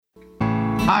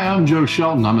Hi, I'm Joe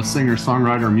Shelton. I'm a singer,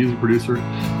 songwriter, and music producer,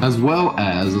 as well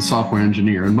as a software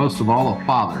engineer, and most of all, a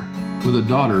father with a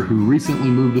daughter who recently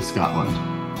moved to Scotland.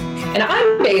 And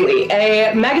I'm Bailey,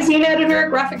 a magazine editor,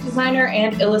 graphic designer,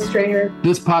 and illustrator.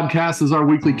 This podcast is our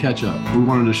weekly catch-up. We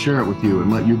wanted to share it with you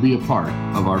and let you be a part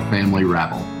of our family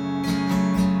rabble.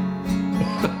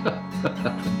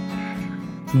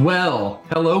 Well,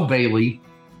 hello, Bailey.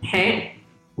 Hey,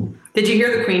 did you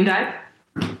hear the Queen died?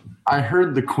 I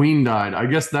heard the Queen died. I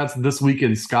guess that's this week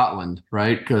in Scotland,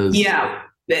 right? Yeah,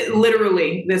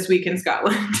 literally this week in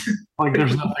Scotland. Like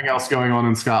there's nothing else going on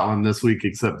in Scotland this week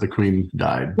except the Queen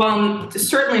died. Well,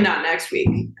 certainly not next week.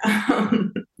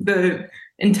 The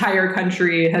entire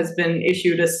country has been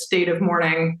issued a state of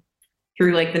mourning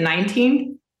through like the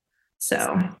 19th.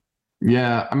 So.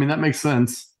 Yeah, I mean, that makes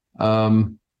sense. I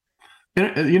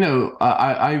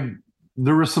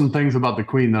there were some things about the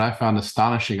Queen that I found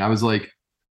astonishing. I was like,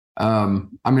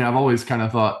 I've always kind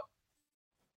of thought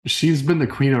she's been the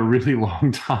queen a really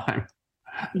long time.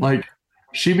 Like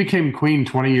she became queen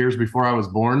 20 years before I was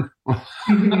born.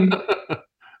 And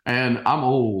I'm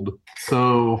old.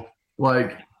 So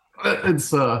like it's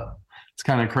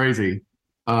kind of crazy.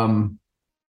 Yeah,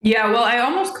 well, I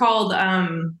almost called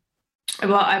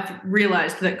I've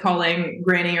realized that calling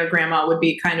Granny or Grandma would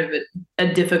be kind of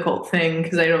a difficult thing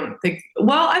because I don't think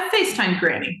I FaceTimed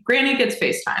Granny. Granny gets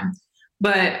FaceTime.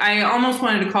 But I almost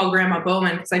wanted to call Grandma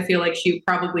Bowman because I feel like she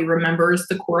probably remembers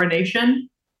the coronation.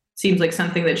 Seems like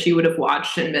something that she would have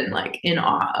watched and been like in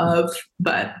awe of.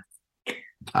 But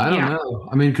I don't know.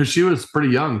 I mean, because she was pretty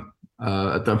young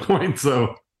at that point.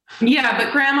 So yeah,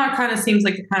 but Grandma kind of seems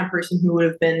like the kind of person who would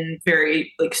have been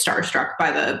very like starstruck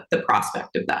by the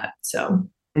prospect of that. So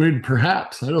I mean,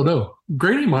 perhaps I don't know.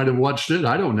 Granny might have watched it.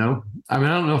 I don't know. I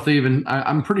mean, I don't know if they even.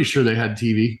 I'm pretty sure they had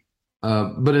TV.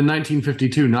 But in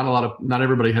 1952, not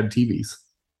everybody had TVs.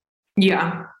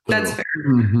 Yeah, that's fair.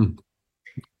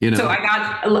 Mm-hmm. So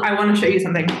I want to show you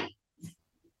something.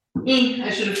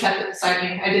 I should have kept it beside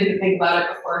me. I didn't think about it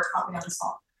before hopping on this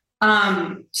call.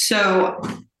 So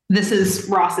this is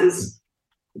Ross's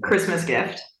Christmas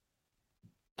gift.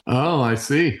 Oh, I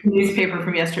see. Newspaper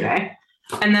from yesterday.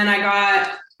 And then I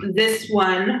got this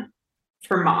one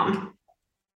for Mom.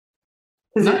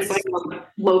 Because It's like a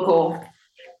local.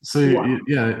 So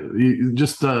you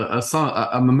just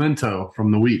a memento from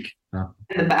the week in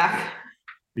the back.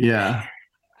 Yeah,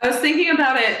 I was thinking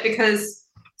about it because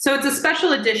it's a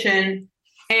special edition,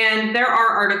 and there are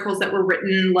articles that were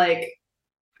written like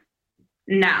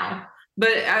now,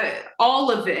 but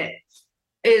all of it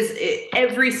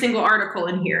every single article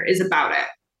in here is about it,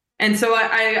 and so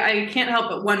I can't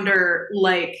help but wonder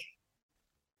like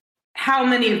how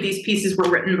many of these pieces were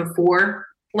wrritten before.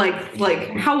 Like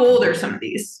how old are some of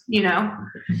these, at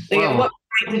what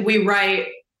point did we write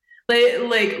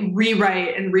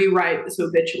rewrite and rewrite this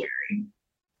obituary?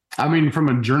 I mean, from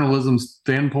a journalism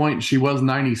standpoint, she was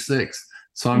 96,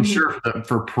 so I'm sure that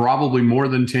for probably more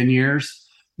than 10 years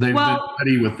they've been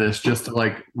ready with this just to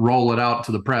like roll it out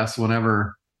to the press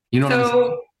whenever, what I'm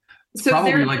saying? It's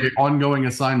probably like an ongoing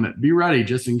assignment. Be ready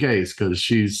just in case, because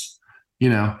she's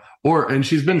and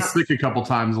she's been sick a couple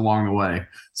times along the way.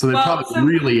 So they probably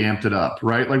really amped it up,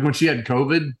 right? Like when she had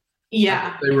COVID,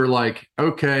 they were like,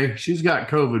 okay, she's got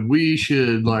COVID. We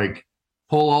should like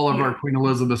pull all of our Queen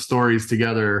Elizabeth stories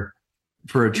together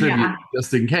for a tribute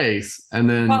just in case. And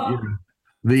then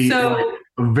the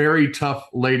very tough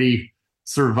lady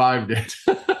survived it,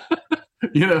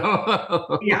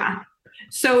 Yeah.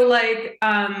 So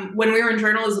when we were in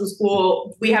journalism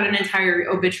school, we had an entire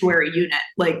obituary unit.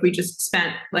 Like we just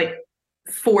spent like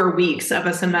 4 weeks of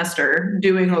a semester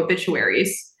doing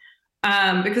obituaries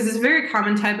because it's a very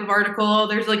common type of article.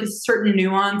 There's like a certain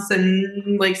nuance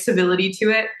and like civility to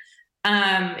it.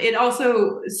 It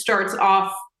also starts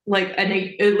off like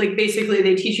basically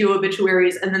they teach you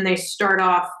obituaries and then they start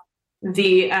off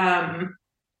the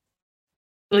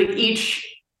each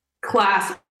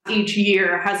class each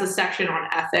year has a section on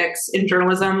ethics in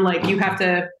journalism. Like you have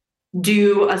to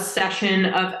do a session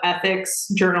of ethics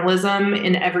journalism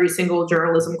in every single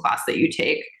journalism class that you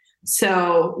take.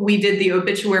 So we did the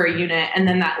obituary unit, and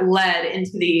then that led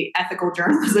into the ethical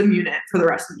journalism unit for the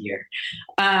rest of the year.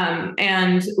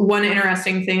 And one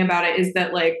interesting thing about it is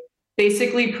that like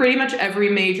basically pretty much every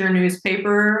major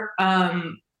newspaper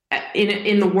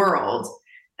in the world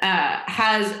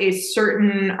has a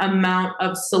certain amount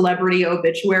of celebrity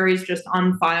obituaries just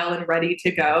on file and ready to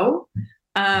go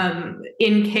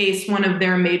in case one of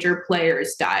their major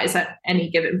players dies at any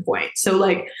given point. So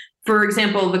like, for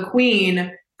example, the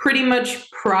Queen, pretty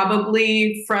much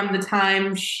probably from the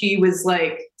time she was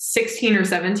like 16 or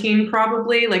 17,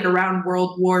 probably like around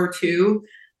World War II,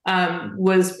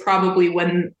 was probably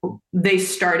when they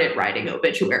started writing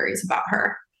obituaries about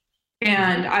her.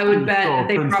 And I would bet that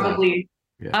they probably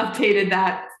updated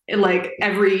that like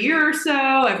every year or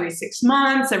so, every 6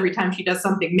 months, every time she does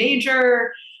something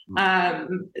major,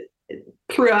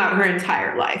 throughout her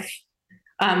entire life.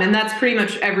 And that's pretty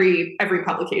much every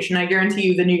publication. I guarantee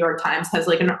you the New York Times has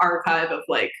like an archive of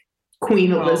like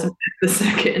Queen Elizabeth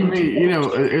II. I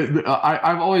mean,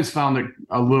 I've always found it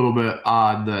a little bit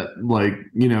odd that, like,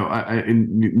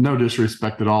 no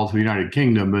disrespect at all to the United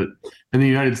Kingdom, but in the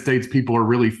United States, people are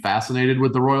really fascinated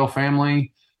with the royal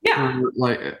family. Yeah.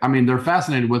 They're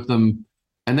fascinated with them,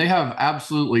 and they have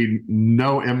absolutely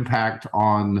no impact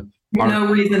on. No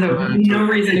reason to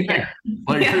care.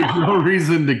 There's no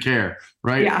reason to care,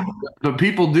 right? Yeah. But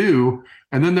people do,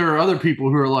 and then there are other people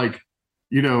who are like,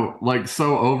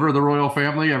 so over the royal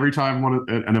family every time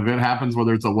an event happens,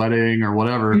 whether it's a wedding or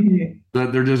whatever,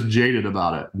 that they're just jaded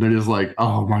about it. They're just like,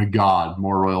 oh my God,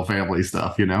 more royal family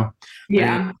stuff,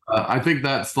 Yeah. And, I think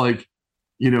that's like,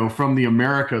 from the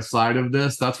America side of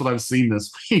this, that's what I've seen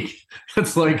this week.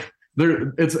 It's like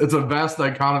it's a vast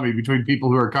dichotomy between people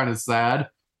who are kind of sad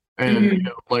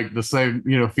and like the same,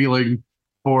 feeling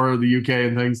for the UK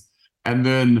and things, and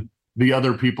then the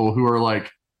other people who are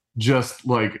like just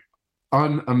like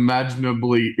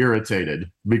unimaginably irritated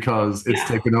because it's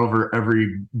taken over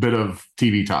every bit of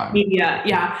TV time.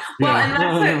 Yeah. Well,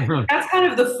 and that's kind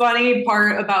of the funny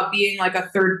part about being like a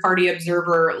third party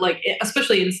observer, like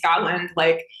especially in Scotland.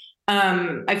 Like,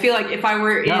 I feel like if I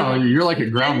were you're like at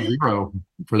ground zero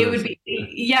for this. It would be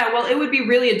well, it would be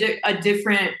really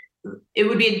it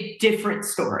would be a different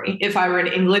story if I were in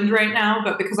England right now.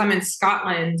 But because I'm in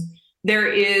Scotland, there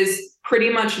is pretty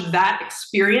much that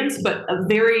experience, but a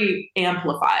very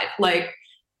amplified. Like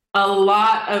a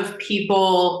lot of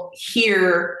people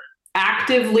here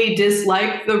actively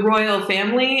dislike the royal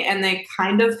family, and they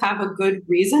kind of have a good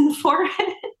reason for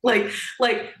it. like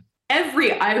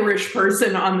every Irish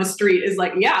person on the street is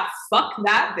like, yeah, fuck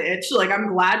that bitch. Like,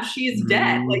 I'm glad she's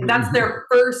dead. Like that's their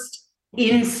first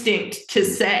instinct to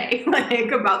say,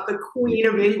 like, about the Queen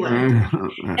of England.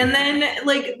 And then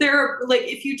like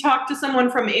if you talk to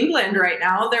someone from England right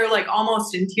now, they're like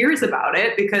almost in tears about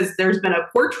it because there's been a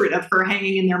portrait of her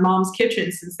hanging in their mom's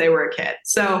kitchen since they were a kid.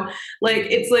 So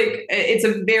it's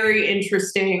a very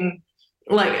interesting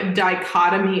like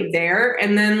dichotomy there.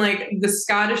 And then like the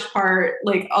Scottish part,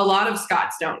 like a lot of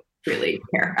Scots don't really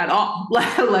care at all.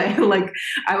 like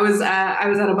I was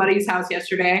at a buddy's house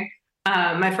yesterday,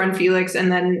 my friend Felix,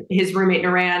 and then his roommate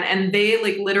Naran, and they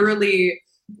like literally,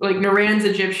 like, Naran's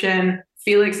Egyptian,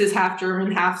 Felix is half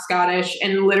German, half Scottish,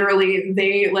 and literally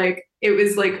they like, it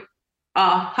was like,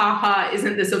 haha,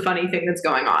 isn't this a funny thing that's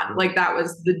going on? Like that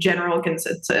was the general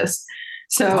consensus.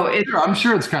 So I'm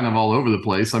sure it's kind of all over the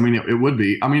place. I mean, it would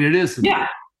be. I mean, it is. Yeah.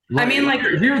 I mean, like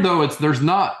here though, there's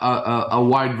not a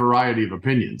wide variety of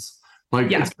opinions. Like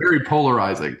it's very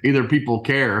polarizing. Either people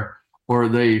care or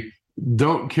they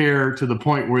don't care to the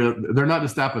point where they're not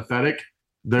just apathetic.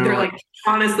 They're like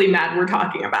honestly mad we're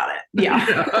talking about it.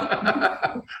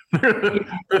 Yeah.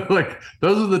 Like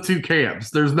those are the two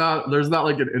camps. There's not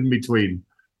like an in between.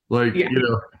 Like,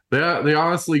 they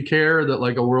honestly care that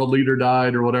like a world leader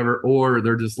died or whatever, or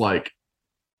they're just like,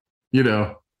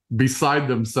 beside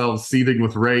themselves, seething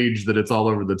with rage that it's all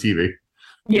over the TV.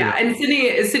 Yeah. And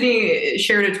Sydney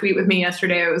shared a tweet with me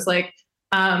yesterday. It was like,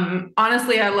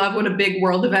 honestly, I love when a big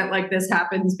world event like this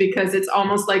happens because it's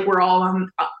almost like we're all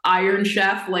on Iron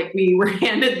Chef. Like we were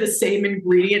handed the same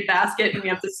ingredient basket and we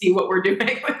have to see what we're doing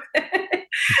with it.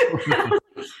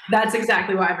 That's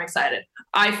exactly why I'm excited.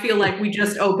 I feel like we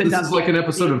just opened up. This is like an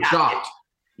episode of Chopped.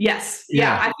 Yes.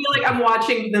 Yeah. I feel like I'm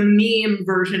watching the meme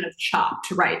version of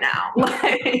Chopped right now.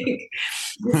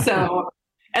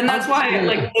 And that's why,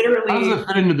 like, literally. How does it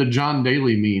fit into the John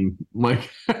Daly meme?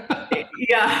 Like,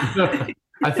 yeah.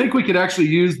 I think we could actually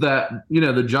use that,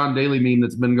 the John Daly meme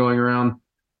that's been going around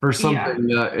for something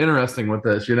interesting with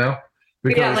this,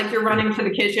 Because, like you're running to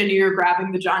the kitchen, you're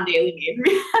grabbing the John Daly meme.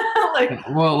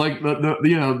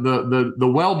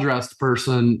 The well-dressed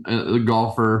person, the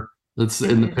golfer that's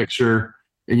in the picture,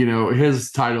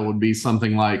 his title would be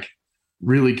something like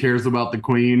 "Really cares about the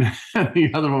Queen," and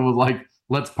the other one was like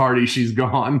 "Let's party, she's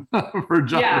gone." For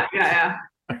John. Yeah.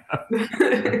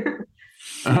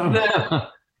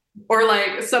 Or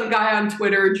like some guy on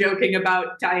Twitter joking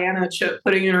about Diana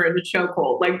putting her in the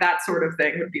chokehold, like that sort of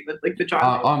thing would be the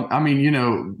John. I mean,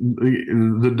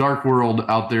 the dark world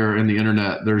out there in the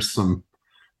internet. There's some.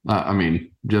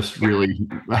 Just really,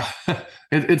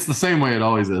 it's the same way it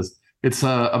always is. It's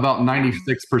about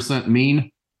 96%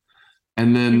 mean,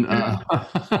 and then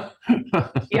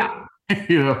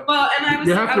Well, and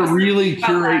you have to really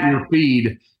curate your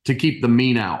feed to keep the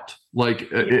mean out. Like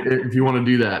if you want to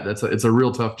do that, it's a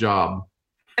real tough job.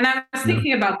 And I was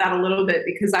thinking about that a little bit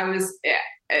because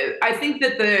I think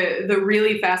that the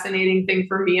really fascinating thing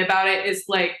for me about it is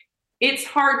like, it's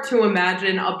hard to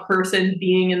imagine a person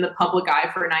being in the public eye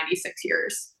for 96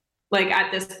 years. Like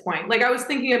at this point, like I was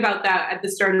thinking about that at the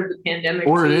start of the pandemic,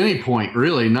 or at any point,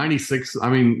 really. 96. I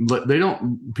mean,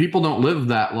 people don't live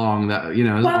that long. That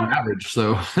on average.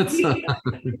 So that's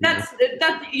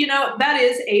that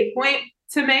is a point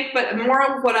to make. But more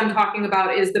of what I'm talking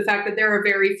about is the fact that there are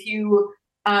very few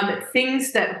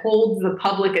things that hold the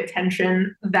public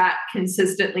attention that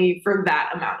consistently for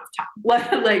that amount of time.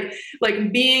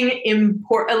 like being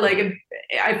important. Like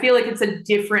I feel like it's a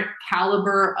different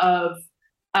caliber of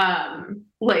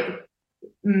like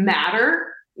matter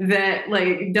that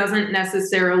like doesn't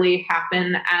necessarily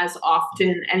happen as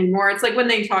often anymore. It's like when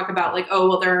they talk about like, oh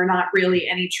well, there are not really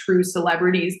any true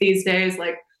celebrities these days.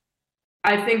 Like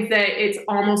I think that it's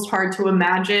almost hard to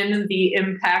imagine the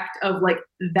impact of like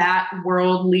that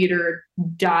world leader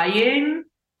dying,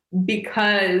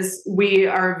 because we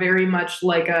are very much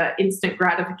like a instant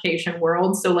gratification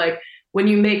world. So like when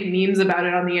you make memes about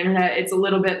it on the internet, it's a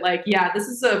little bit like, yeah, this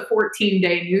is a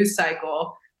 14-day news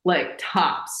cycle, like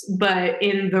tops. But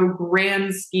in the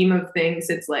grand scheme of things,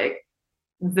 it's like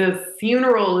the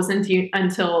funeral isn't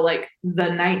until like the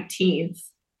 19th.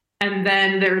 And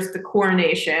then there's the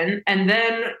coronation. And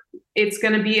then it's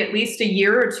going to be at least a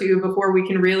year or two before we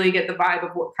can really get the vibe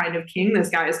of what kind of king this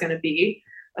guy is going to be,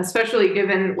 especially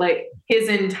given like his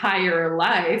entire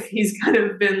life. He's kind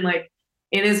of been like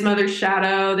in his mother's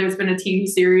shadow. There's been a TV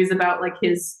series about like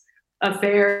his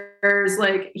affairs.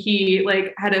 Like he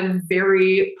like had a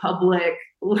very public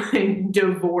like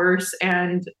divorce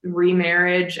and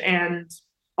remarriage, and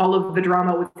all of the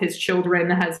drama with his children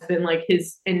has been like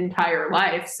his entire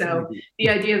life. So the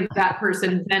idea of that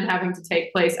person then having to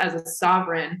take place as a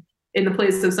sovereign in the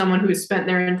place of someone who's spent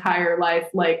their entire life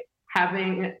like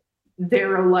having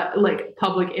their like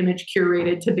public image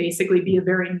curated to basically be a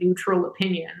very neutral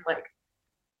opinion, like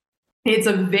it's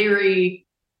a very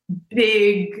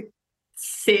big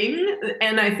thing.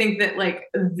 And I think that like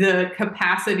the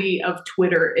capacity of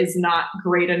Twitter is not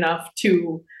great enough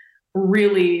to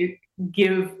really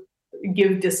give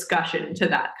discussion to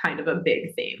that kind of a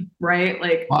big theme, right?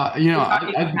 Like I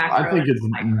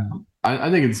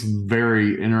think it's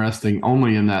very interesting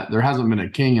only in that there hasn't been a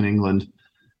king in England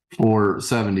for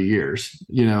 70 years,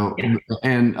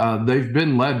 and they've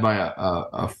been led by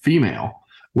a female,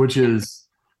 which is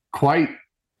quite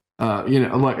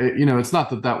it's not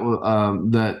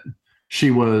that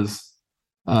she was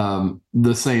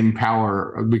the same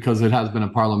power, because it has been a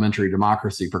parliamentary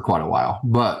democracy for quite a while,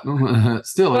 but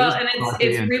still,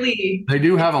 it's really, they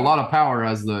do have a lot of power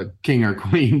as the king or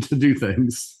queen to do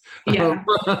things. Yeah.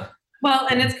 Well,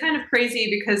 and it's kind of crazy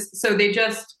because so they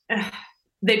just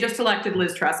elected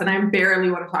Liz Truss, and I barely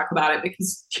want to talk about it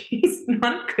because she's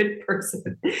not a good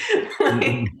person.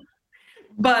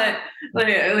 But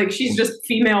like she's just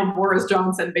female Boris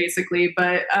Johnson basically.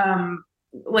 But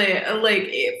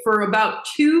like for about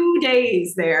 2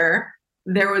 days there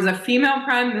was a female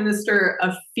prime minister,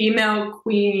 a female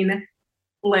queen,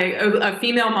 like a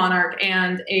female monarch,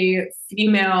 and a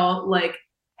female like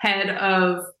head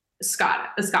of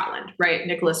Scotland, right?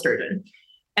 Nicola Sturgeon.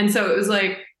 And so it was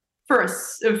like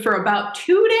for about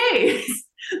 2 days,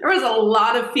 there was a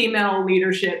lot of female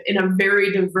leadership in a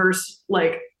very diverse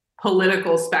like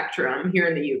political spectrum here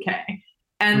in the UK.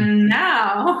 And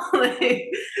now, so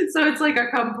it's like a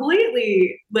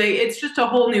completely, it's just a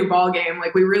whole new ball game.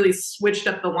 Like we really switched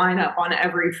up the lineup on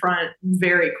every front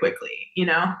very quickly,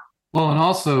 Well, and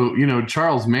also,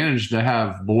 Charles managed to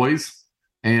have boys,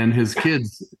 and his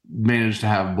kids managed to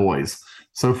have boys.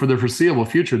 So for the foreseeable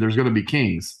future, there's going to be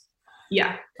kings.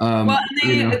 Yeah. Well,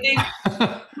 and they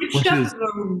switched up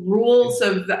the rules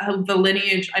of the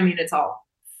lineage. I mean, it's all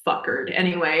fuckered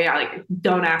anyway.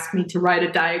 Don't ask me to write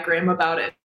a diagram about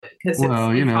it, because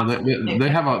they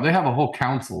have a whole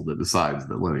council that decides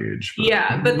the lineage.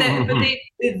 But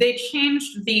they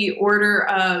changed the order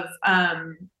of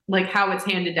like how it's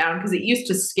handed down, because it used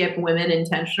to skip women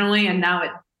intentionally, and now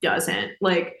it doesn't.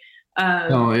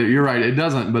 No, you're right. It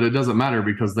doesn't, but it doesn't matter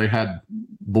because they had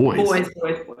boys.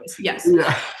 Yes.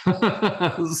 Yeah.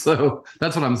 So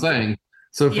that's what I'm saying.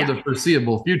 So for the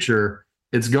foreseeable future,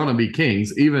 it's going to be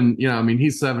kings. Even,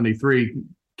 he's 73,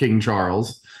 King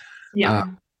Charles. Yeah.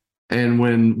 And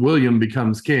when William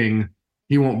becomes king,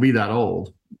 he won't be that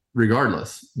old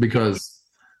regardless, because,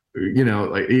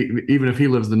 even if he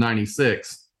lives to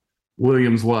 96,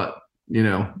 William's what,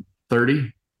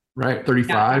 30? right?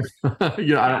 35. I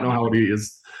don't know how old he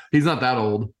is. He's not that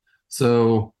old.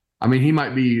 So, I mean, he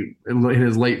might be in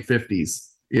his late 50s.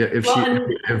 Yeah,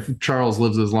 if Charles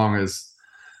lives as long as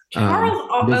Charles,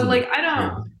 Elizabeth. I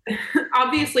don't,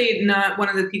 obviously not one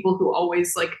of the people who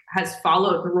always like has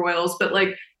followed the royals, but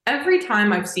like every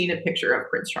time I've seen a picture of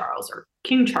Prince Charles or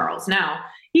King Charles now,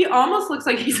 he almost looks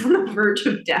like he's on the verge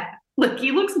of death. Like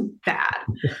he looks bad.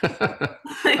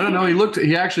 I don't know.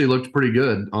 He actually looked pretty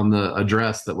good on the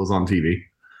address that was on TV.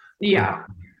 Yeah.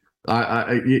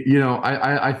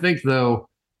 I think though,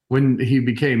 when he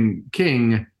became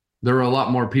king, there were a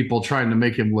lot more people trying to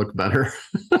make him look better.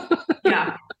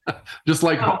 Yeah. Just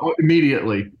like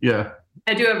immediately. Yeah.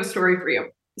 I do have a story for you.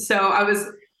 So I was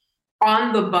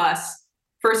on the bus.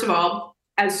 First of all,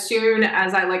 as soon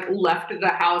as I like left the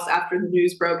house after the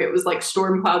news broke, it was like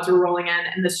storm clouds were rolling in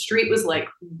and the street was like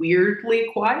weirdly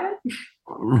quiet.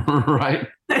 Right.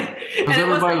 Because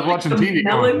everybody was watching TV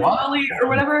or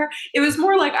whatever. It was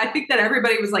more like I think that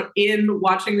everybody was like in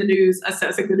watching the news,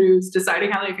 assessing the news,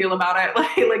 deciding how they feel about it.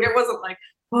 Like it wasn't like,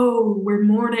 oh, we're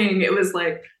mourning. It was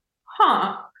like,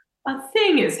 a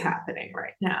thing is happening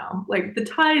right now. Like the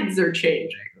tides are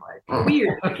changing. Like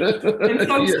weird. And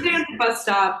so I'm sitting at the bus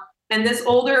stop. And this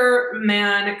older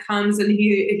man comes and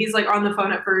he's like on the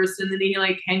phone at first, and then he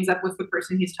like hangs up with the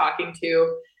person he's talking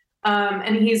to.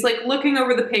 And he's like looking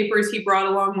over the papers he brought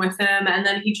along with him, and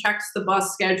then he checks the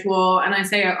bus schedule. And I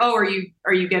say, "Oh, are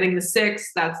you getting the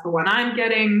 6? That's the one I'm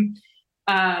getting.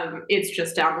 It's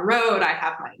just down the road. I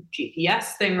have my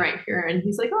GPS thing right here." And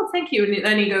he's like, "Oh, thank you." And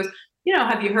then he goes,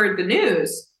 "Have you heard the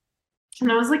news?"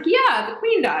 And I was like, "Yeah, the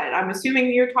Queen died. I'm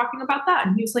assuming you're talking about that."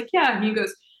 And he was like, "Yeah." And he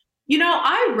goes,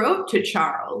 I wrote to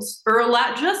Charles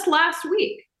just last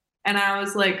week. And I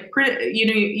was like,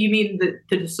 you mean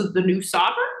the new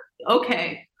sovereign?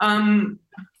 Okay.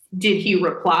 Did he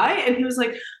reply? And he was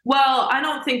like, well, I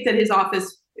don't think that his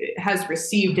office has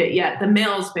received it yet. The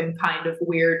mail's been kind of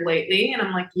weird lately. And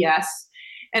I'm like, yes.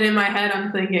 And in my head,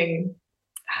 I'm thinking,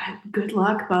 good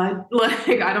luck, bud.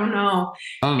 Like, I don't know.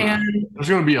 There's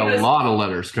going to be a lot of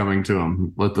letters coming to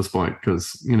him at this point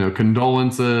because,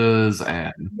 condolences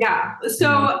and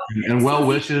and well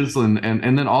wishes and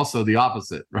then also the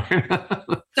opposite, right?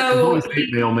 So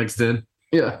hate mail mixed in.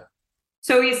 Yeah.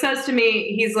 So he says to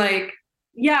me, he's like,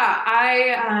 yeah,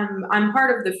 I'm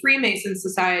part of the Freemason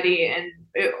Society,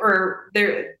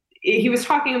 he was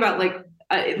talking about like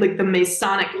the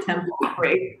Masonic temple,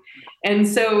 right? And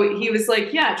so he was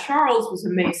like, yeah, Charles was a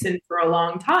Mason for a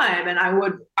long time. And I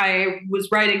was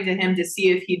writing to him to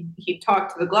see if he'd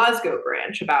talked to the Glasgow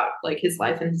branch about like his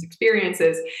life and his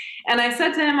experiences. And I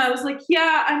said to him, I was like,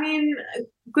 yeah, I mean,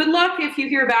 good luck if you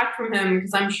hear back from him,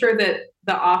 because I'm sure that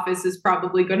the office is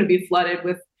probably going to be flooded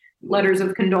with letters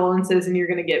of condolences and you're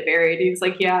going to get buried. He was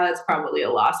like, yeah, that's probably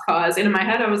a lost cause. And in my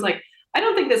head, I was like, I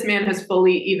don't think this man has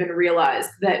fully even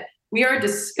realized that we are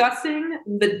discussing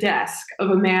the desk of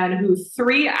a man who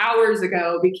 3 hours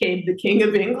ago became the King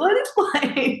of England.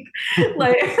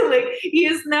 like he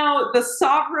is now the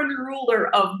sovereign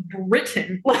ruler of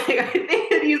Britain. Like I think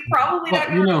that he's probably not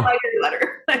going to like your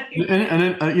letter.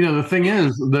 The thing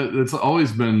is that it's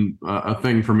always been a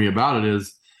thing for me about it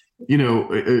is,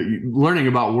 learning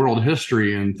about world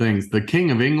history and things. The King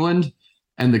of England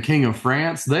and the King of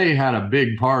France, they had a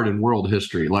big part in world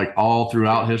history, like all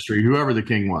throughout history, whoever the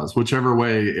king was, whichever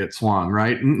way it swung,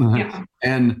 right? Yeah.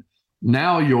 And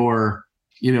now you're,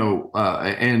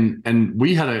 and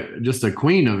we had just a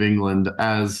Queen of England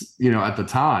as, at the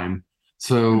time.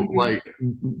 So like,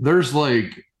 there's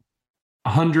like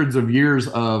hundreds of years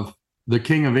of the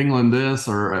King of England, this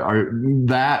or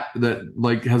that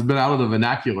like has been out of the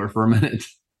vernacular for a minute.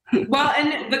 Well,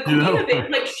 and the Queen of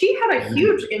England, like she had a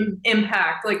huge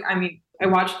impact. Like, I mean, I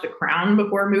watched The Crown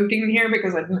before moving here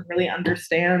because I didn't really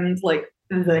understand like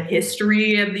the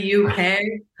history of the UK.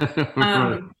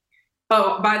 Right.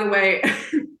 Oh, by the way,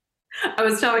 I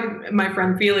was telling my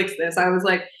friend Felix this. I was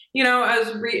like, we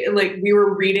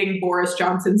were reading Boris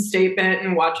Johnson's statement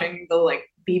and watching the like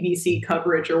BBC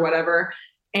coverage or whatever,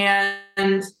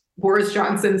 and Boris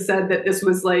Johnson said that this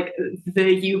was like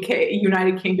the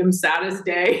United Kingdom's saddest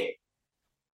day.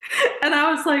 And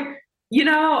I was like, I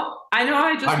know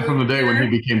I just from the day when he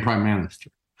became prime minister.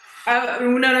 No.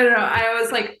 I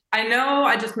was like, I know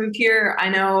I just moved here. I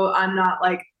know I'm not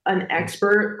like an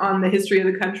expert on the history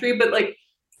of the country, but like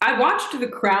I watched The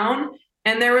Crown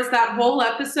and there was that whole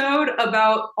episode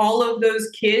about all of those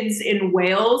kids in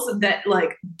Wales that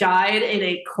like died in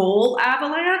a coal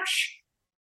avalanche.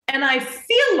 And I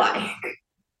feel like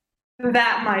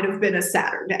that might have been a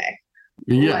Saturday.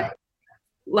 Yeah.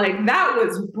 like that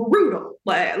was brutal.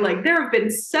 Like there have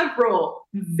been several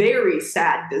very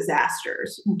sad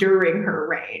disasters during her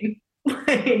reign.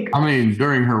 Like, I mean,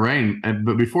 during her reign,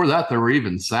 but before that, there were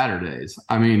even Saturdays.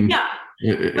 I mean, yeah.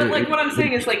 But like what I'm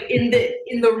saying is like in the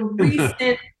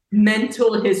recent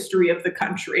mental history of the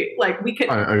country, like we could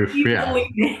easily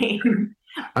name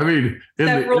I mean,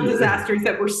 several disasters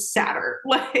that were sadder.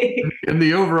 Like in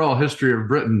the overall history of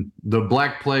Britain, the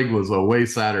Black Plague was a way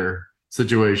sadder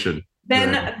situation.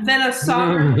 Then a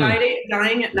sovereign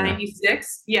dying at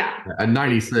 96. Yeah. At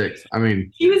 96. I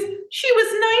mean, she was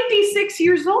 96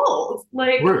 years old.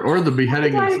 Like or the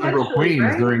beheading of several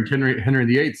queens during Henry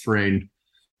VIII's reign.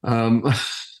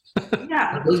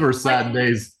 Yeah. Those were sad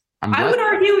days. I would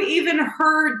argue even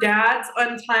her dad's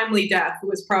untimely death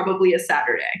was probably a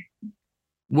Saturday.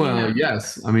 Well,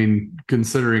 yes. I mean,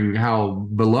 considering how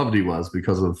beloved he was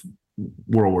because of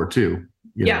World War II.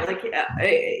 Yeah, like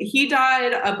he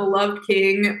died a beloved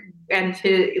king, and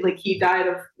he died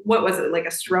of, what was it, like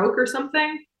a stroke or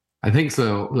something? I think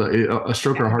so. A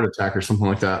stroke or a heart attack or something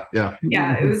like that. Yeah.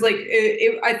 Yeah, it was like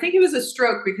I think it was a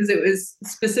stroke because it was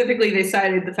specifically they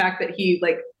cited the fact that he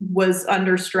like was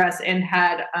under stress and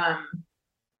had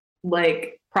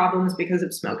like problems because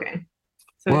of smoking.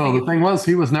 So well, the thing was,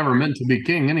 he was never meant to be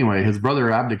king anyway. His brother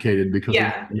abdicated because he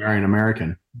was marrying an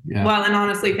American. Yeah. Well, and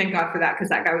honestly, thank God for that, because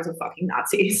that guy was a fucking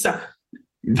Nazi. So,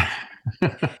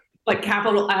 like,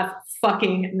 capital F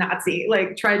fucking Nazi.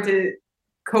 Like, tried to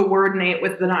coordinate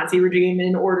with the Nazi regime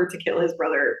in order to kill his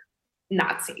brother.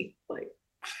 Nazi. Like.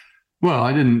 Well,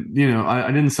 I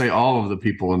didn't say all of the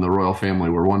people in the royal family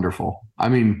were wonderful. I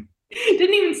mean,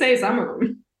 didn't even say some of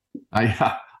them.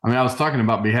 I was talking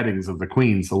about beheadings of the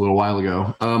queens a little while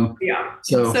ago. Yeah.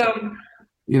 So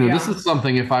this is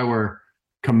something, if I were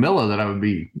Camilla, that I would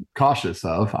be cautious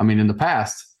of. I mean, in the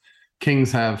past,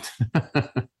 kings have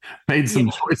made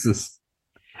some choices.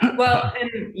 Well,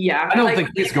 and I don't think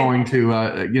he's going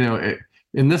to,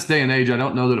 in this day and age, I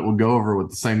don't know that it will go over with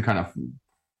the same kind of,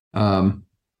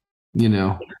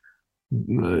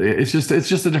 it's just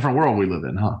a different world we live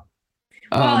in, huh?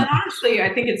 Well, and honestly,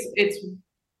 I think it's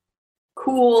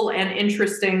cool and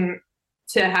interesting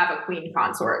to have a queen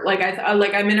consort. Like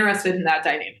I'm interested in that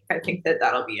dynamic. I think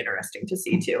that'll be interesting to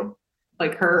see too.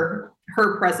 Like her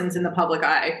presence in the public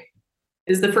eye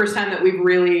is the first time that we've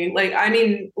really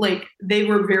they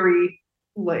were very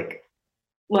like,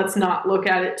 let's not look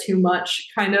at it too much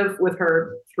kind of with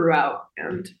her throughout.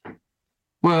 And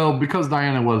well, because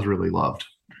Diana was really loved.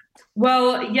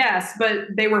 Well, yes, but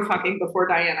they were fucking before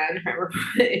Diana and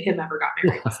him ever got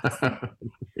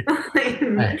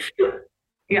married.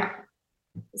 Yeah.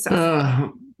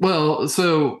 So. While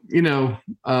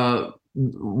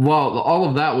all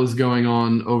of that was going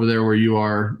on over there where you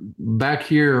are, back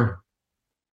here,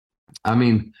 I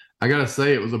mean, I gotta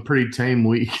say it was a pretty tame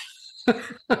week.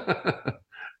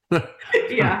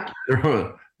 Yeah.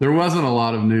 There wasn't a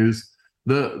lot of news.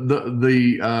 The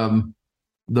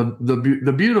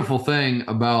beautiful thing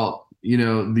about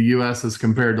the U.S. as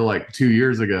compared to like 2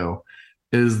 years ago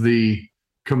is the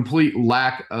complete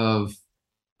lack of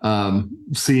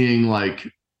seeing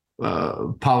like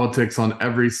politics on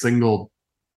every single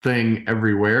thing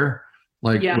everywhere.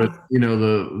 Like with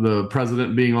the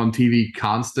president being on TV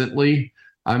constantly.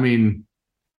 I mean,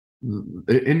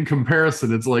 in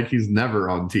comparison, it's like he's never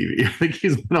on TV. I think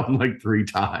he's been on like 3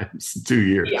 times in 2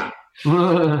 years. Yeah.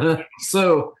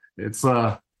 So it's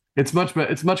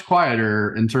much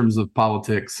quieter in terms of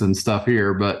politics and stuff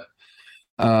here, but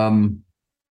I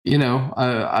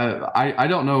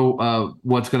don't know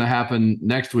what's going to happen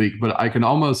next week, but I can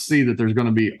almost see that there's going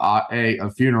to be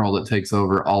a funeral that takes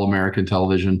over all American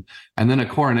television, and then a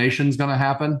coronation is going to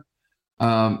happen,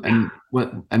 and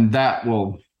that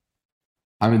will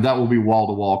be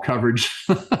wall-to-wall coverage.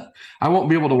 I won't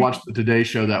be able to watch the Today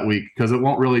Show that week because it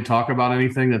won't really talk about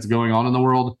anything that's going on in the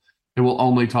world. It will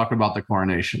only talk about the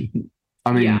coronation.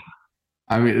 I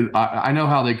know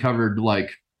how they covered like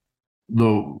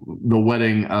the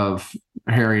wedding of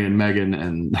Harry and Meghan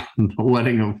and the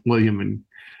wedding of William and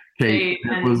Kate.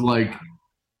 It was like,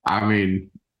 I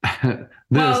mean,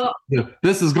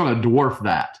 this is going to dwarf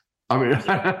that. I mean,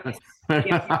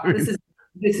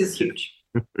 this is huge.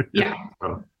 Yeah.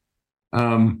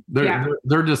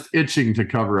 They're just itching to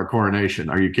cover a coronation.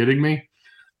 Are you kidding me?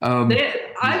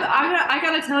 I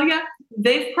gotta tell you,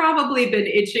 they've probably been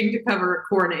itching to cover a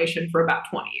coronation for about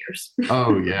 20 years.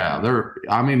 Oh yeah,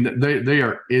 they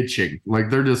are itching. Like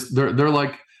they're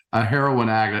like a heroin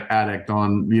addict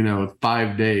on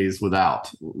 5 days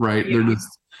without. Right? Yeah.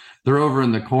 They're over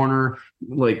in the corner,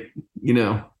 like doing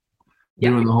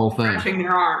the whole thing, stretching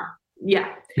their arm.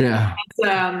 Yeah. Yeah.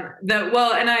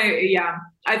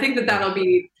 I think that that'll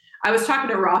be. I was talking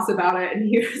to Ross about it, and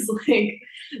he was like,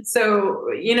 "So,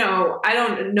 I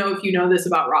don't know if you know this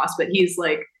about Ross, but he's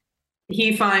like,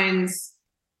 he finds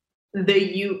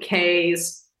the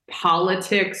UK's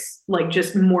politics like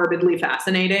just morbidly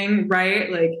fascinating,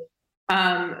 right? Like,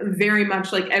 very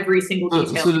much like every single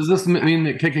detail." So does this mean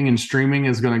that Kicking and Streaming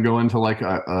is going to go into like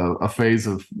a phase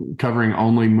of covering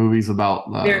only movies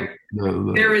about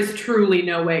there is truly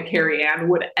no way Carrie Ann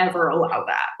would ever allow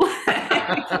that.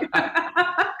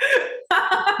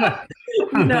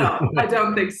 No, I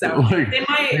don't think so. Like,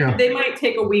 they might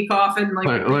take a week off and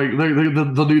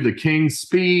they'll do the King's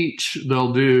Speech.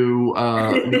 They'll do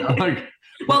like.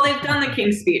 Well, they've done the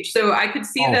King's Speech, so I could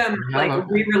see them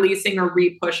re-releasing or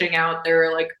re-pushing out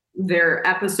their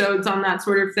episodes on that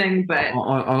sort of thing. But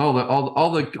all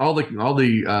the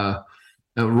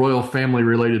royal family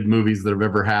related movies that have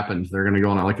ever happened, they're going to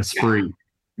go on like a spree. Yeah.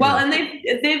 Well, and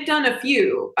they've done a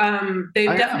few. They've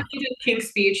definitely done King's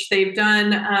Speech. They've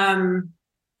done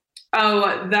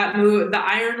that movie, The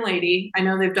Iron Lady. I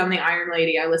know they've done The Iron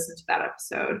Lady. I listened to that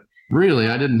episode. Really?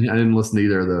 I didn't listen to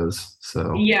either of those.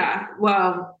 So yeah,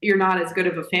 well, you're not as good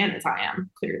of a fan as I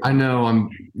am, clearly. I know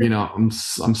I'm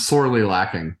sorely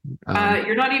lacking.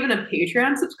 You're not even a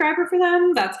Patreon subscriber for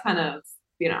them. That's kind of,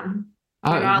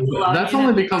 that's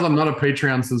only because I'm not a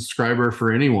Patreon subscriber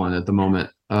for anyone at the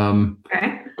moment.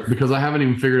 Okay. Because I haven't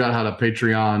even figured out how to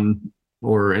Patreon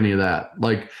or any of that.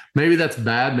 Like, maybe that's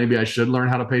bad. Maybe I should learn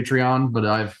how to Patreon, but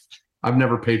I've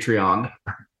never Patreoned.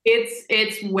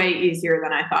 It's way easier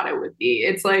than I thought it would be.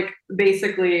 It's like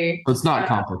basically it's not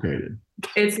complicated.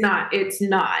 It's not.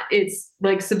 It's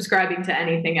like subscribing to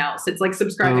anything else. It's like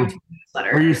subscribing to a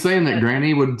newsletter. Are you saying that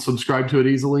Granny would subscribe to it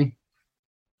easily?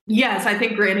 Yes, I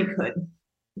think Granny could.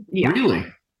 Yeah. Really?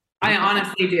 I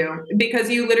honestly do,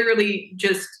 because you literally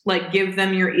just like give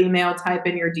them your email, type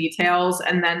in your details,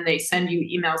 and then they send you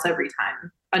emails every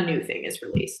time a new thing is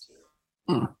released.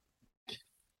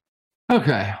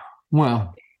 Okay.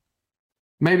 Well,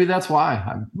 maybe that's why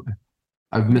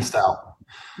I've missed out.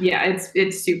 Yeah,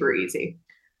 it's super easy.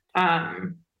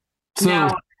 So,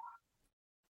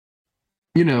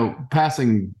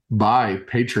 passing by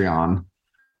Patreon,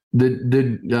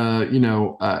 did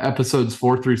episodes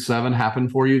 4 through 7 happen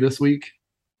for you this week?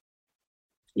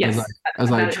 Yes. As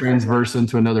I transverse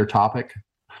into another topic.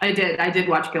 I did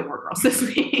watch Gilmore Girls this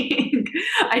week.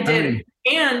 I did.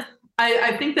 And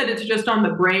I think that it's just on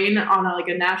the brain on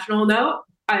a national note.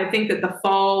 I think that the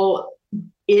fall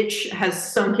itch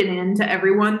has sunken into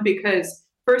everyone because,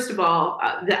 first of all,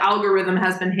 the algorithm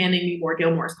has been handing me more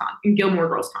Gilmore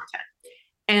Girls content.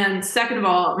 And second of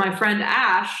all, my friend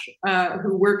Ash,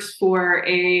 who works for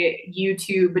a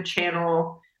YouTube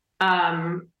channel,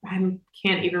 I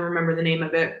can't even remember the name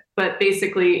of it, but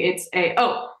basically it's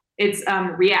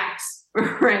Reacts,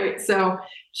 right? So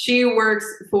she works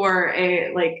for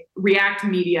a React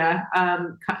Media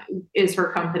is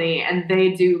her company, and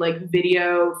they do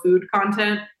video food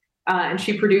content. And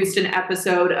she produced an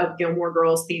episode of Gilmore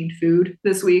Girls themed food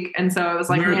this week. And so I was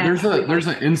like, there's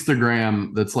an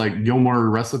Instagram that's like Gilmore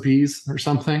recipes or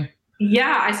something.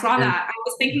 Yeah, I saw that. I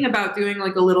was thinking about doing a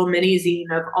little mini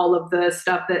zine of all of the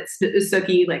stuff that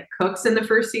Sookie cooks in the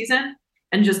first season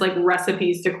and just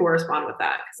recipes to correspond with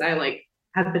that. Cause I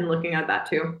have been looking at that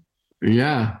too.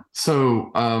 Yeah.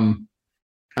 So,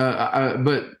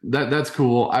 but that's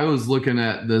cool. I was looking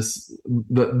at this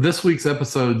week's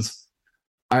episodes.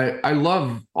 I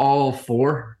love all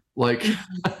 4,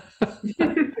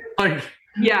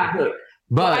 yeah.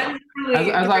 But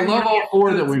as I love all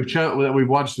 4 that we've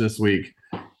watched this week,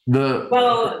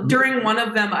 during one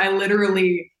of them, I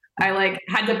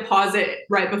had to pause it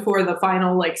right before the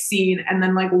final scene and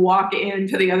then walk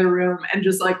into the other room and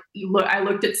just look. I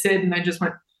looked at Sid and I just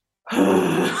went,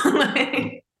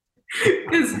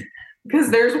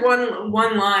 because there's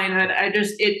one line that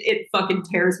it fucking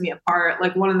tears me apart.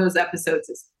 One of those episodes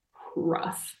is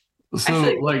rough. So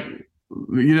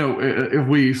if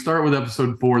we start with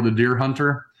episode 4, the Deer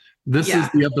Hunter, this is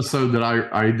the episode that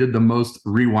I did the most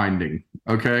rewinding.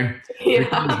 Okay.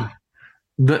 Yeah.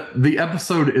 The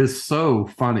episode is so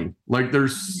funny.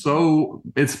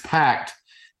 It's packed.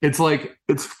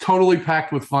 It's totally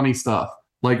packed with funny stuff,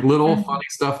 funny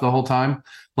stuff the whole time.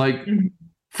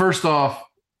 First off,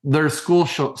 there's school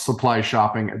supply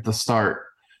shopping at the start.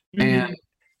 And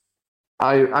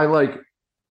I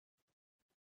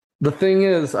the thing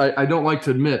is, I don't like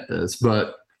to admit this,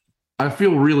 but I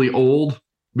feel really old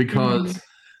because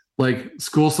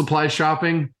school supply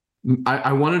shopping,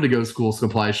 I wanted to go school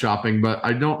supply shopping, but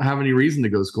I don't have any reason to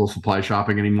go school supply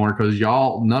shopping anymore because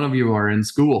none of you are in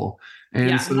school.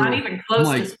 And so not even close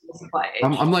to school supply age.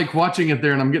 I'm like watching it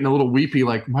there and I'm getting a little weepy,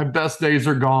 like my best days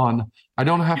are gone. I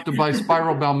don't have to buy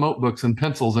spiral bound notebooks and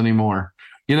pencils anymore.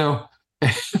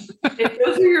 If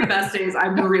those are your best days,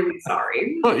 I'm really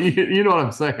sorry. You know what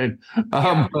I'm saying?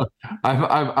 I've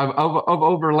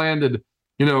overlanded,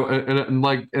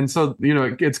 and so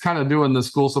it's kind of doing the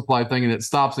school supply thing, and it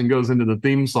stops and goes into the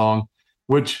theme song,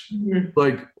 which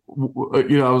I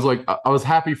was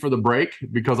happy for the break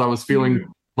because I was feeling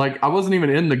like I wasn't even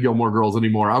in the Gilmore Girls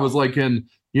anymore. I was like in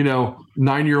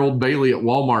 9-year-old Bailey at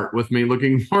Walmart with me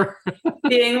looking for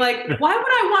being like, why would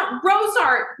I want rose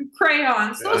art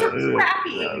crayons? Those are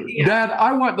crappy. Dad,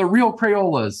 I want the real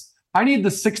Crayolas. I need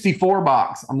the 64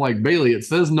 box. I'm like, Bailey, it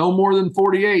says no more than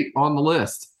 48 on the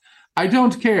list. I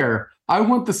don't care. I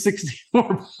want the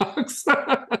 64 box.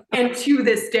 And to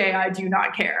this day, I do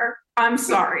not care. I'm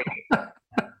sorry.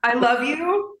 I love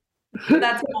you.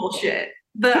 That's bullshit.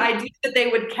 The idea that they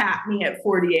would cap me at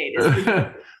 48 is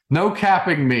no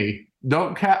capping me.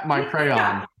 Don't cap my crayon.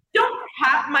 Yeah. Don't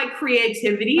cap my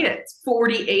creativity at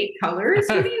 48 colors.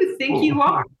 Who do you think you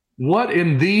are? What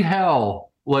in the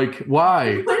hell? Like,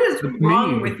 why? What is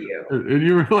wrong with you? And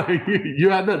you were like, you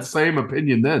had that same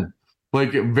opinion then.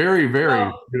 Like, very,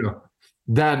 very,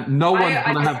 Dad, no one's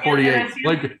gonna have 48.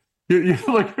 Like,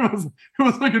 like it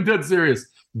was like a dead serious.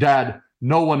 Dad,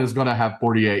 no one is gonna have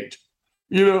 48.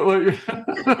 Like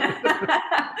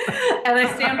and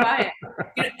I stand by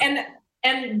it.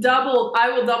 And I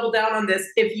will double down on this.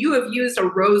 If you have used a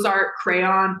rose art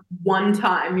crayon one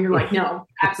time, you're like, no,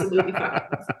 absolutely fine.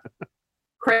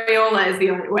 Crayola is the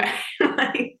only way.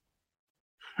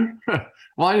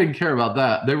 Well, I didn't care about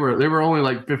that. They were only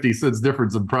like 50 cents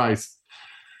difference in price.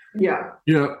 Yeah.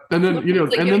 And then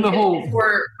and then the whole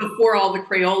before all the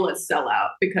Crayolas sell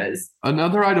out, because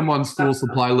another item on school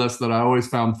supply list that I always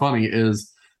found funny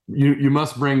is you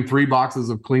must bring 3 boxes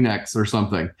of Kleenex or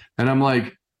something. And I'm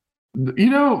like,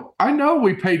 I know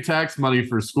we pay tax money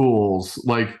for schools.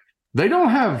 Like, they don't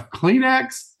have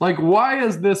Kleenex. Like, why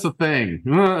is this a thing?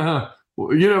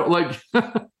 Like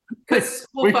because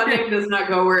school funding does not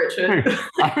go where it should.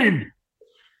 I mean,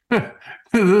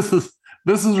 this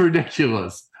is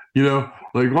ridiculous.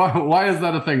 Like why is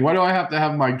that a thing? Why do I have to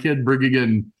have my kid bringing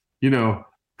in,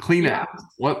 Kleenex? Yeah.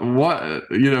 What,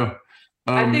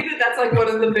 I think that's like one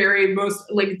of the very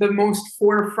the most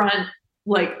forefront,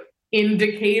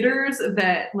 indicators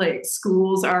that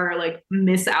schools are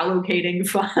misallocating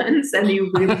funds, and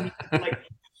you really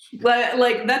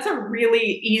that's a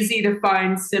really easy to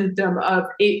find symptom of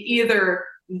it. Either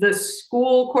the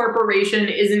school corporation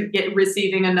isn't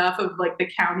receiving enough of the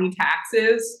county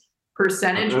taxes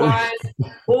percentage wise,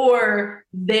 or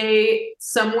they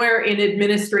somewhere in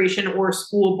administration or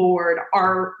school board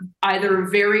are either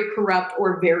very corrupt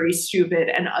or very stupid,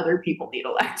 and other people need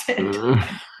elected.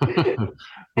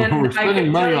 And we're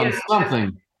spending money on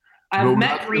something. I've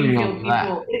met Greenfield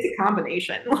people. It's a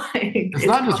combination. It's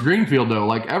not just Greenfield though.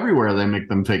 Like, everywhere they make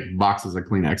them take boxes of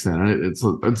Kleenex in.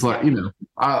 It's like,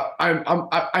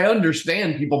 I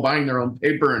understand people buying their own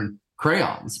paper and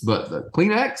crayons, but the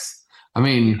Kleenex. I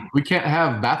mean, we can't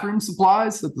have bathroom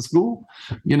supplies at the school,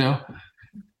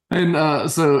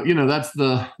 and so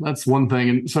that's one thing.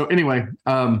 And so anyway,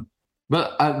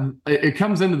 but it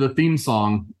comes into the theme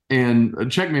song, and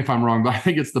check me if I'm wrong, but I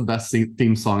think it's the best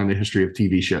theme song in the history of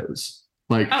TV shows.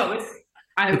 I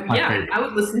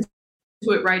would listen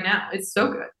to it right now. It's so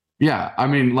good. Yeah, I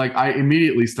mean, I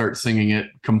immediately start singing it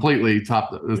completely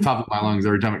top of my lungs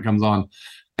every time it comes on,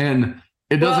 and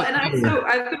it doesn't. Well,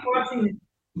 and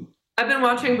I've been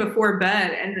watching before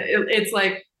bed, and it's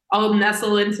like I'll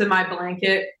nestle into my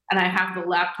blanket and I have the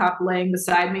laptop laying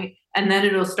beside me, and then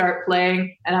it'll start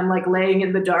playing, and I'm laying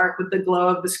in the dark with the glow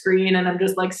of the screen, and I'm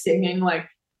just singing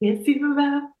if you're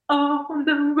out on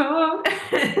the road.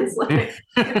 It's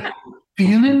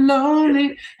feeling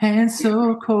lonely and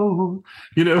so cold.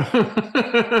 Yeah,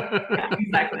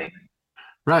 exactly.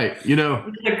 Right.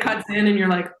 It cuts in and you're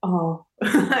like, oh.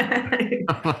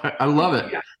 I love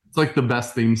it. Yeah. It's like the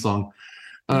best theme song.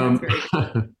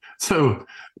 So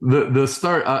the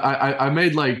start, I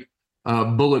made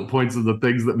bullet points of the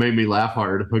things that made me laugh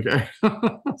hard. Okay.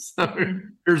 So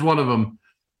here's one of them.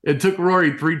 It took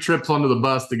Rory 3 trips onto the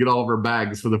bus to get all of her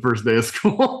bags for the first day of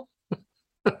school.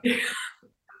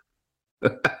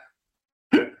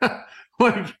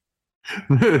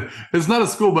 It's not a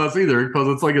school bus either, because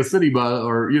it's like a city bus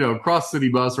or cross city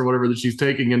bus or whatever that she's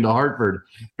taking into Hartford,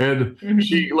 and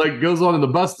she goes on and the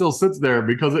bus still sits there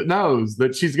because it knows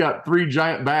that she's got 3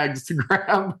 giant bags to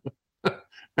grab.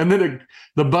 And then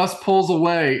the bus pulls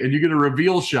away and you get a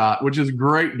reveal shot, which is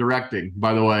great directing,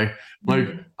 by the way.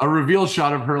 A reveal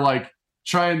shot of her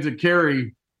trying to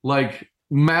carry like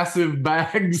massive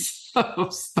bags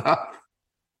of stuff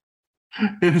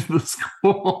into the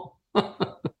school.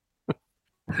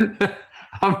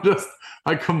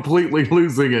 I completely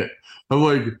losing it. I'm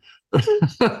like,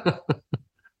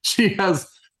 she has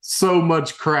so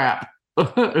much crap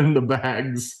in the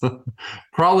bags.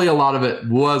 Probably a lot of it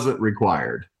wasn't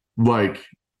required. Like,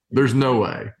 there's no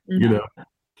way, you know.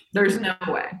 There's no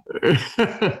way.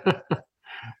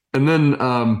 And then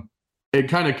it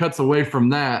kind of cuts away from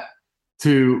that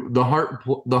to the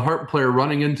harp player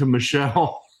running into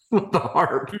Michelle with the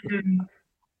harp,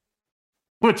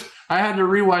 which I had to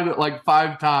rewind it like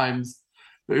 5 times.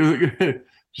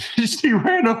 She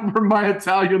ran over my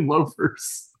Italian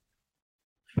loafers.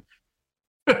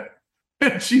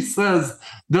 And she says,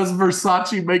 "Does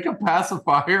Versace make a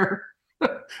pacifier?"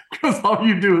 Because all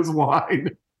you do is whine.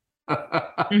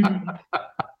 I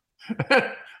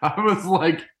was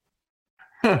like,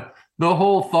 the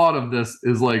whole thought of this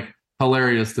is like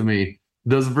hilarious to me.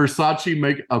 Does Versace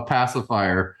make a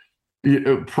pacifier?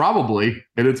 Probably,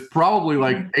 and it's probably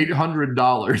like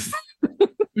 $800.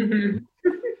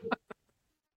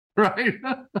 Right?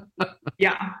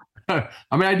 Yeah. I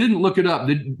mean, I didn't look it up.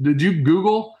 Did you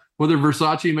Google whether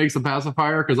Versace makes a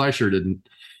pacifier? Because I sure didn't.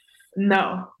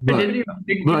 No, I didn't even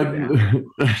think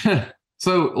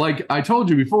so, like I told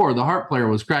you before, the harp player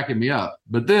was cracking me up,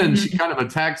 but then she kind of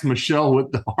attacks Michelle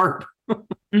with the harp.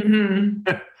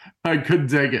 I couldn't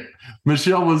take it.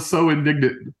 Michelle was so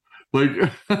indignant. Like,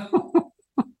 well,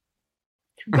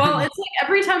 it's like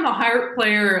every time a harp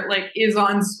player like is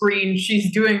on screen,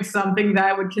 she's doing something that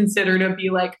I would consider to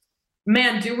be like,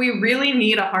 man, do we really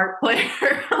need a harp player?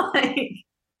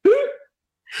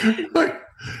 like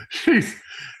she's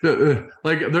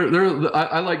like they're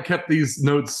I like kept these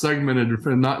notes segmented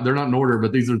and they're not in order,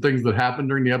 but these are things that happened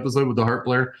during the episode with the harp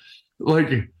player.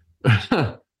 Like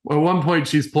at one point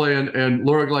she's playing and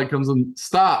Laura Glide comes in,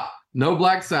 "Stop, no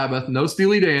Black Sabbath, no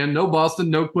Steely Dan, no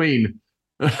Boston, no Queen."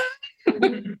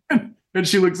 And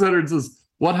she looks at her and says,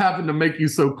 "What happened to make you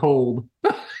so cold?"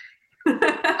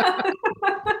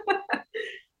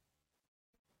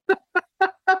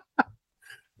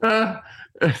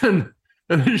 And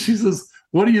then she says,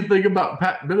 "What do you think about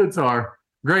Pat Benatar?"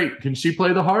 "Great. Can she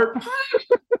play the harp?"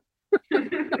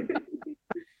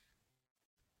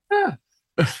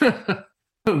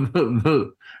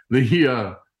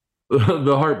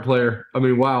 The harp player. I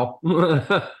mean, wow.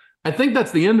 I think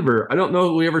that's the end of her. I don't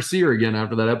know if we ever see her again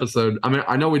after that episode. I mean,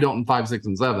 I know we don't in 5, 6,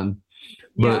 and 7.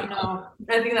 But yeah, no,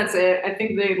 I think that's it. I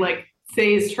think they like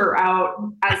phased her out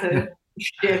as a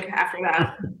shtick after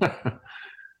that.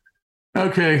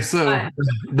 Okay, so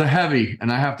the heavy,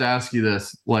 and I have to ask you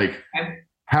this: like,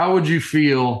 how would you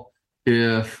feel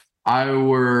if I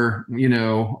were, you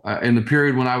know, in the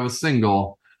period when I was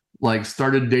single, like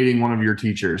started dating one of your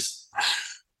teachers?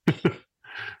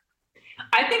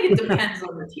 I think it depends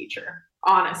on the teacher,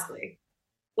 honestly.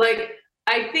 Like,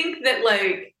 I think that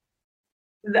like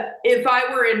if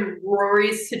I were in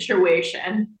Rory's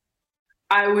situation,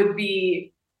 I would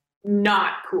be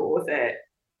not cool with it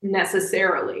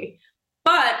necessarily.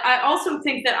 But I also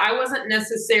think that I wasn't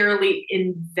necessarily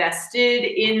invested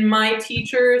in my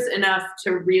teachers enough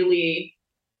to really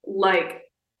like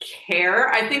care.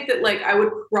 I think that like I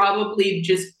would probably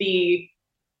just be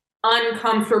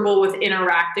uncomfortable with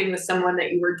interacting with someone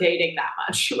that you were dating that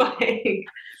much.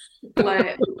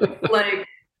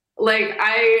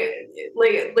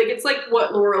 It's like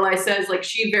what Lorelai says, like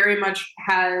she very much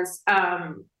has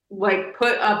like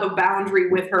put up a boundary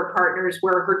with her partners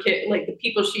where her kid, like the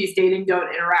people she's dating don't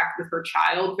interact with her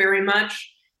child very much.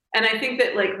 And I think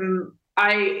that like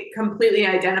I completely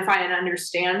identify and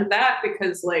understand that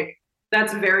because like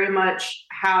that's very much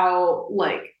how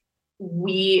like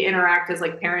we interact as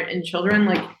like parent and children.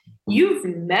 Like you've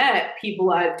met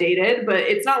people I've dated, but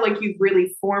it's not like you've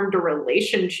really formed a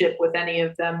relationship with any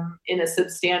of them in a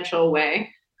substantial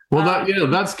way. Well,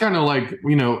 that's kind of like,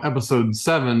 you know, episode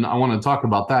 7. I want to talk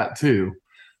about that too.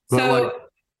 But so, like,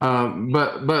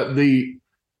 but the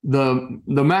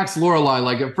Max Lorelai,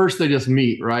 like at first they just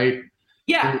meet, right?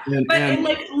 Yeah, and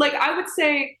like I would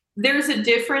say there's a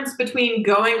difference between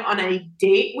going on a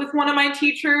date with one of my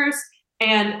teachers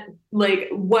and like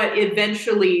what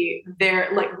eventually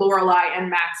their like Lorelai and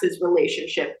Max's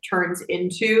relationship turns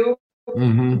into.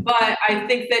 Mm-hmm. But I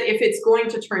think that if it's going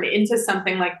to turn into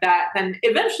something like that, then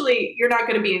eventually you're not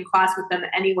going to be in class with them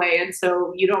anyway. And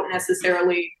so you don't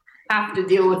necessarily have to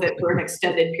deal with it for an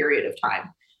extended period of time.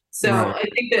 So right. I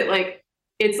think that like,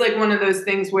 it's like one of those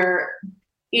things where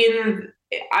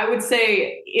I would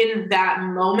say in that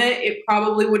moment, it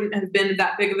probably wouldn't have been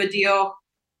that big of a deal.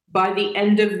 By the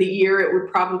end of the year, it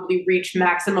would probably reach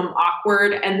maximum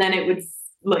awkward. And then it would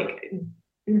like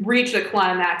reach the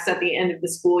climax at the end of the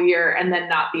school year and then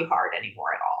not be hard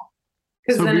anymore at all.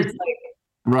 Because then it's like,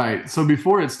 right. So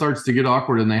before it starts to get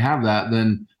awkward and they have that,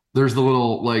 then there's the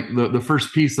little, like the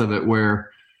first piece of it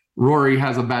where Rory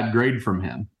has a bad grade from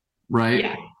him. Right.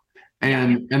 Yeah.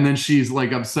 And then she's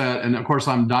like upset. And of course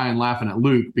I'm dying laughing at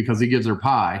Luke because he gives her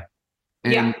pie.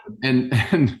 And,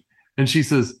 and she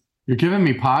says, "You're giving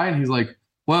me pie?" And he's like,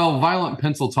 "Well, violent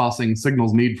pencil tossing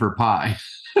signals need for pie."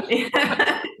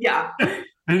 Yeah.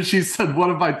 And she said, "What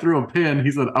if I threw a pin?"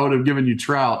 He said, "I would have given you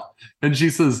trout." And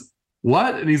she says,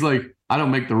 "What?" And he's like, "I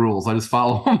don't make the rules. I just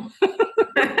follow them."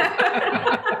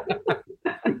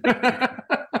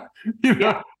 You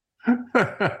know?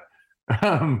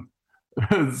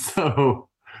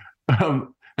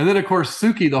 And then of course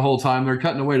Suki, the whole time they're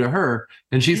cutting away to her,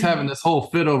 and she's having this whole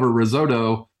fit over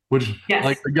risotto, which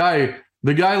like the guy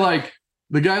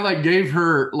gave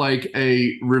her like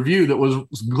a review that was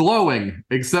glowing,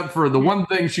 except for the one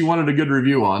thing she wanted a good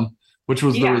review on, which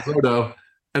was the risotto.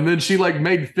 And then she like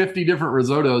made 50 different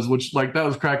risottos, which like that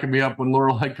was cracking me up when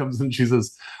Lorelai comes in. She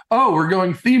says, "Oh, we're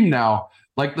going theme now,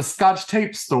 like the Scotch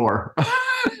tape store."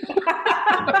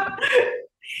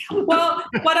 Well,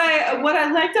 what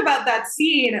I liked about that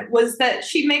scene was that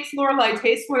she makes Lorelai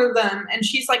taste one of them, and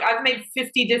she's like, "I've made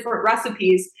 50 different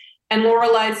recipes." And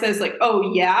Lorelai says like,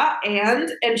 "Oh yeah,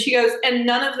 and she goes, "And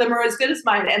none of them are as good as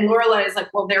mine." And Lorelai is like,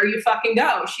 "Well, there you fucking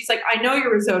go." She's like, "I know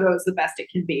your risotto is the best it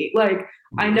can be. Like,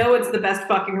 I know it's the best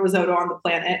fucking risotto on the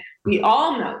planet. We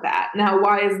all know that. Now,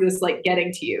 why is this like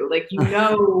getting to you? Like, you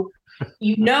know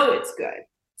it's good.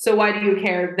 So why do you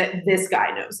care that this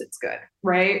guy knows it's good?"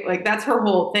 Right? Like, that's her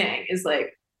whole thing is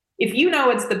like, if you know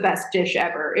it's the best dish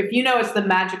ever, if you know it's the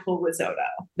magical risotto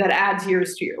that adds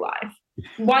years to your life,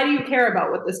 why do you care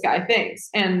about what this guy thinks?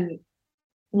 And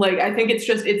like, I think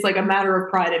it's like a matter of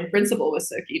pride and principle with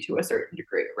Suki to a certain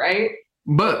degree, right?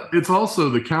 But it's also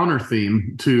the counter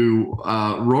theme to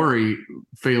Rory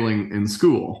failing in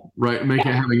school, right?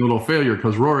 Having a little failure,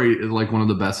 because Rory is like one of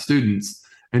the best students,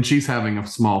 and she's having a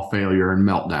small failure and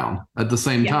meltdown at the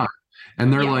same time.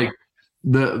 And they're like,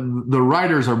 the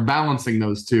writers are balancing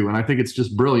those two, and I think it's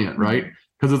just brilliant, right?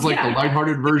 Because it's like the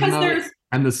lighthearted version of it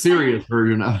and the serious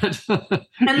version of it.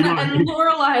 And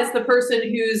Lorelai is the person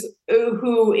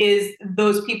who is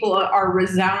those people are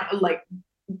like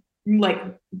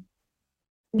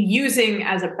using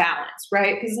as a balance,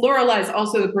 right? Because Lorelai is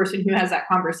also the person who has that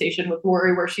conversation with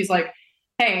Rory where she's like,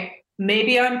 "Hey,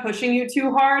 maybe I'm pushing you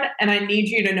too hard, and I need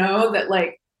you to know that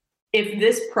like, if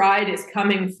this pride is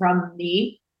coming from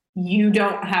me, you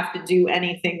don't have to do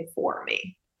anything for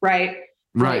me," right?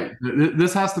 Right.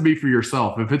 This has to be for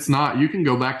yourself. If it's not, you can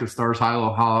go back to Stars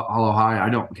Hollow High. I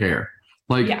don't care.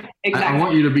 Like, exactly. I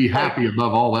want you to be happy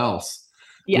above all else.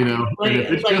 You know, and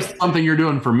if it's just something you're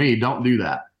doing for me, don't do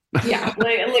that.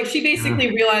 Like she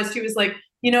basically realized, she was like,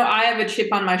 I have a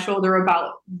chip on my shoulder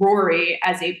about Rory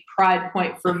as a pride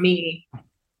point for me.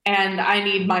 And I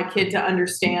need my kid to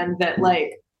understand that,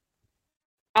 like,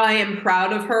 I am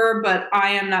proud of her, but I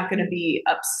am not going to be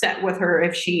upset with her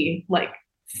if she like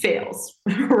fails,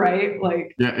 right?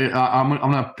 Like, I'm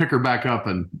gonna pick her back up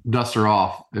and dust her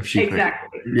off if she fails.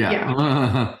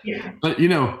 But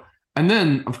and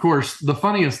then of course the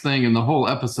funniest thing in the whole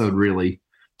episode, really,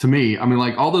 to me, I mean,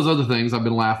 like all those other things I've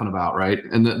been laughing about, right?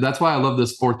 And that's why I love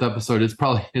this fourth episode. It's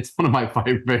one of my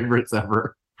 5 favorites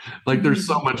ever. Like, there's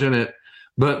so much in it.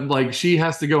 But like, she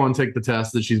has to go and take the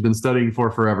test that she's been studying for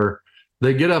forever.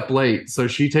 They get up late, so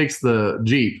she takes the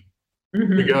Jeep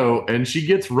to go, and she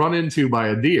gets run into by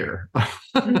a deer.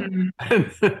 And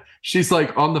she's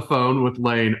like on the phone with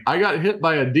Lane. "I got hit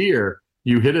by a deer."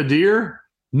 "You hit a deer?"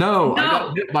 No, I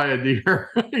got hit by a deer.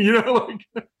 Like,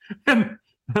 and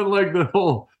like the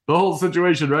whole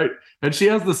situation, right? And she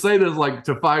has to say this like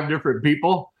to 5 different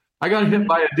people. "I got hit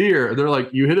by a deer." And they're like,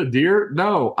 "You hit a deer?"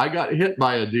 "No, I got hit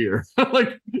by a deer."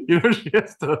 Like,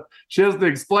 she has to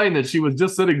explain that she was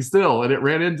just sitting still and it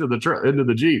ran into the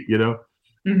Jeep,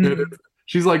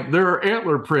 She's like, "There are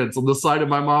antler prints on the side of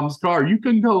my mom's car. You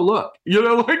can go look,"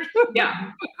 like,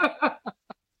 yeah.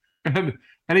 And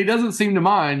he doesn't seem to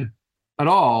mind at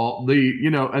all.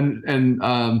 And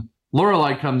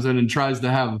Lorelai comes in and tries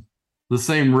to have the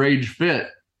same rage fit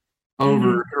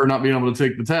over her not being able to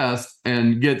take the test,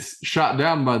 and gets shot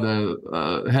down by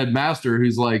the headmaster,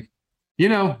 who's like,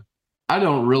 "I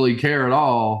don't really care at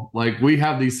all. Like, we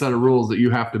have these set of rules that you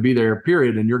have to be there,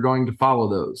 period, and you're going to follow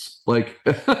those." Like,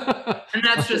 and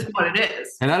that's just what it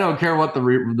is. And I don't care what the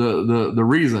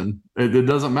reason. It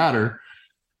doesn't matter.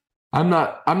 I'm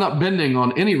not bending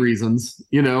on any reasons,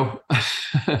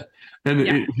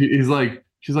 And he's like,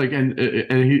 she's like, and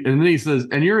then he says,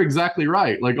 and you're exactly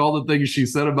right. Like all the things she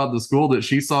said about the school that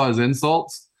she saw as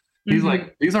insults. He's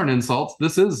like, these aren't insults.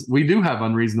 We do have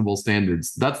unreasonable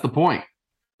standards. That's the point.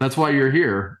 That's why you're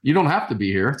here. You don't have to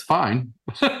be here. It's fine.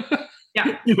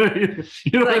 Yeah.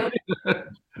 Like,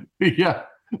 yeah.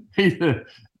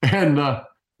 And I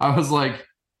was like,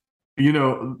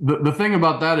 the thing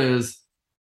about that is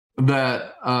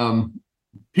that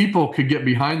people could get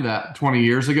behind that 20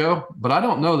 years ago, but I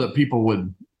don't know that people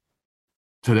would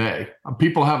today.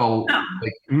 People have well,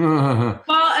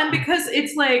 and because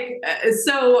it's like,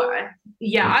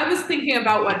 I was thinking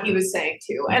about what he was saying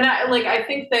too. And I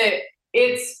think that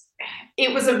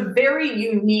it was a very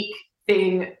unique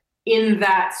thing in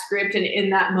that script and in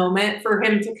that moment for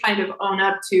him to kind of own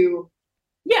up to,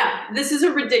 yeah, this is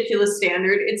a ridiculous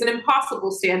standard. It's an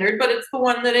impossible standard, but it's the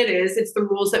one that it is. It's the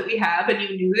rules that we have, and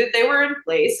you knew that they were in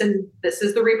place, and this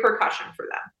is the repercussion for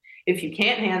them. If you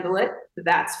can't handle it,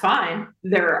 that's fine.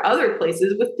 There are other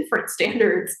places with different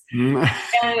standards. and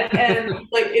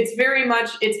like,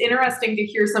 it's interesting to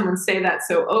hear someone say that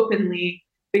so openly,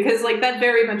 because like that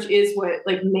very much is what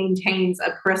like maintains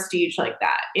a prestige like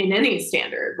that in any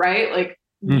standard, right? Like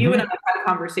you and I have had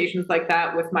conversations like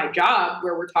that with my job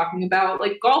where we're talking about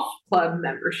like golf club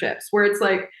memberships, where it's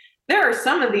like, there are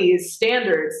some of these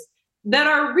standards that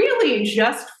are really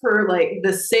just for like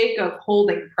the sake of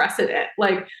holding precedent.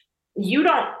 Like you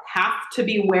don't have to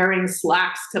be wearing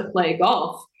slacks to play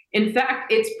golf. In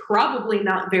fact, it's probably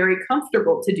not very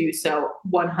comfortable to do so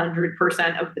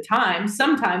 100% of the time.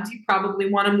 Sometimes you probably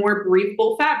want a more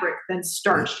breathable fabric than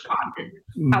starched cotton.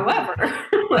 However,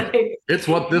 like it's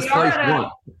what this place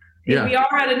wants. Yeah. We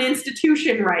are at an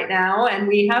institution right now, and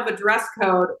we have a dress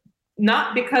code,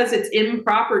 not because it's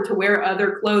improper to wear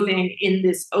other clothing in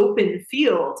this open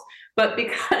field, but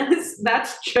because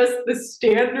that's just the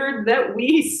standard that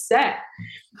we set.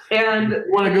 And you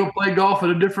want to go play golf at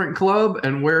a different club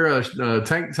and wear a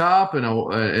tank top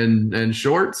and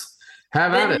shorts?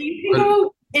 Have at it. You can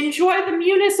go enjoy the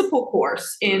municipal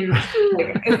course in.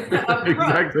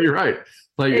 Exactly right.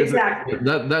 Like exactly.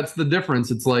 That's the difference.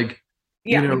 It's like,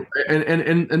 and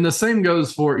the same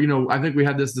goes for, I think we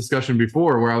had this discussion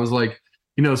before where I was like,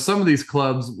 some of these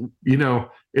clubs,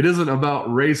 it isn't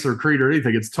about race or creed or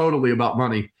anything. It's totally about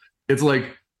money. It's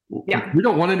like, we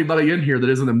don't want anybody in here that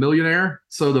isn't a millionaire.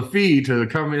 So the fee to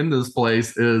come in this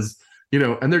place is,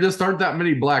 and there just aren't that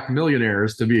many black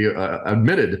millionaires to be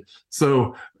admitted.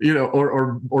 So,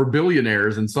 or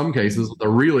billionaires in some cases, the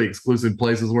really exclusive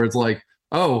places where it's like,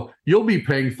 oh, you'll be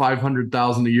paying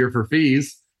 $500,000 a year for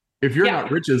fees. If you're not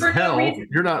rich as hell,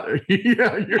 you're not,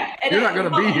 you're not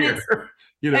going to be here.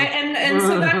 And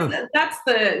so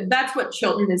that's what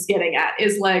Chilton is getting at,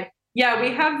 is like, yeah,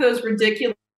 we have those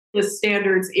ridiculous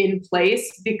standards in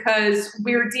place because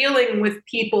we're dealing with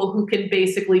people who can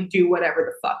basically do whatever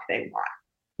the fuck they want,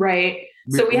 right?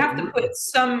 So we have to put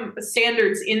some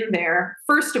standards in there,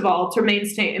 first of all, to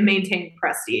maintain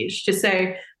prestige, to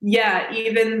say, yeah,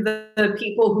 even the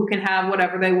people who can have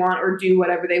whatever they want or do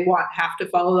whatever they want have to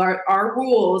follow our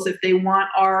rules if they want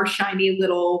our shiny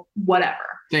little whatever.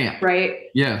 Stamp. Right?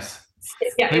 Yes.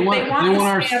 Yeah, they want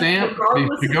our stamp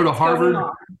to go to Harvard.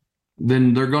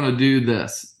 Then they're going to do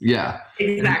this. Yeah.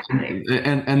 Exactly.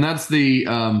 And that's the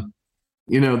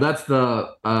that's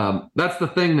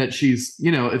the thing that she's,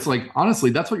 it's like, honestly,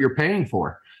 that's what you're paying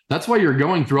for. That's why you're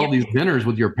going through all these dinners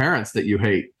with your parents that you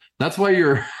hate. That's why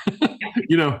you're,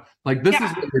 like, this is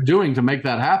what you're doing to make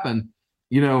that happen,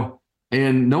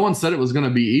 and no one said it was going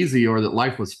to be easy or that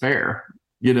life was fair,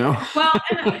 Well,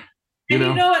 and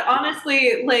you know what,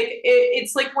 honestly, like,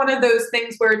 it's like one of those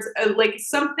things where it's like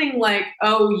something like,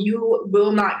 oh, you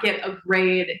will not get a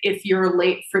grade if you're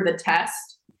late for the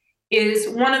test, is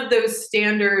one of those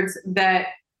standards that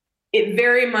it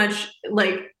very much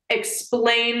like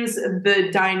explains the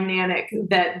dynamic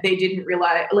that they didn't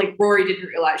realize, like Rory didn't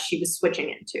realize she was switching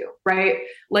into, right?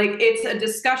 Like it's a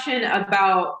discussion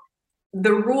about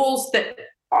the rules that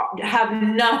have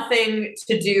nothing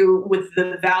to do with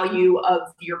the value of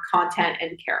your content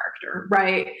and character,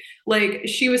 right? Like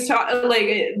she was talking,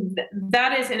 like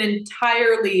that is an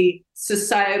entirely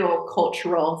societal,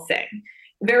 cultural thing.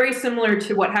 Very similar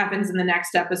to what happens in the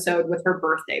next episode with her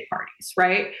birthday parties,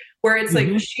 right? Where it's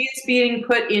like she's being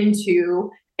put into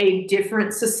a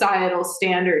different societal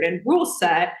standard and rule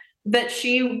set that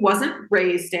she wasn't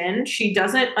raised in. She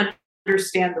doesn't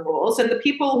understand the rules. And the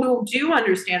people who do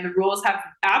understand the rules have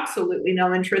absolutely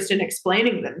no interest in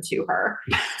explaining them to her.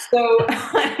 So,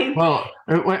 well,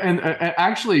 and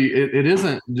actually, it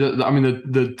isn't just, I mean,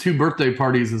 the two birthday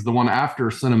parties is the one after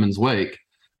Cinnamon's Wake,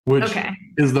 which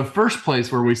is the first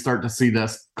place where we start to see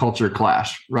this culture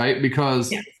clash, right?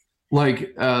 Because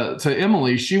like to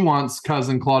Emily, she wants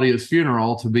cousin Claudia's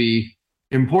funeral to be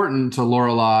important to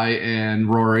Lorelai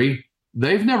and Rory.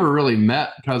 They've never really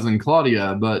met cousin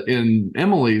Claudia, but in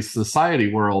Emily's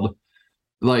society world,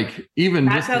 like even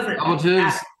That distant doesn't relatives,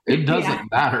 matter. it doesn't Yeah.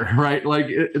 matter, right? Like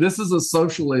this is a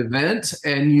social event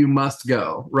and you must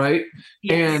go, right?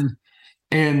 Yes.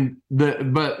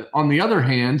 But on the other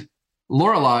hand,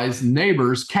 Lorelai's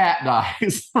neighbor's cat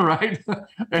dies, right?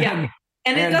 Yeah.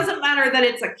 And it doesn't matter that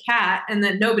it's a cat and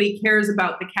that nobody cares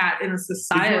about the cat in a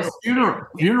societal.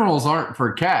 Funerals aren't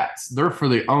for cats; they're for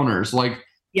the owners. Like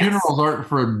Yes. funerals aren't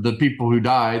for the people who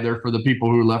died; they're for the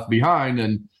people who left behind.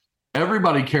 And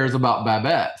everybody cares about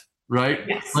Babette, right?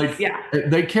 Yes. Like Yeah.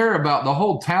 they care about, the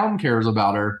whole town cares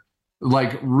about her,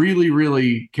 like really,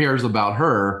 really cares about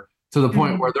her, to the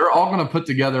point where they're all going to put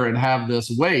together and have this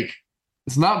wake.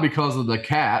 It's not because of the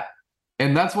cat,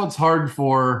 and that's what's hard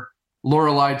for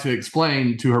Lorelai to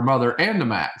explain to her mother and to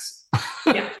Max.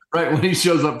 Yeah. Right, when he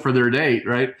shows up for their date,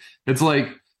 right? It's like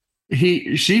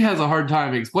she has a hard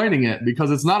time explaining it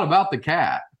because it's not about the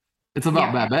cat. It's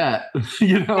about Babette,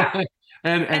 you know. Yeah.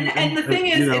 And the thing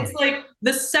is, it's like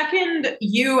the second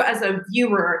you as a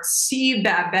viewer see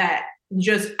Babette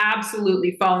just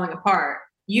absolutely falling apart,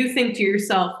 you think to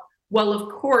yourself, well,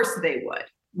 of course they would,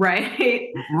 right?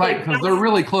 Right, because they're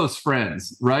really close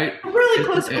friends, right? Really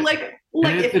close.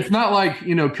 It's not like,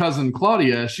 cousin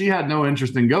Claudia, she had no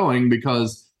interest in going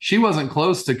because she wasn't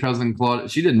close to cousin Claudia.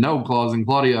 She didn't know cousin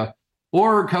Claudia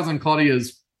or cousin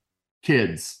Claudia's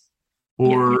kids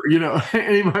or,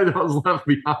 anybody that was left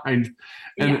behind.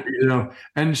 And,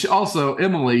 and she also,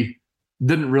 Emily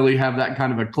didn't really have that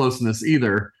kind of a closeness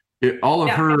either. All of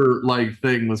her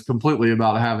thing was completely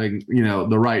about having,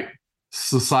 the right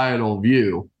societal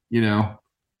view,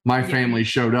 my family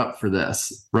showed up for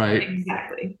this, right?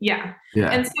 Exactly. Yeah.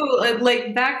 And so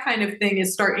that kind of thing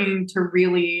is starting to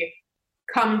really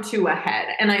come to a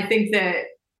head. And I think that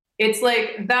it's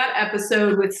like that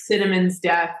episode with Cinnamon's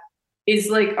death is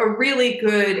like a really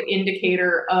good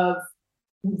indicator of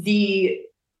the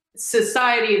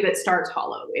society that Stars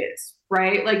Hollow is,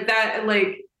 right? Like that,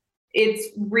 it's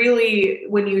really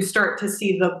when you start to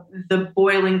see the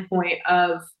boiling point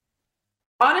of,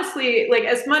 honestly, like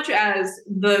as much as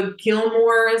the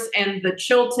Gilmores and the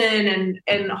Chilton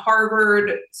and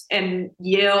Harvard and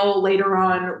Yale later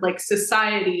on, like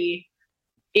society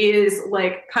is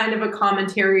like kind of a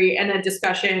commentary and a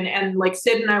discussion. And like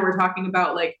Sid and I were talking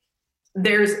about, like,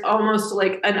 there's almost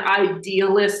like an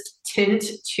idealist tint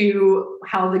to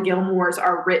how the Gilmores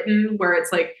are written, where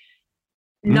it's like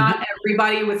not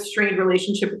everybody with strained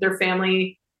relationship with their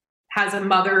family has a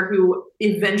mother who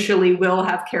eventually will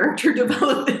have character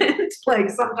development. Like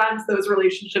sometimes those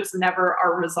relationships never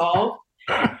are resolved.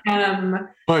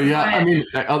 But yeah, I mean,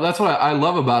 that's what I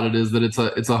love about it, is that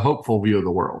it's a hopeful view of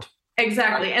the world.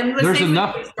 Exactly. And there's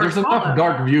enough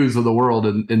dark views of the world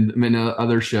in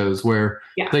other shows where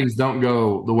things don't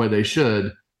go the way they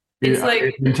should. It's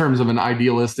like in terms of an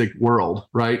idealistic world,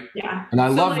 right? Yeah. And I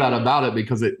love that about it,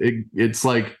 because it's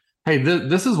like, hey,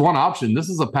 this is one option. This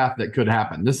is a path that could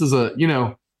happen. This is it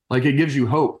gives you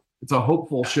hope. It's a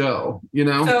hopeful show,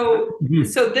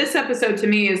 So this episode to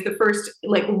me is the first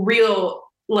real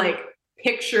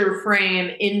picture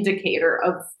frame indicator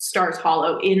of Stars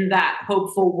Hollow in that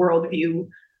hopeful worldview,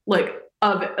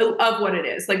 of what it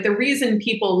is. Like the reason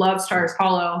people love Stars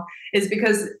Hollow is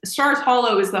because Stars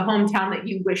Hollow is the hometown that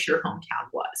you wish your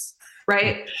hometown was.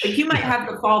 Right? Like you might have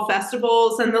the fall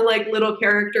festivals and the little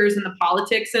characters and the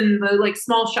politics and the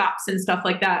small shops and stuff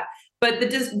like that. But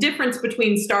the difference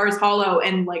between Stars Hollow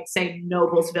and say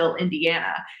Noblesville,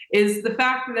 Indiana, is the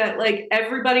fact that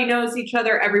everybody knows each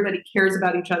other, everybody cares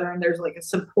about each other, and there's a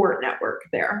support network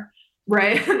there,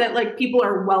 right? That people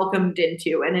are welcomed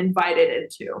into and invited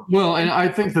into. Well, and I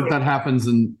think that happens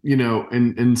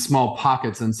in small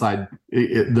pockets inside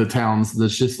the towns.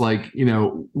 That's just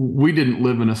we didn't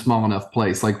live in a small enough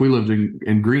place. Like we lived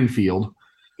in Greenfield.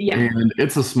 Yeah. And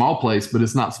it's a small place, but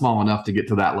it's not small enough to get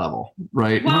to that level,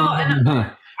 right? Well, and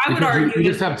I would argue you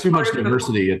just have too much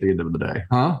diversity at the end of the day,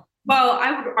 huh? Well,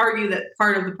 I would argue that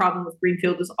part of the problem with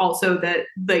Greenfield is also that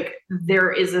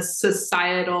there is a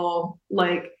societal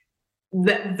the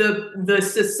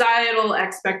societal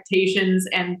expectations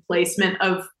and placement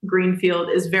of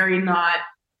Greenfield is very not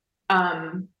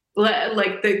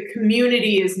the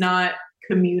community is not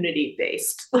community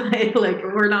based.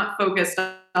 We're not focused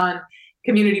on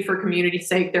community for community's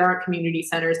sake. There aren't community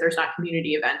centers. There's not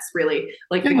community events really.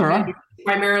 There are.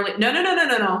 Primarily,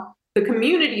 no. The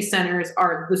community centers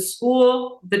are the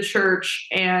school, the church,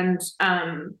 and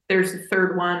there's the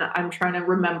third one I'm trying to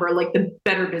remember, like the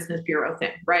Better Business Bureau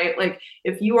thing, right? Like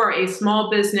if you are a small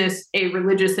business, a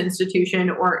religious institution,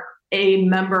 or a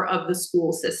member of the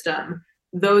school system,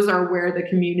 those are where the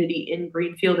community in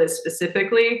Greenfield is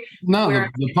specifically. No,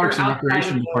 the Parks and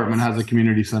Recreation Department has a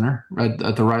community center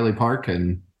at the Riley Park,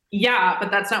 and yeah, but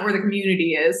that's not where the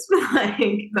community is.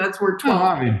 Like that's where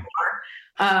 12 people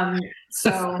are.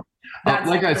 So that's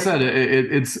like I said,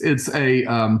 it's a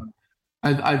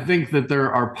I think that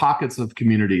there are pockets of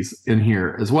communities in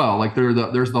here as well. Like there's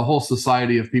the whole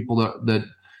society of people that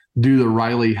do the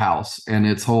Riley House and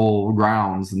its whole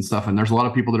grounds and stuff. And there's a lot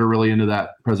of people that are really into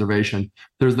that preservation.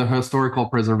 There's the historical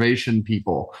preservation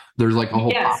people. There's like a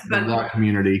whole pocket of that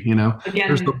community, you know. Again,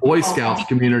 there's the Boy Scouts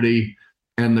community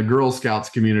and the Girl Scouts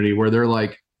community where they're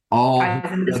like all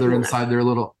together inside their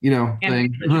little, you know,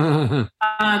 thing.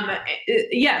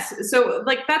 Yes. So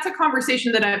like that's a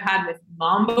conversation that I've had with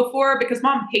Mom before because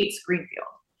Mom hates Greenfield.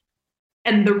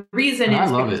 And the reason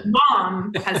is because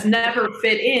Mom has never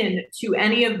fit in to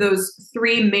any of those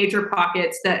three major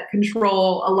pockets that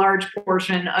control a large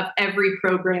portion of every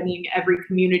programming, every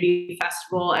community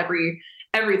festival,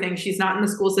 everything. She's not in the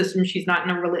school system. She's not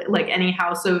in like any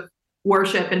house of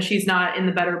worship, and she's not in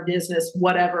the Better Business,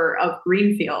 whatever, of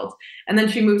Greenfield. And then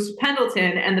she moves to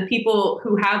Pendleton, and the people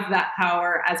who have that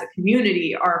power as a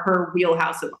community are her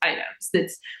wheelhouse of items.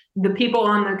 That's the people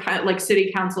on the like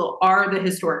city council are the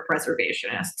historic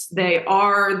preservationists. They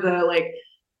are the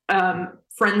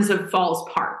Friends of Falls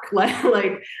Park.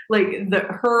 Her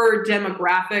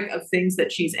demographic of things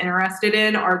that she's interested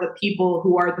in are the people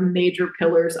who are the major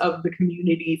pillars of the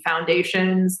community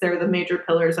foundations. They're the major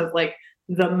pillars of like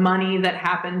the money that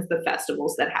happens, the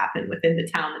festivals that happen within the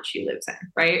town that she lives in,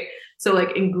 right? So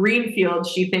like in Greenfield,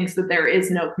 she thinks that there is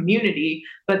no community,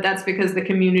 but that's because the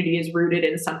community is rooted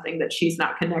in something that she's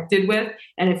not connected with.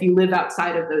 And if you live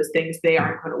outside of those things, they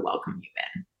aren't going to welcome you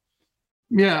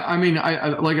in. Yeah, I mean, I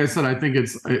like I said, I think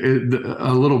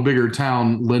a little bigger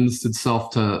town lends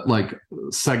itself to like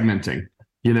segmenting,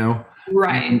 you know?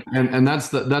 Right. And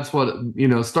that's what, you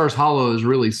know, Stars Hollow is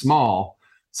really small.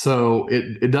 So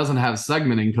it doesn't have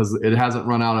segmenting because it hasn't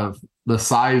run out of the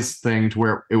size thing to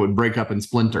where it would break up and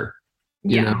splinter.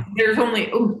 Yeah, know? There's only,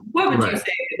 what would you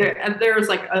say? There's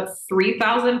like a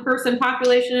 3,000 person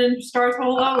population in Stars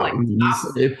Hollow?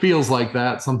 It feels like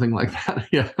that, something like that.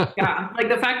 Yeah. Yeah, like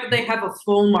the fact that they have a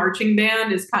full marching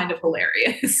band is kind of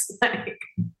hilarious.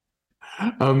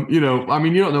 You know, I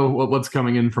mean, you don't know what's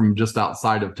coming in from just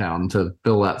outside of town to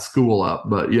fill that school up,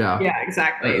 but yeah. Yeah,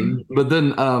 exactly. But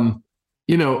then,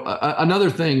 you know, another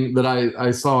thing that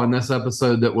I saw in this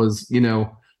episode that was, you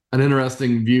know, an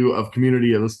interesting view of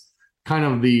community is kind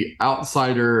of the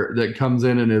outsider that comes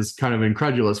in and is kind of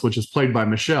incredulous, which is played by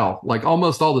Michelle, like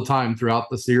almost all the time throughout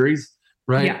the series,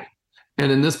 right? Yeah.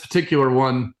 And in this particular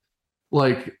one,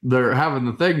 like they're having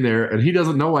the thing there, and he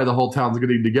doesn't know why the whole town's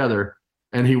getting together,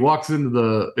 and he walks into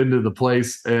the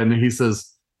place and he says,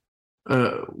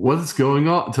 what's going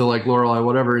on, to like Lorelai,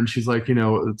 whatever, and she's like, you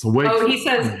know, it's a wake. Oh, he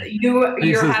says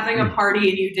you're having a party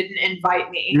and you didn't invite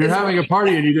me. You're having a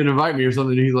party and you didn't invite me or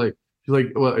something. And she's like,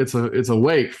 well, it's a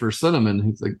wake for Cinnamon.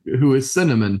 He's like, who is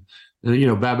Cinnamon? And you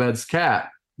know, Babette's cat.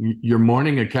 You're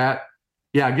mourning a cat?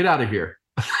 Yeah, get out of here.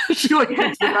 She like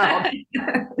kicks him out.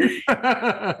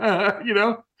 You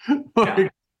know,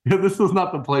 like, yeah, this is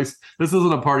not the place. This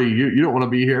isn't a party. You don't want to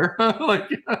be here. Like,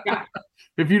 yeah.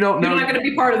 If you don't know, you're not going to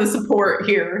be part of the support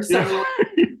here. So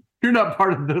yeah, you're not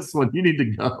part of this one. You need to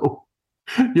go.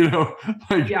 You know,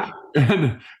 like, yeah.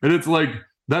 And it's like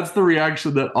that's the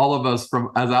reaction that all of us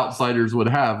as outsiders would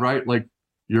have, right? Like,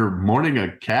 you're mourning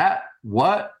a cat?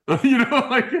 What? You know,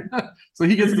 like, so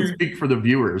he gets to speak for the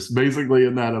viewers basically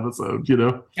in that episode, you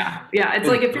know? Yeah. Yeah. It's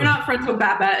like, if you're not friends with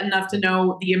Babette enough to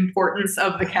know the importance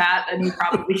of the cat, then you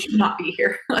probably should not be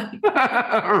here.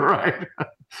 Right.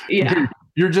 Yeah.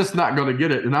 You're just not going to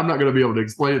get it, and I'm not going to be able to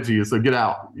explain it to you. So get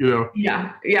out, you know?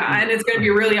 Yeah. Yeah. And it's going to be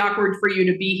really awkward for you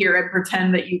to be here and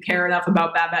pretend that you care enough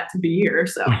about Babette to be here.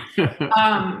 So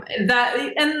and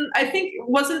I think,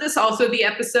 wasn't this also the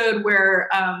episode where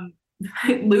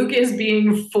Luke is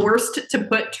being forced to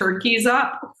put turkeys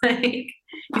up? Like,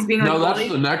 he's being like, no, that's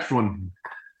the next one.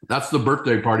 That's the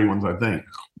birthday party ones, I think.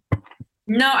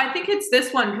 No, I think it's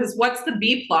this one, because what's the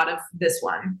B plot of this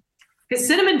one? Because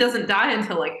Cinnamon doesn't die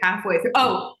until like halfway through.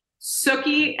 Oh,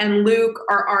 Sookie and Luke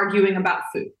are arguing about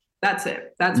food. That's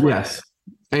it. That's what yes.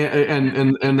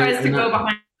 And tries to go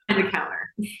behind the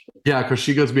counter. Yeah, because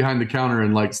she goes behind the counter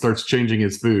and like starts changing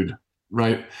his food,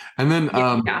 right? And then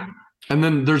and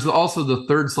then there's also the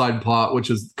third side plot, which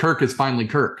is Kirk is finally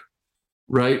Kirk,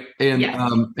 right? And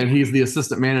and he's the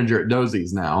assistant manager at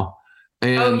Dosie's now.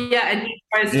 And and he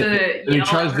tries to he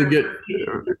tries to get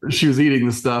she was eating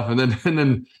the stuff, and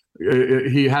then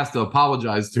he has to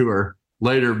apologize to her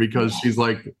later because she's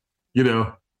like,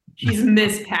 she's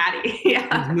Miss Patty.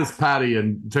 She's Miss Patty,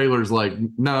 and Taylor's like,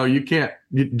 no, you can't.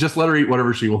 You just let her eat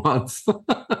whatever she wants.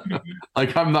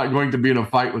 Like, I'm not going to be in a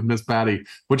fight with Miss Patty,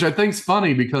 which I think's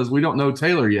funny because we don't know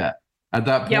Taylor yet at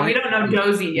that point. Yeah, we don't know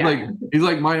Josie yet. He's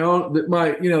like, the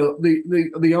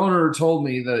owner told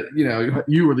me that,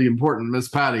 you were the important Miss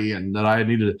Patty and that I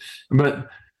needed it. But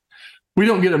we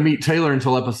don't get to meet Taylor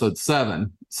until episode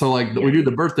 7. So we do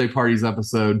the birthday parties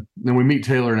episode, then we meet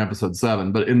Taylor in episode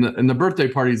 7. But in the birthday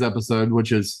parties episode,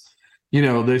 which is,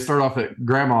 they start off at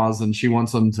grandma's and she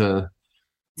wants them to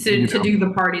do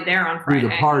the party there on Friday. Do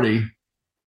the party.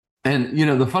 And,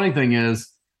 the funny thing is,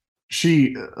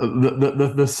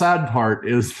 the sad part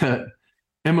is that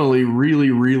Emily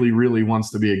really, really, really wants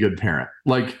to be a good parent.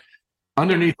 Like,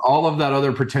 underneath all of that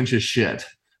other pretentious shit,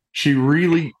 she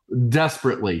really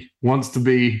desperately wants to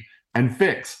be and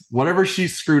fix whatever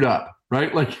she's screwed up,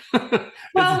 right? Like,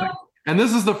 and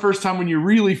this is the first time when you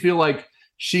really feel like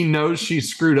she knows she's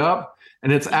screwed up,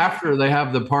 and it's after they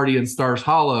have the party in Stars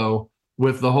Hollow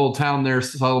with the whole town there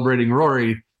celebrating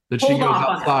Rory that she goes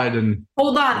outside and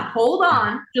hold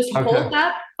on, just hold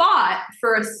that thought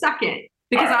for a second,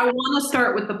 because I want to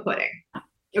start with the pudding.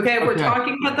 Okay, we're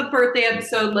talking about the birthday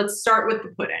episode. Let's start with the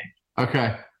pudding.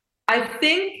 Okay. I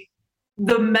think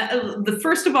the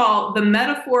first of all, the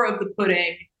metaphor of the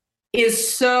pudding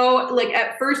is so, like,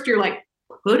 at first you're like,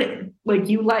 pudding? Like,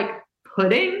 you like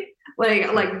pudding?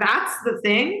 Like that's the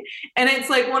thing. And it's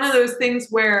like one of those things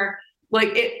where,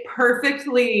 like, it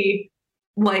perfectly,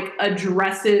 like,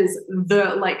 addresses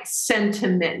the, like,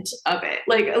 sentiment of it.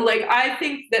 Like I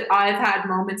think that I've had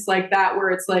moments like that where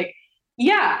it's like,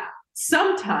 yeah,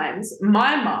 sometimes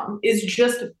my mom is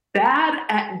just bad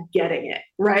at getting it,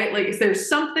 right? Like, if there's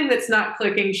something that's not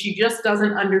clicking, she just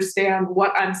doesn't understand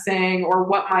what I'm saying or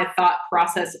what my thought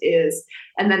process is.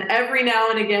 And then every now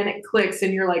and again it clicks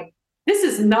and you're like, this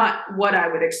is not what I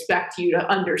would expect you to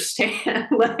understand.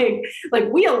 like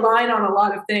we align on a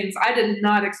lot of things. I did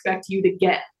not expect you to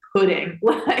get pudding.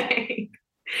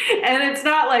 And it's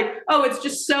not like, oh, it's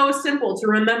just so simple to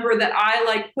remember that I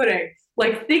like pudding.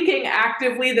 Like, thinking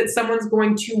actively that someone's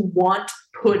going to want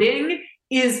pudding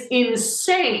is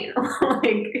insane.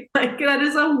 like that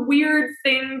is a weird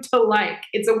thing to like.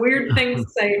 It's a weird thing to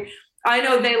say, I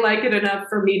know they like it enough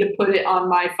for me to put it on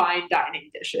my fine dining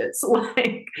dishes.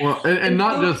 And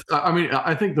not just, I mean,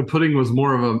 I think the pudding was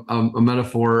more of a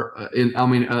metaphor.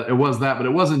 It was that, but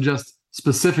it wasn't just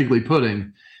specifically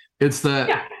pudding. It's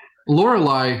that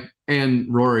Lorelai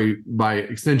and Rory, by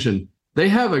extension, they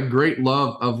have a great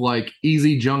love of, like,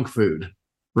 easy junk food,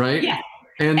 right? Yeah.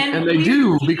 And they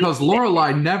do, because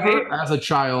Lorelai never, as a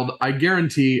child, I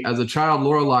guarantee, as a child,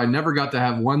 Lorelai never got to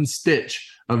have one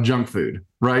stitch of junk food,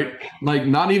 right? Like,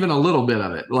 not even a little bit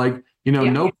of it. Like,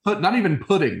 not even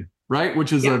pudding, right?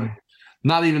 Which is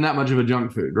not even that much of a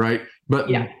junk food, right? But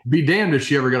be damned if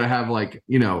she ever got to have, like,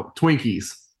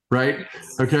 Twinkies, right?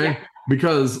 Okay. Yeah.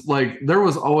 Because, like, there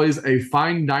was always a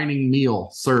fine dining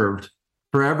meal served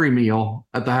for every meal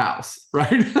at the house,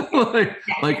 right?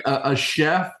 like a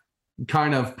chef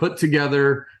kind of put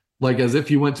together, like, as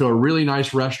if you went to a really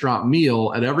nice restaurant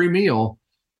meal at every meal.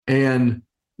 And,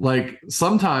 like,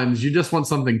 sometimes you just want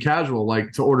something casual,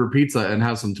 like to order pizza and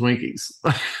have some Twinkies.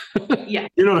 Yeah.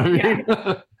 You know what I mean?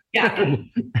 Yeah.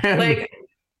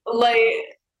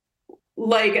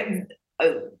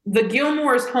 The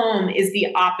Gilmore's home is the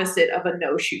opposite of a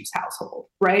no shoes household,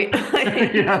 right?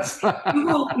 Yes.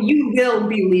 you will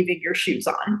be leaving your shoes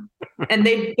on, and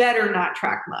they better not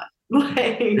track mud.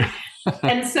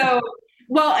 And so,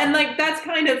 well, and, like, that's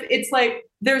kind of, it's like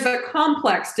there's a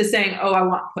complex to saying, oh, I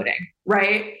want pudding,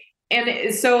 right?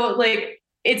 And so, like,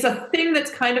 it's a thing that's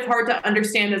kind of hard to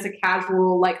understand as a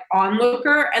casual, like,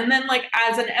 onlooker. And then, like,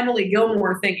 as an Emily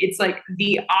Gilmore thing, it's like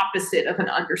the opposite of an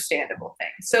understandable thing.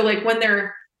 So, like, when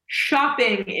they're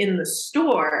shopping in the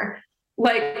store,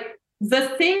 like, the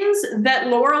things that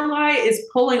Lorelai is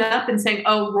pulling up and saying,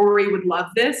 oh, Rory would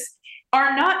love this,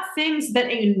 are not things that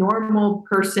a normal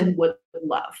person would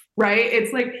love, right?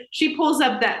 It's like she pulls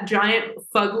up that giant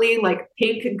fugly, like,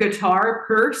 pink guitar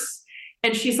purse,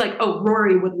 and she's like, oh,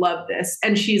 Rory would love this.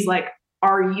 And she's like,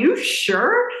 are you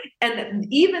sure? And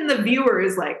even the viewer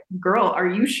is like, girl, are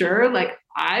you sure? Like,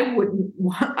 I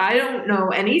don't know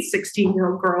any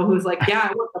 16-year-old girl who's like, yeah,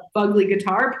 I want the fugly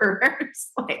guitar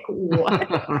purse. Like, what?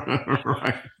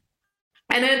 Right.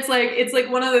 And it's like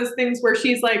one of those things where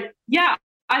she's like, yeah,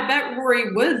 I bet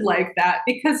Rory would like that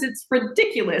because it's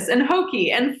ridiculous and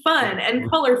hokey and fun and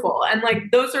colorful. And like,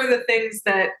 those are the things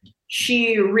that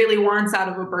she really wants out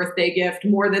of a birthday gift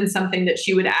more than something that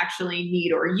she would actually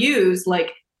need or use,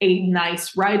 like a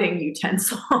nice writing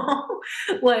utensil.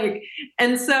 Like,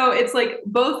 and so it's like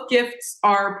both gifts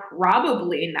are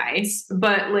probably nice,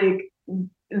 but like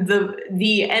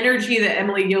the energy that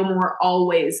Emily Gilmore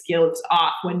always gives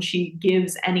off when she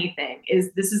gives anything is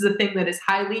this is a thing that is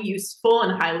highly useful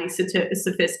and highly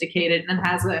sophisticated and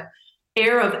has a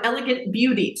air of elegant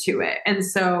beauty to it. And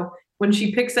so when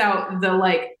she picks out the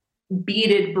like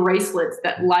beaded bracelets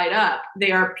that light up,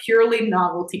 they are purely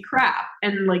novelty crap.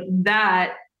 And like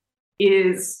that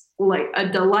is like a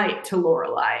delight to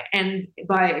Lorelai and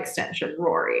by extension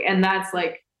Rory. And that's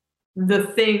like the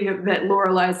thing that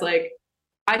Lorelai's like,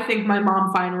 I think my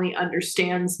mom finally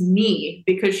understands me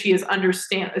because she has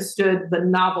understood the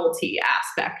novelty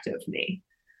aspect of me.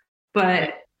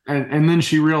 But and then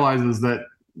she realizes that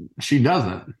she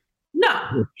doesn't.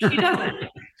 No, she doesn't.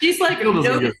 She's like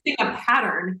noticing a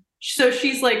pattern. So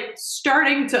she's like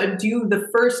starting to do the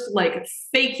first like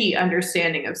fakey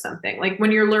understanding of something. Like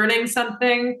when you're learning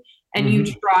something and you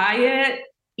try it,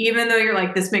 even though you're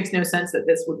like, this makes no sense that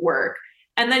this would work.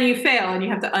 And then you fail and you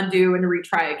have to undo and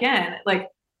retry again. Like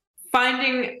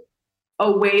finding a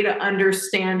way to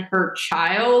understand her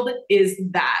child is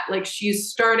that. Like she's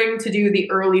starting to do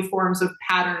the early forms of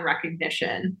pattern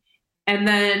recognition. And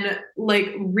then like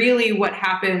really what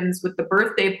happens with the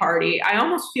birthday party, I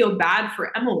almost feel bad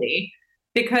for Emily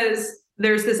because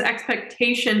there's this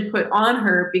expectation put on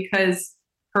her because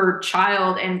her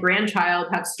child and grandchild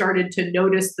have started to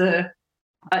notice the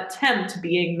attempt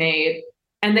being made.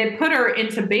 And they put her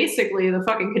into basically the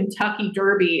fucking Kentucky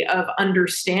Derby of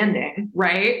understanding,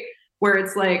 right? Where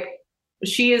it's like,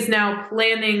 she is now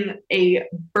planning a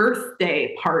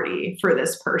birthday party for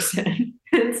this person.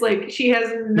 It's like, she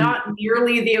has not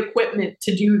nearly the equipment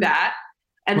to do that.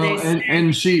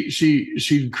 And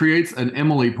she creates an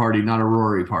Emily party, not a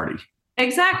Rory party.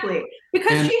 Exactly.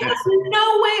 Because she has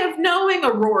no way of knowing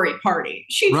a Rory party.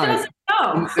 She doesn't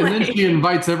know. And then she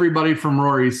invites everybody from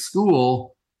Rory's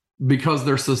school because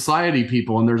they're society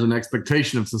people and there's an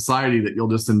expectation of society that you'll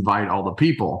just invite all the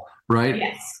people, right?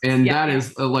 Yes. And that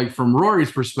is like from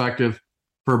Rory's perspective,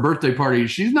 for a birthday party,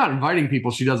 she's not inviting people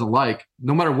she doesn't like,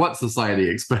 no matter what society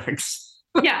expects.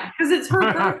 Yeah, because it's her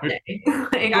birthday.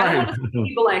 Like, I don't want to see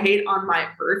people I hate on my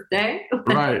birthday.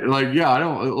 Right. Like, yeah, I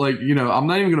don't like, you know, I'm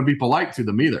not even going to be polite to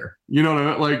them either. You know what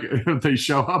I mean? Like if they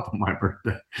show up on my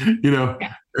birthday, you know,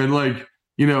 and like,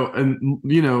 you know,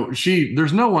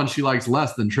 there's no one she likes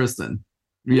less than Tristan,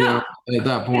 you know, at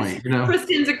that point, you know.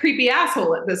 Tristan's a creepy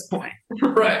asshole at this point.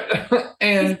 Right.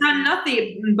 And he's done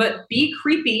nothing but be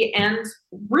creepy and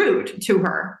rude to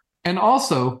her. And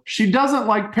also, she doesn't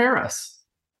like Paris,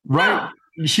 right?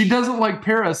 No. She doesn't like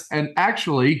Paris. And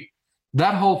actually,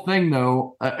 that whole thing,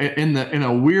 though, in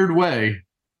a weird way,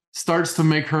 starts to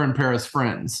make her and Paris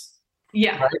friends.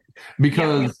 Yeah. Right?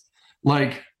 Because,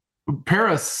 like,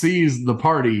 Paris sees the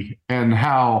party and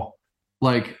how,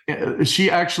 like,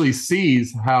 she actually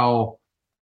sees how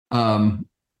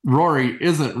Rory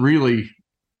isn't really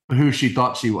who she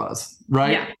thought she was,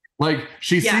 right? Yeah. Like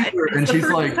she sees her and she's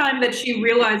like, the first time that she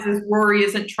realizes Rory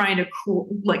isn't trying to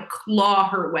claw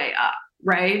her way up,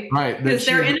 right? Right. Because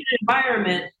they're in an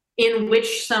environment in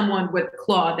which someone would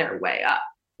claw their way up.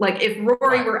 Like if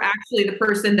Rory were actually the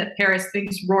person that Paris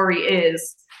thinks Rory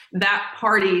is, that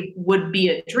party would be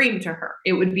a dream to her.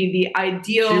 It would be the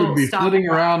ideal. She would be flitting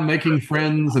around, making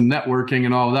friends and networking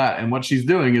and all of that. And what she's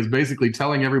doing is basically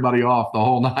telling everybody off the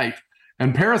whole night.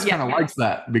 And Paris kind of likes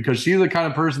that because she's the kind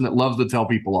of person that loves to tell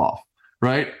people off,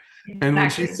 right? And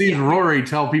when she sees Rory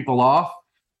tell people off,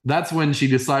 that's when she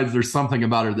decides there's something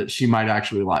about her that she might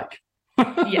actually like.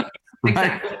 Yeah,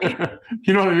 exactly.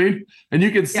 You know what I mean? And you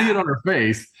can see it on her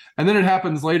face. And then it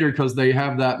happens later because they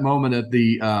have that moment at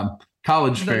the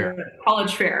college fair.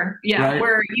 College fair, yeah, right?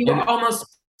 Where you almost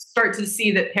start to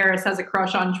see that Paris has a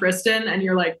crush on Tristan, and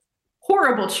you're like,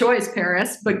 horrible choice,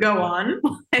 Paris, but go on.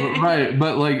 Right,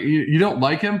 but like you don't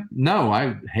like him? No,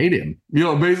 I hate him. You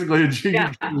know, basically,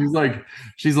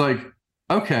 she's like,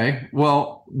 okay,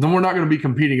 well, then we're not going to be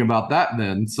competing about that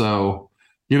then. So,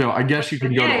 you know, I guess you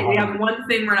can go. We have one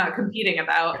thing we're not competing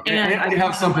about, and we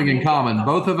have something in common.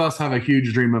 Both of us have a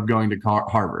huge dream of going to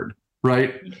Harvard,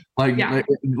 right?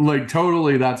 Like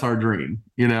totally, that's our dream.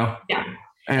 You know? Yeah.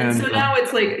 And so now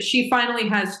it's like she finally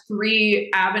has 3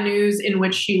 avenues in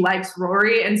which she likes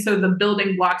Rory. And so the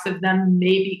building blocks of them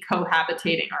maybe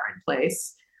cohabitating are in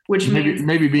place, which means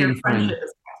maybe being friends is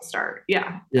about to start.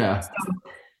 Yeah. Yeah. So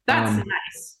that's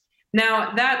nice.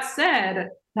 Now, that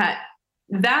said, that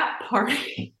that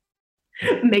party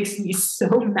makes me so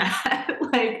mad.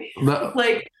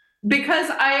 Because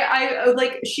I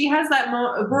like, she has that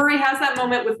Rory has that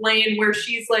moment with Lane where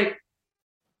she's like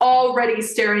already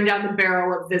staring down the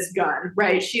barrel of this gun,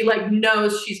 right? She like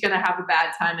knows she's going to have a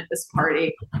bad time at this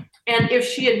party. And if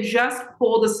she had just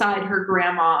pulled aside her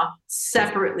grandma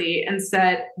separately and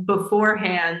said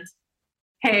beforehand,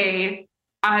 hey,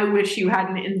 I wish you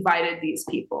hadn't invited these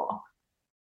people,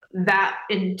 that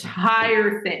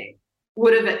entire thing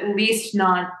would have at least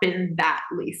not been that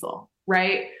lethal,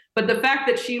 right? But the fact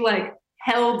that she like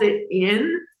held it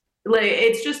in, like,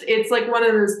 it's like one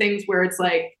of those things where it's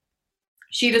like,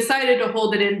 she decided to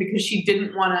hold it in because she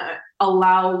didn't want to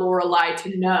allow Lorelai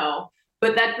to know.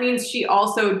 But that means she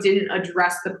also didn't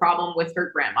address the problem with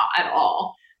her grandma at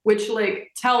all, which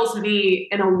like tells me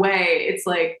in a way, it's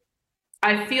like,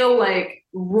 I feel like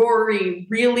Rory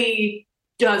really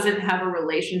doesn't have a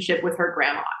relationship with her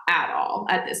grandma at all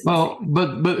at this point.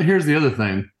 Well, but here's the other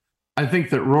thing. I think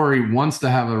that Rory wants to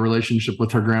have a relationship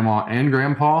with her grandma and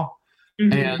grandpa,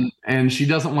 and she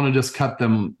doesn't want to just cut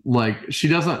them. Like she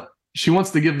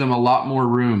wants to give them a lot more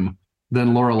room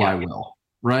than Lorelai will,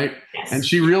 right? Yes. And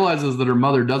she realizes that her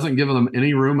mother doesn't give them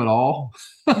any room at all.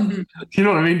 You know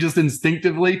what I mean? Just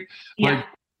instinctively, like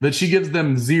that she gives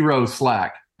them zero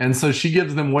slack. And so she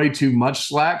gives them way too much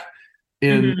slack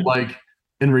in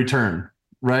in return,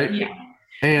 right? Yeah.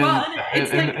 And, well,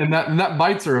 and that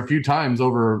bites her a few times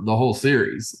over the whole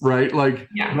series, right? Like,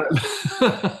 yeah.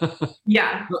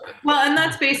 Well, and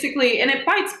that's basically, and it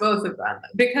bites both of them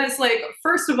because, like,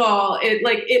 first of all,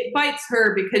 it bites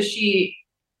her because she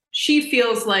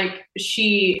feels like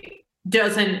she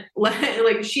doesn't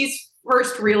like she's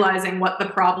first realizing what the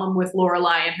problem with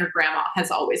Lorelai and her grandma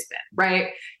has always been, right?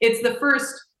 It's the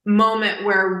first moment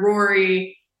where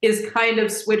Rory is kind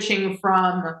of switching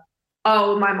from,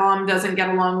 oh, my mom doesn't get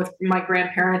along with my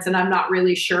grandparents and I'm not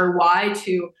really sure why,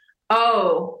 to,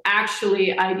 oh,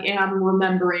 actually, I am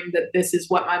remembering that this is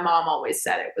what my mom always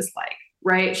said it was like,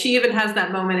 right? She even has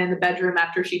that moment in the bedroom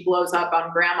after she blows up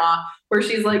on grandma where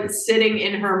she's like sitting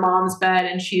in her mom's bed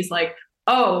and she's like,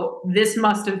 oh, this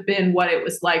must have been what it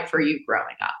was like for you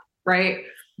growing up, right?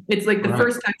 It's like the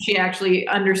first time she actually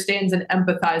understands and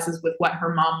empathizes with what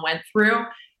her mom went through.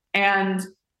 And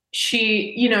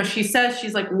she, you know, she says,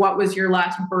 she's like, what was your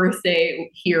last birthday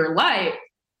here like?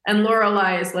 And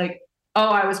Lorelai is like, oh,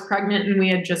 I was pregnant and we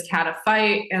had just had a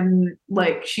fight. And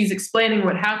like, she's explaining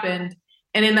what happened.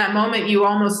 And in that moment, you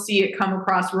almost see it come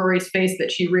across Rory's face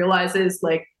that she realizes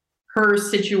like her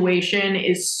situation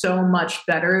is so much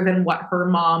better than what her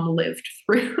mom lived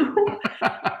through.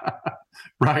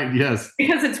 Right. Yes.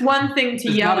 Because it's one thing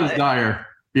to yell not as dire.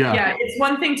 Yeah. Yeah. It's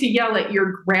one thing to yell at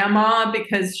your grandma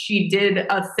because she did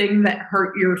a thing that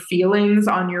hurt your feelings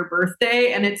on your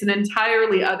birthday. And it's an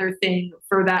entirely other thing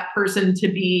for that person to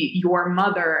be your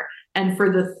mother and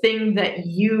for the thing that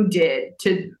you did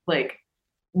to like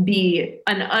be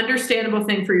an understandable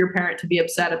thing for your parent to be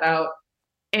upset about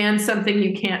and something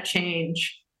you can't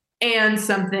change and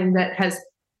something that has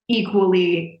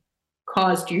equally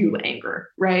caused you anger.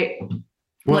 Right.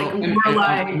 Well, like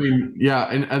Lorelai,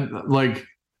 and like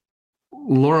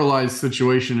Lorelai's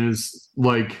situation is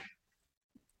like,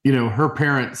 you know, her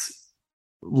parents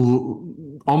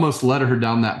almost led her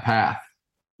down that path,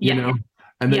 you know,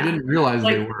 and they didn't realize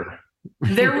like, they were.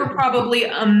 There were probably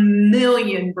a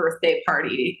million birthday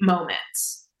party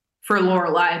moments for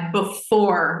Lorelai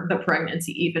before the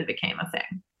pregnancy even became a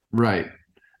thing. Right.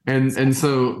 And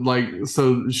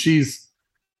so she's,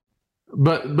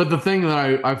 but the thing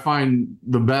that I find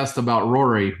the best about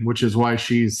Rory, which is why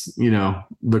she's, you know,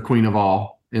 the queen of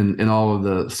all in all of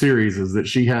the series, is that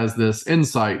she has this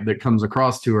insight that comes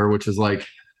across to her, which is like,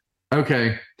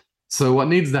 okay, so what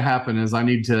needs to happen is I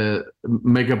need to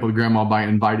make up with grandma by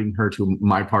inviting her to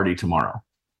my party tomorrow.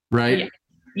 Right.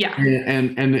 Yeah.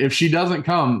 And if she doesn't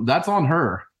come, that's on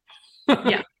her.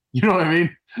 Yeah. You know what I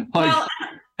mean? Like, well,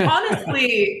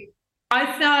 honestly, I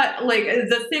thought like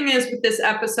the thing is with this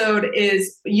episode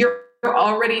is you're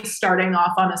already starting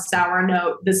off on a sour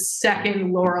note the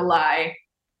second Lorelai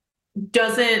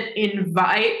doesn't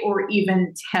invite or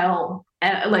even tell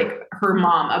like her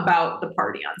mom about the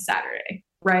party on Saturday,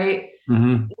 right?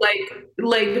 Mm-hmm.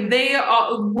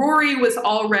 Rory was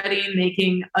already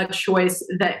making a choice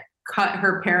that cut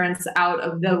her parents out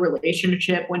of the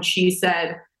relationship when she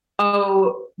said,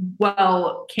 oh,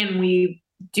 well, can we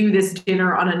do this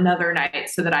dinner on another night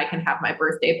so that I can have my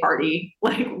birthday party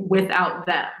like without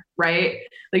them, right?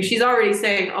 Like she's already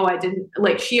saying, oh, I didn't,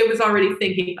 like she was already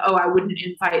thinking, oh, I wouldn't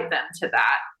invite them to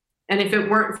that. And if it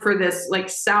weren't for this like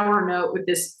sour note with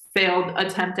this failed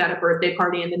attempt at a birthday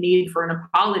party and the need for an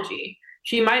apology,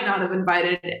 she might not have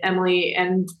invited Emily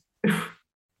and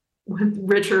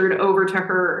Richard over to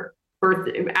her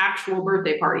actual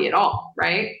birthday party at all,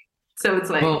 right? So it's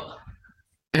like, well,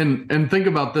 and think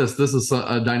about this. This is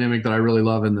a dynamic that I really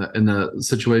love in the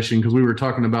situation, because we were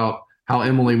talking about how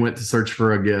Emily went to search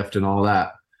for a gift and all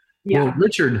that. yeah. Well,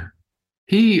 Richard,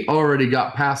 he already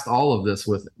got past all of this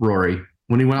with Rory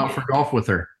when he went out for golf with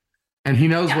her. And he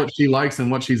knows what she likes and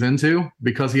what she's into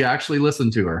because he actually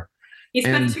listened to her. He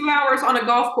spent 2 hours on a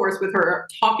golf course with her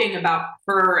talking about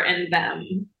her and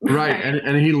them. Right.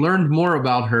 And he learned more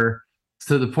about her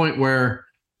to the point where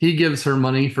he gives her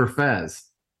money for Fez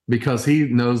because he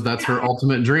knows that's her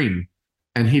ultimate dream.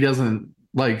 And he doesn't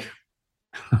like,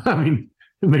 I mean,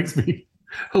 it makes me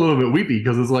a little bit weepy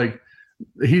because it's like,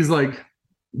 he's like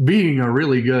being a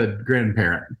really good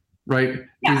grandparent, right?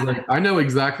 Yeah. He's like, I know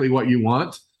exactly what you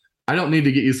want. I don't need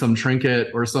to get you some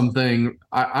trinket or something.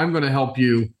 I'm going to help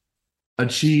you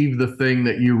achieve the thing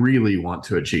that you really want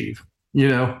to achieve, you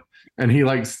know? And he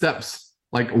like steps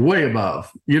like way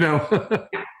above, you know?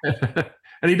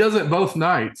 And he does it both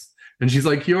nights. And she's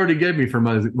like, you already gave me for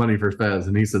money for Fez.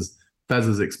 And he says, Fez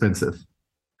is expensive.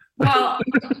 Well,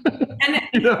 and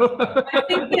you know? I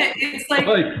think that it's like,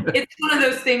 it's one of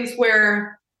those things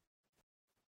where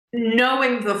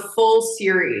knowing the full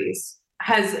series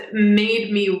has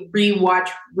made me rewatch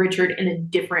Richard in a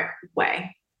different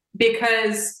way,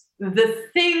 because the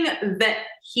thing that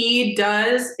he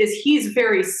does is he's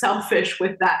very selfish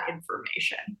with that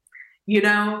information, you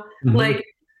know, like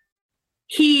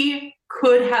he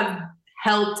could have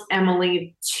helped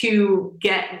Emily to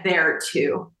get there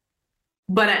too,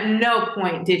 but at no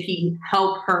point did he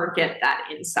help her get that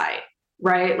insight,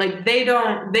 right? Like they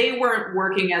weren't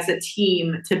working as a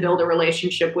team to build a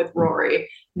relationship with Rory.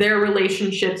 Their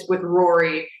relationships with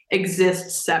Rory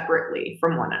exist separately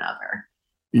from one another.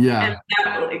 Yeah.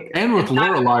 And with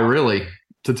Lorelai, really,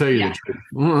 to tell you the truth.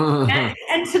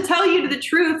 and to tell you the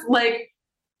truth, like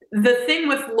the thing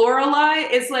with Lorelai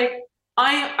is like,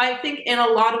 I think in a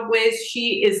lot of ways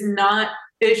she is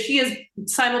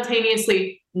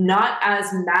simultaneously not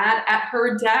as mad at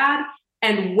her dad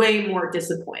and way more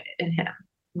disappointed in him,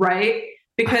 right?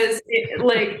 Because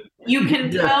you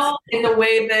can tell in the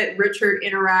way that Richard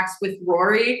interacts with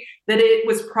Rory that it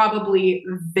was probably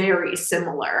very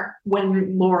similar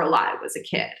when Lorelai was a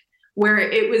kid, where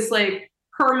it was like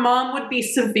her mom would be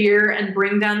severe and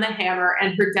bring down the hammer,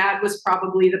 and her dad was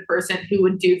probably the person who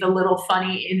would do the little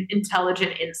funny,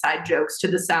 intelligent inside jokes to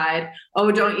the side.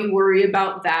 Oh, don't you worry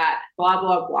about that, blah,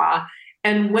 blah, blah.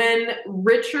 And when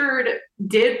Richard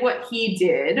did what he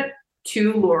did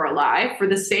to Lorelai for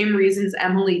the same reasons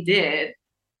Emily did,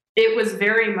 it was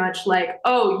very much like,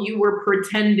 oh, you were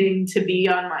pretending to be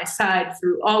on my side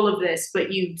through all of this,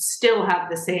 but you still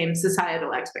have the same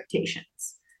societal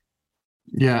expectations.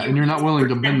 Yeah, and you're not willing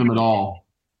to bend them at all.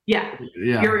 Yeah.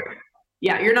 You're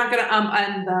not going to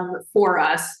end them for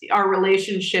us. Our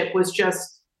relationship was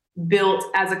just built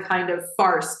as a kind of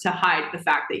farce to hide the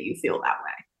fact that you feel that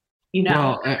way. You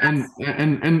know, well, and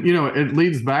you know, it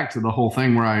leads back to the whole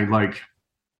thing where I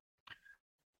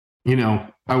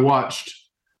I watched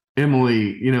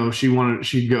Emily, you know, she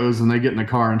goes and they get in the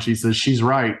car and she says, she's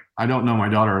right. I don't know my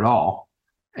daughter at all.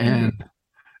 And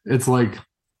it's like,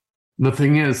 the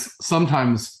thing is,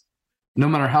 sometimes no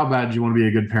matter how bad you want to be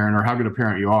a good parent or how good a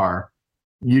parent you are,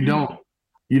 you don't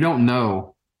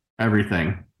know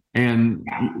everything. And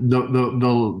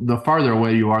the farther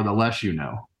away you are, the less you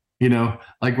know. You know,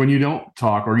 like when you don't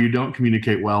talk or you don't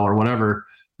communicate well or whatever,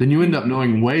 then you end up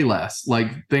knowing way less.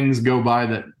 Like things go by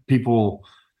that people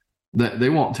that they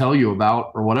won't tell you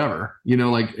about or whatever. You know,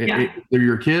 like they're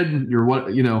your kid,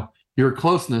 your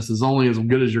closeness is only as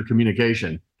good as your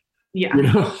communication. Yeah. You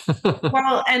know?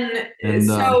 Well, and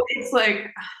so it's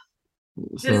like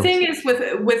the thing is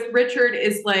with Richard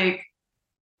is like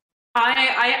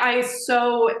I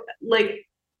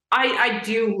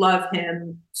do love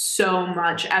him so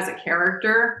much as a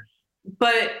character,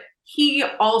 but he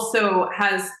also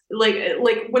has like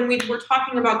when we were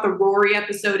talking about the Rory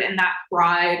episode and that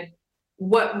pride,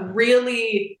 what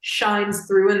really shines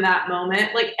through in that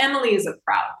moment, like Emily is a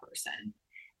proud person.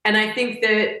 And I think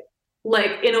that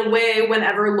like in a way,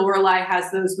 whenever Lorelai has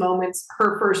those moments,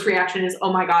 her first reaction is,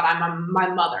 oh my God, I'm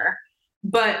my mother.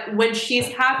 But when she's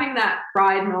having that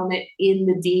pride moment in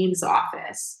the dean's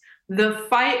office, the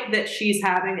fight that she's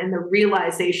having and the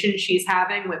realization she's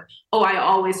having with, oh, I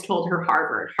always told her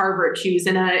Harvard, she was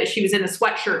in a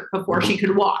sweatshirt before she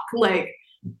could walk. Like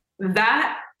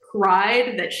that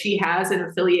pride that she has in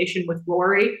affiliation with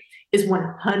Rory is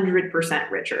 100%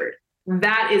 Richard.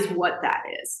 that is what that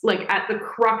is. Like at the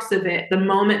crux of it, the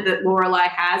moment that Lorelai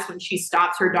has when she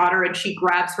stops her daughter and she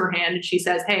grabs her hand and she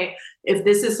says, hey, if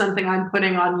this is something I'm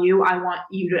putting on you, I want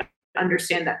you to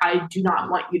understand that I do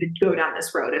not want you to go down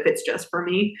this road if it's just for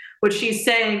me. What she's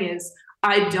saying is,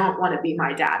 I don't want to be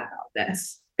my dad about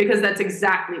this, because that's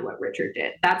exactly what Richard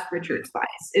did. That's Richard's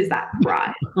vice, is that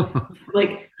pride.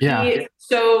 Like, yeah. He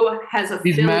so has a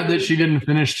He's mad that she didn't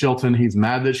finish Chilton. He's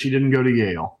mad that she didn't go to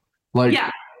Yale. Like, yeah.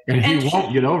 And he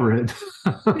won't get over it.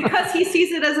 Because he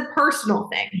sees it as a personal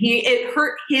thing. It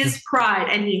hurt his pride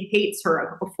and he hates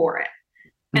her for it.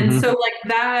 And so like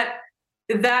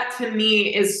that to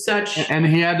me is such. And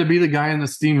he had to be the guy in the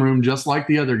steam room, just like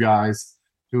the other guys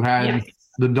who had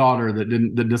the daughter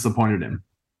that disappointed him.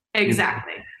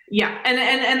 Exactly. Yeah.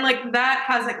 And like that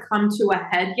hasn't come to a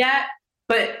head yet,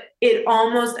 but it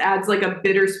almost adds like a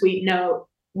bittersweet note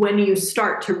when you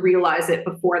start to realize it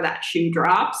before that shoe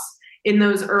drops. In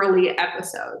those early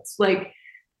episodes, like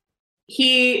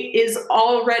he is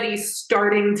already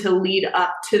starting to lead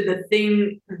up to the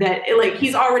thing that, like,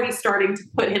 he's already starting to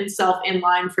put himself in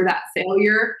line for that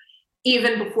failure,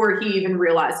 even before he even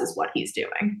realizes what he's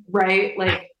doing, right?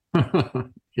 Like,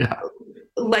 yeah,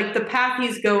 like the path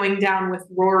he's going down with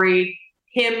Rory,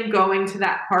 him going to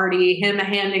that party, him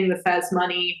handing the Fez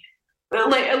money,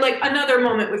 like another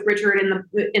moment with Richard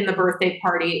in the birthday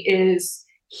party is.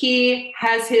 He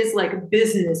has his like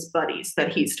business buddies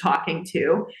that he's talking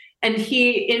to, and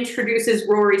he introduces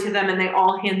Rory to them and they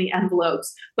all hand the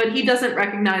envelopes, but he doesn't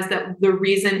recognize that the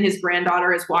reason his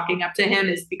granddaughter is walking up to him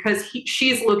is because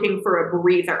she's looking for a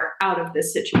breather out of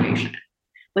this situation.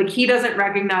 Like he doesn't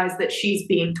recognize that she's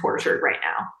being tortured right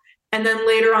now. And then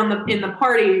later on in the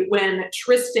party, when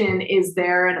Tristan is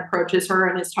there and approaches her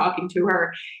and is talking to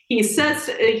her, he says,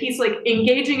 he's like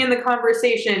engaging in the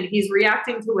conversation. He's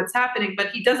reacting to what's happening, but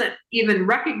he doesn't even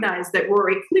recognize that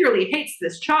Rory clearly hates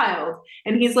this child.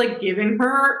 And he's like giving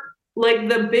her like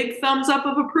the big thumbs up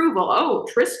of approval. Oh,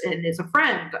 Tristan is a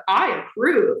friend. I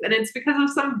approve. And it's because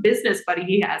of some business buddy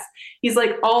he has. He's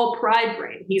like all pride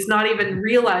brain. He's not even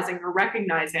realizing or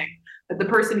recognizing that the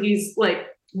person he's like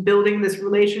building this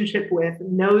relationship with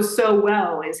knows so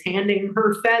well is handing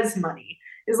her Fez money,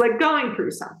 is like going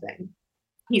through something.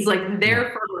 He's like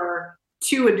there for her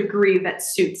to a degree that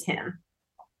suits him.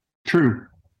 True.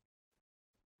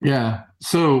 Yeah.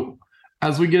 So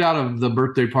as we get out of the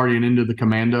birthday party and into the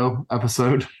commando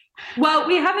episode. Well,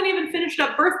 we haven't even finished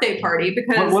up birthday party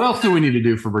because what else do we need to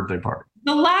do for birthday party?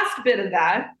 The last bit of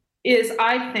that is,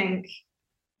 I think,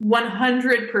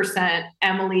 100%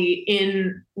 Emily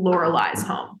in Lorelai's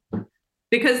home,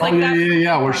 because like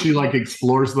where she like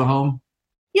explores the home.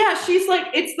 Yeah, she's like,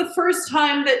 it's the first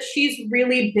time that she's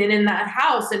really been in that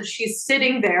house, and she's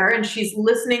sitting there and she's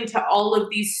listening to all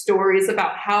of these stories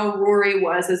about how Rory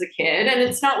was as a kid. And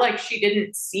it's not like she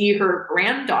didn't see her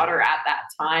granddaughter at that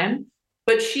time,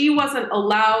 but she wasn't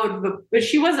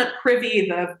she wasn't privy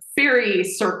the fairy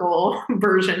circle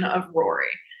version of Rory.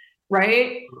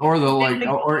 Right? Or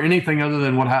or anything other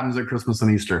than what happens at Christmas and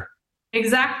Easter.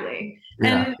 Exactly.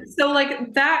 Yeah. And so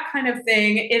like that kind of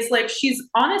thing is like, she's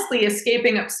honestly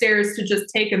escaping upstairs to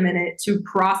just take a minute to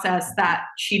process that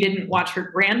she didn't watch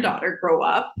her granddaughter grow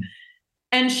up.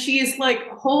 And she's like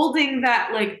holding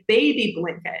that like baby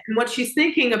blanket. And what she's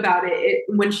thinking about it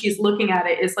when she's looking at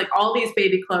it is like all these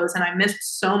baby clothes. And I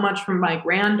missed so much from my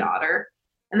granddaughter.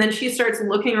 And then she starts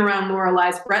looking around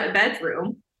Lorelai's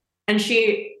bedroom, and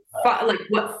like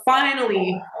what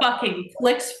finally fucking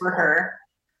clicks for her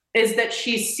is that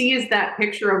she sees that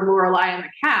picture of Lorelai in the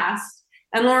cast,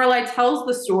 and Lorelai tells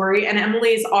the story, and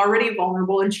Emily's already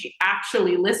vulnerable and she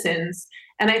actually listens.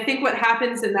 And I think what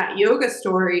happens in that yoga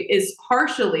story is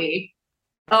partially,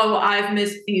 oh, I've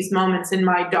missed these moments in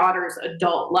my daughter's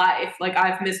adult life. Like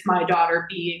I've missed my daughter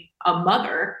being a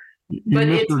mother. But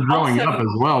missed her growing up as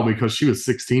well, because she was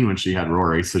 16 when she had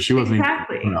Rory, so she wasn't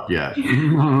even up yet.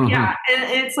 Yeah,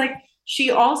 and it's like she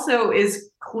also is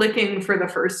clicking for the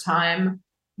first time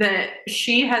that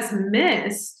she has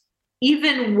missed,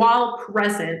 even while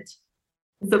present,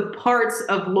 the parts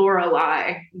of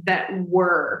Lorelai that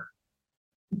were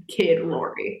kid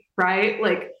Rory, right?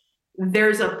 Like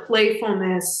there's a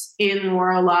playfulness in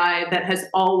Lorelai that has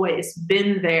always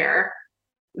been there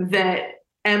that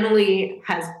Emily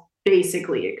has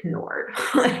basically ignored.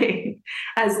 Like,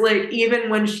 as like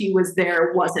even when she was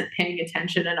there, wasn't paying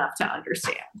attention enough to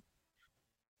understand.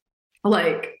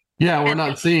 Like, yeah, we're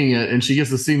not seeing it, and she gets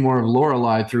to see more of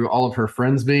Lorelai through all of her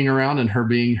friends being around and her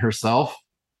being herself.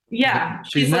 Yeah,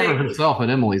 she's never like, herself at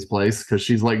Emily's place, because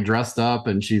she's like dressed up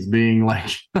and she's being like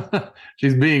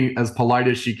she's being as polite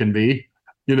as she can be.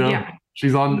 You know,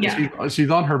 she's on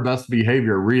her best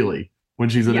behavior really when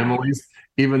she's at Emily's,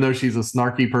 even though she's a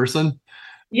snarky person.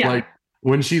 Yeah. Like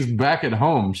when she's back at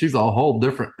home, she's a whole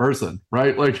different person,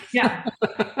 right? Like, yeah.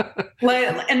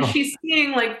 And she's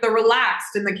seeing like the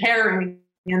relaxed and the caring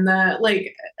and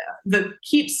the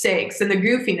keepsakes and the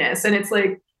goofiness. And it's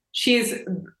like, she's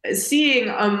seeing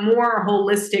a more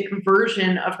holistic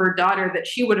version of her daughter that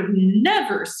she would have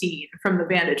never seen from the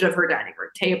vantage of her dining room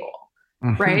table.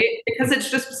 Right? Because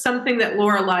it's just something that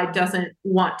Lorelai doesn't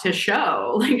want to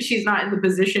show. Like, she's not in the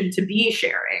position to be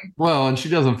sharing. Well, and she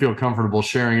doesn't feel comfortable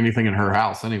sharing anything in her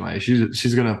house anyway.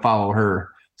 She's going to follow her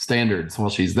standards while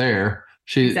she's there.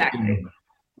 Exactly.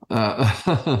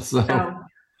 So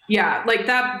yeah, like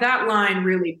that line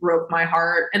really broke my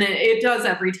heart, and it does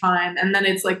every time. And then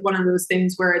it's like one of those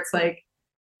things where it's like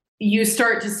you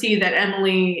start to see that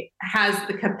Emily has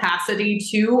the capacity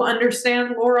to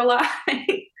understand Lorelai.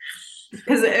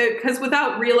 Because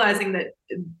without realizing that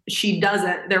she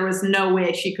doesn't, there was no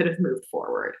way she could have moved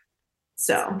forward.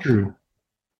 So true.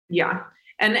 Yeah.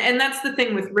 And that's the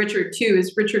thing with Richard too,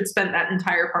 is Richard spent that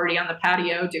entire party on the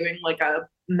patio doing like a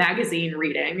magazine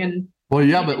reading. And well,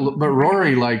 yeah, but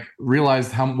Rory like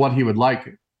realized what he would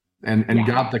like and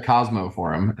got the Cosmo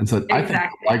for him and said, I think I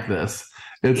like this.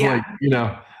 It's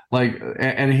like,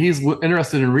 and he's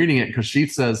interested in reading it because she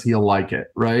says he'll like it,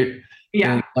 right?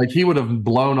 Yeah. And like he would have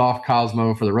blown off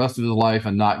Cosmo for the rest of his life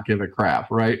and not give a crap,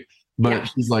 right? But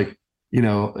she's like,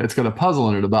 it's got a puzzle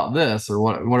in it about this or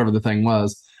whatever the thing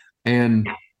was. And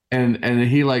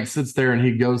he like sits there and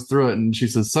he goes through it and she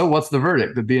says, so what's the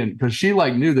verdict at the end? Because she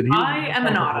like knew that I am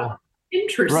an auto.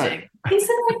 Interesting. Right.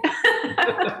 Isn't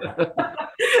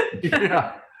it?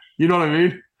 Yeah. You know what I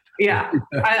mean? Yeah.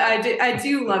 I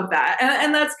do love that.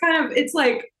 And that's kind of, it's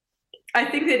like, I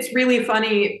think it's really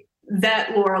funny that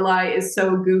Lorelai is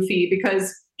so goofy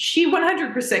because she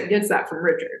 100% gets that from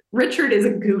Richard. Richard is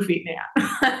a goofy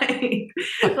man.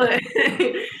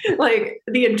 like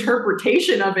the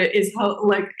interpretation of it is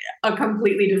like a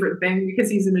completely different thing because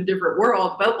he's in a different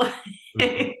world. But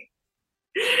like,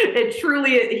 it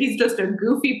truly, he's just a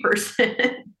goofy person.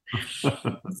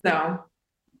 So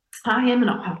I am an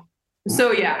auto.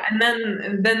 So yeah, and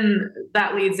then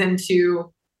that leads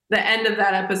into the end of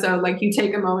that episode. Like you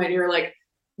take a moment, you're like,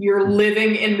 you're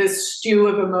living in this stew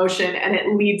of emotion, and it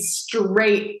leads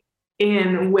straight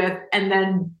in with, and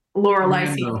then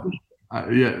Lorelai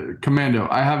sees Commando.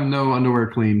 I have no underwear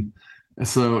clean,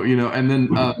 so and then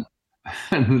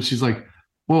and then she's like,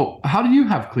 "Well, how do you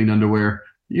have clean underwear?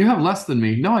 You have less than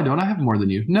me. No, I don't. I have more than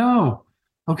you. No,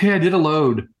 okay, I did a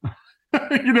load.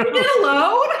 You did a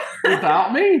load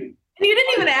without me." And you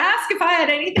didn't even ask if I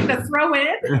had anything to throw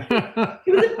in.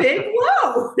 It was a big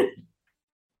load.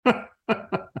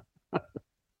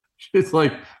 It's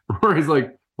like Rory's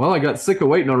like, well, I got sick of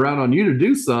waiting around on you to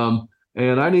do some,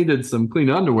 and I needed some clean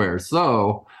underwear.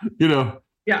 So,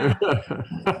 Yeah.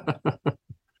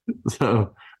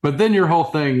 So, but then your whole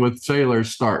thing with Taylor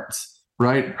starts,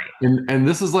 right? And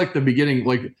this is like the beginning.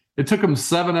 Like it took them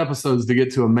 7 episodes to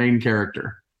get to a main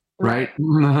character, right?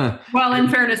 Well, in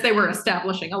fairness, they were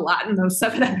establishing a lot in those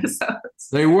 7 episodes.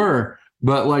 They were,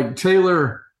 but like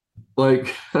Taylor,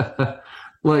 like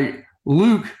like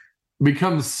Luke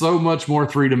becomes so much more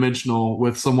 3-dimensional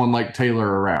with someone like Taylor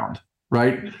around,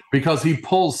 right? Because he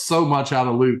pulls so much out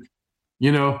of Luke,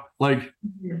 like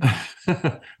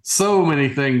so many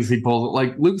things he pulls.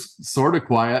 Like Luke's sort of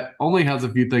quiet, only has a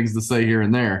few things to say here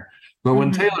and there. But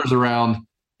when Taylor's around,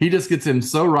 he just gets him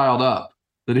so riled up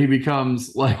that he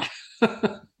becomes like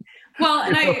well,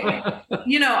 and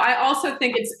I also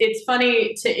think it's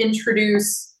funny to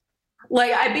introduce.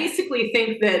 Like, I basically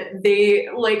think that they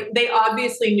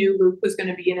obviously knew Luke was going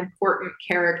to be an important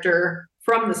character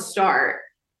from the start,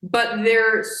 but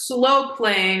they're slow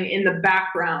playing in the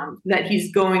background that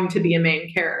he's going to be a main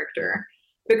character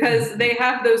because they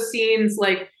have those scenes.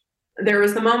 Like there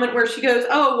was the moment where she goes,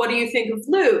 oh, what do you think of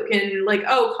Luke? And like,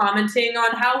 oh, commenting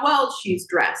on how well she's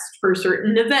dressed for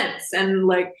certain events. And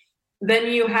like, then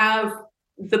you have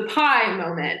the pie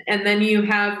moment, and then you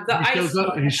have the ice.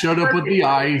 He showed up with the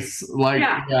ice,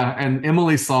 and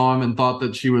Emily saw him and thought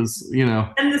that she was,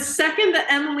 And the second that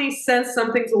Emily says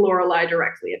something to Lorelai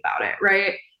directly about it,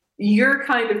 right, you're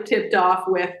kind of tipped off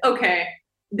with, okay,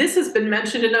 this has been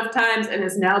mentioned enough times and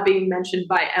is now being mentioned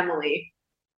by Emily.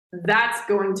 That's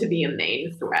going to be a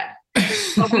main threat.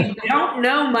 But we don't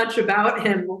know much about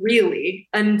him really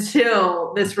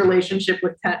until this relationship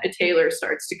with Taylor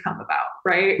starts to come about,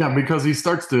 right? Yeah, because he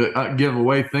starts to give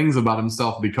away things about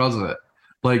himself because of it.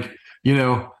 Like,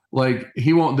 like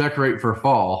he won't decorate for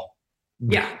fall.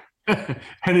 Yeah.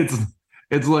 And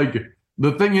it's like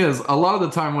the thing is, a lot of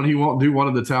the time when he won't do one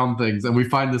of the town things, and we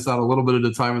find this out a little bit at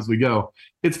a time as we go,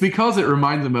 it's because it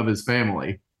reminds him of his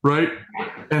family, right?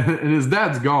 And his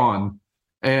dad's gone,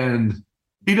 and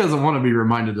he doesn't want to be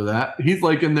reminded of that. He's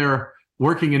like in there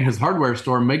working in his hardware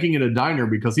store, making it a diner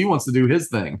because he wants to do his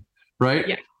thing, right?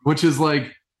 Yeah. Which is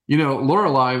like,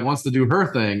 Lorelai wants to do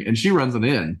her thing, and she runs an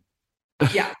inn.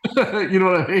 Yeah. You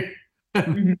know what I mean?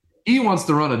 Mm-hmm. He wants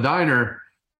to run a diner,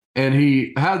 and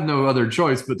he has no other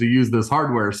choice but to use this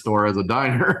hardware store as a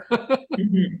diner.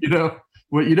 Mm-hmm.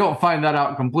 But you don't find that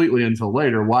out completely until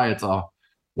later. Why is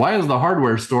the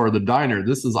hardware store the diner?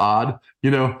 This is odd,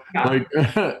 Yeah. like,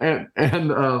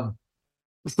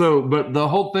 so, but the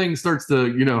whole thing starts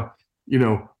to,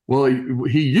 well,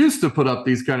 he used to put up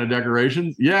these kind of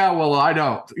decorations. Yeah, well, I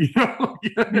don't,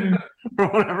 Mm-hmm. or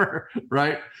whatever,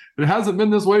 right? It hasn't been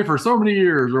this way for so many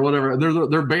years or whatever.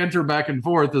 Their banter back and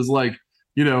forth is like,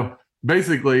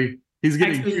 basically he's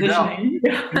getting chewed out. He's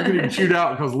getting chewed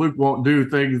out because Luke won't do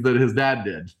things that his dad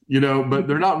did, but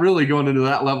they're not really going into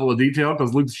that level of detail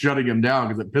because Luke's shutting him down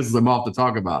because it pisses him off to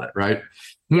talk about it, right?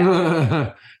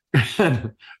 Yeah.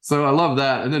 So I love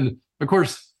that. And then, of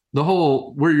course, the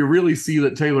whole where you really see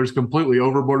that Taylor's completely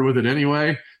overboard with it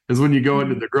anyway is when you go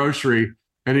into the grocery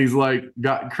and he's like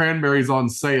got cranberries on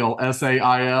sale,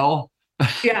 SAIL.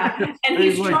 Yeah, and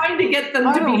he's like, trying to get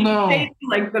them to be shaped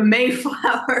like the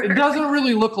Mayflower. It doesn't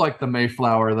really look like the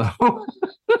Mayflower, though.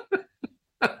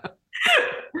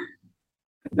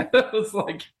 It was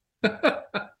like,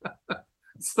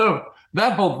 so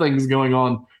that whole thing's going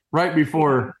on right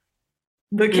before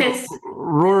the kiss.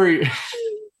 Rory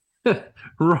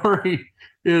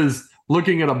is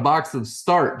looking at a box of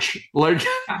starch, like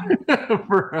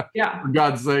for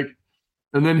God's sake.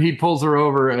 And then he pulls her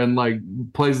over and like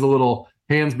plays the little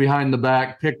hands behind the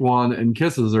back, pick one, and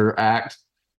kisses her act.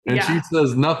 And she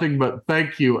says nothing but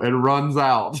thank you and runs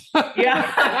out.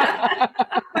 Yeah.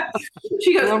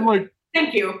 She goes, I'm like,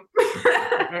 thank you.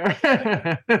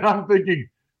 And I'm thinking,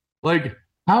 like,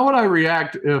 how would I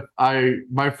react if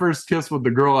my first kiss with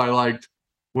the girl I liked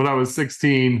when I was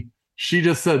 16, she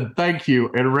just said thank you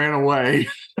and ran away?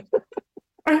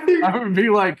 I would be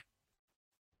like,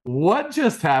 what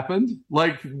just happened?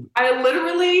 Like, I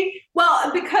literally,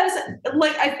 because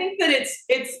like I think that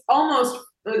it's almost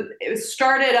it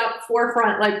started up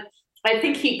forefront. Like I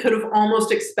think he could have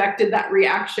almost expected that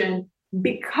reaction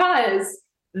because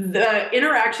the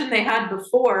interaction they had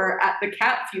before at the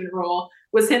cat funeral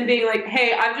was him being like,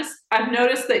 hey, I've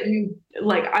noticed that you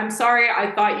like, I'm sorry,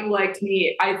 I thought you liked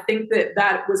me. I think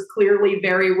that was clearly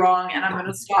very wrong and I'm going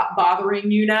to stop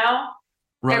bothering you now.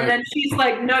 Right. And then she's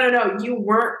like, no, you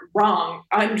weren't wrong.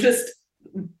 I'm just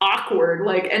awkward.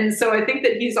 Like, and so I think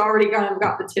that he's already kind of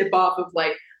got the tip off of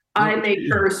like, I make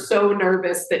her so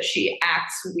nervous that she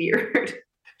acts weird.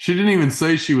 She didn't even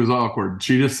say she was awkward.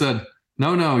 She just said,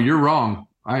 no, you're wrong.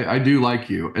 I do like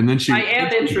you. And then I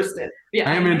am interested. Yeah.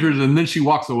 I am interested. And then she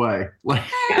walks away. Like,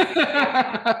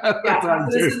 so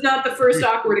this is not the first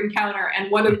awkward encounter.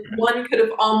 And one could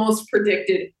have almost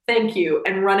predicted thank you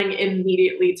and running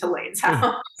immediately to Lane's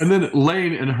house. And then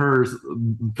Lane and her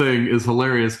thing is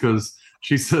hilarious because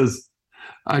she says,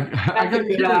 I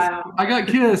got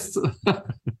kissed.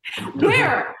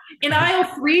 Where? In aisle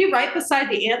 3, right beside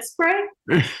the ant spray?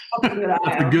 That's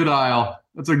a good aisle.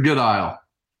 That's a good aisle.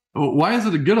 Why is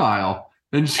it a good aisle?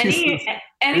 And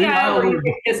any aisle where you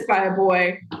get kissed by a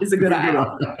boy is a good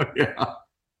aisle. Yeah.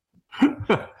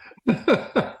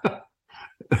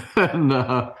 And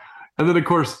then of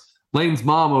course Lane's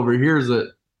mom overhears it,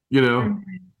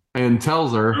 and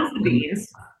tells her.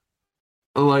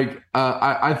 Like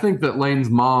I think that Lane's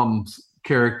mom's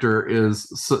character is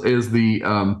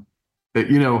the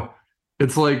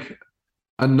it's like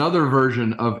another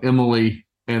version of Emily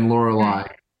and Lorelai.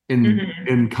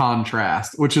 In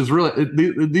contrast, which is really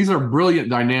these are brilliant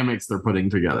dynamics they're putting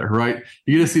together, right?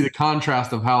 You get to see the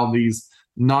contrast of how these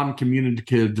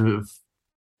non-communicative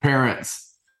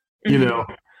parents,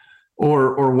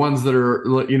 or ones that are,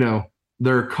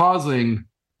 they're causing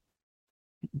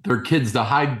their kids to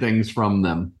hide things from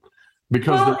them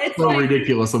because they're so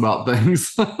ridiculous about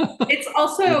things. It's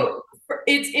also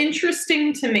it's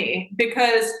interesting to me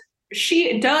because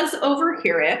she does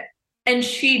overhear it. And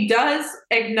she does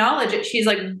acknowledge it. She's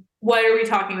like, what are we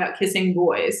talking about? Kissing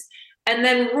boys. And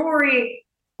then Rory,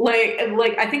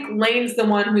 like I think Lane's the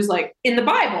one who's like, in the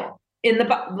Bible,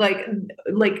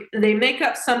 like they make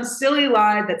up some silly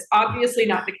lie that's obviously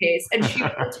not the case. And she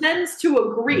pretends to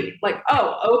agree, like,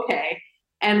 oh, okay,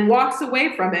 and walks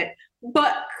away from it.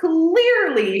 But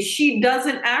clearly she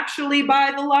doesn't actually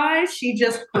buy the lie. She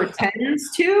just pretends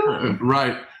to.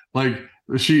 Right. Like,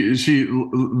 she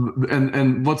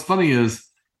and what's funny is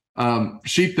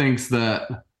she thinks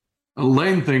that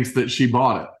Lane thinks that she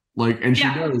bought it. Like, and she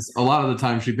does a lot of the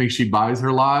time. She thinks she buys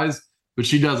her lies, but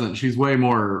she doesn't. She's way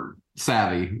more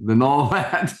savvy than all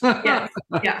that.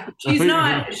 Yeah. She's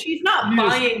not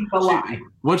buying the lie.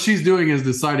 What she's doing is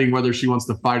deciding whether she wants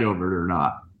to fight over it or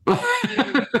not.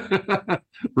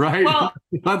 Right? Well,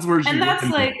 that's where she's. And that's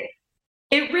like,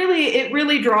 it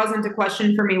really draws into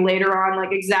question for me later on,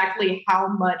 like exactly how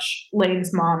much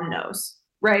Lane's mom knows,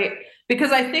 right?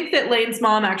 Because I think that Lane's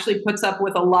mom actually puts up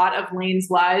with a lot of Lane's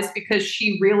lies because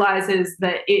she realizes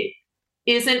that it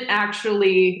isn't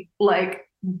actually like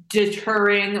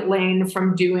deterring Lane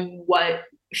from doing what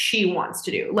she wants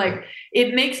to do. Like,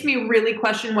 it makes me really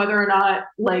question whether or not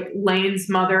like Lane's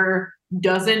mother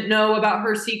doesn't know about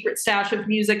her secret stash of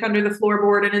music under the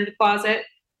floorboard and in the closet,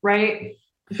 right?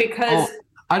 Because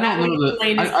I don't know that.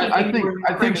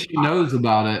 I think she knows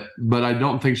about it, but I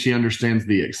don't think she understands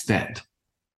the extent.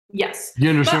 Yes. You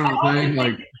understand what I'm saying?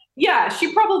 Like, yeah,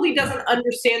 she probably doesn't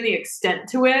understand the extent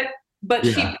to it, but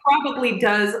she probably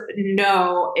does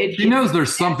know it. She knows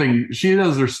there's something. She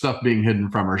knows there's stuff being hidden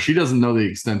from her. She doesn't know the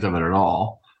extent of it at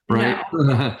all, right?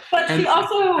 No. But she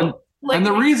also. And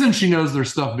the reason she knows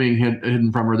there's stuff being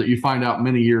hidden from her that you find out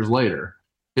many years later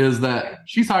is that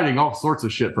she's hiding all sorts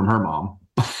of shit from her mom.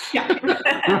 Yeah.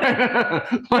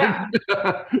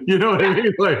 You know what I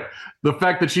mean? Like the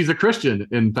fact that she's a Christian,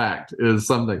 in fact, is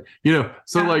something,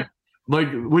 so like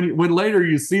when later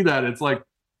you see that, it's like,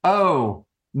 oh,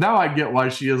 now I get why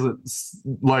she isn't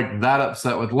like that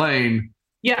upset with Lane.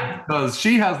 Yeah. Because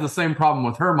she has the same problem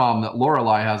with her mom that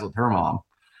Lorelai has with her mom.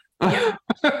 Yeah.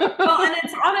 Well, and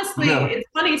it's honestly, it's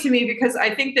funny to me because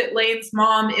I think that Lane's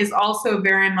mom is also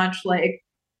very much like,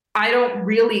 I don't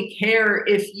really care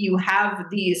if you have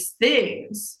these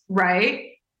things,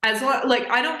 right? As long, like,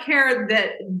 I don't care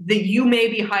that you may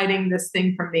be hiding this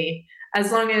thing from me,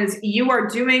 as long as you are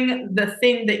doing the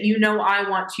thing that you know I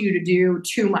want you to do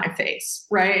to my face,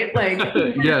 right? Like,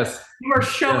 yes, you are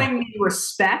showing me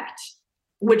respect,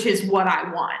 which is what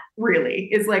I want, really.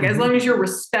 Is like, as long as you're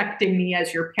respecting me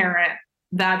as your parent,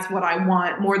 that's what I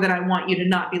want, more than I want you to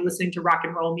not be listening to rock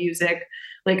and roll music.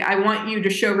 Like, I want you to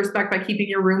show respect by keeping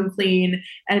your room clean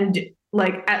and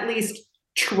like at least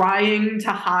trying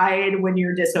to hide when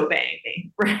you're disobeying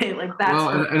me, right? Like that's.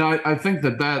 Well, and I think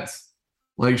that's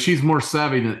like, she's more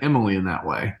savvy than Emily in that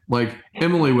way. Like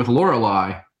Emily with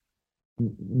Lorelai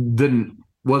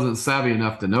wasn't savvy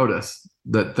enough to notice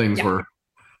that things were,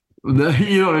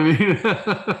 you know what I mean?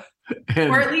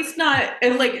 Or at least not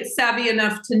like savvy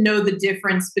enough to know the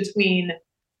difference between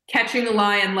catching a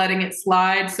lie and letting it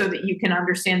slide so that you can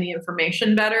understand the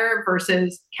information better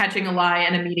versus catching a lie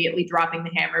and immediately dropping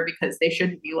the hammer because they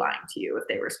shouldn't be lying to you if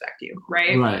they respect you,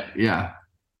 right? Right. Yeah.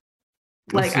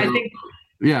 Like, so, I think.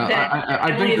 Yeah,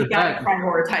 I think that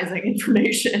prioritizing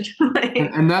information. Like,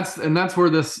 and that's where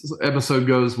this episode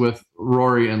goes with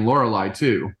Rory and Lorelai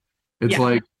too. It's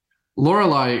like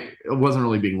Lorelai wasn't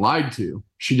really being lied to.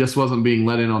 She just wasn't being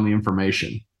let in on the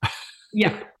information.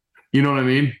 Yeah. You know what I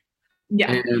mean?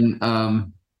 Yeah. And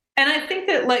I think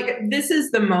that like this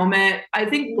is the moment. I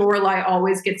think Lorelai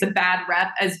always gets a bad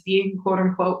rep as being quote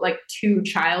unquote like too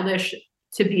childish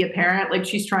to be a parent. Like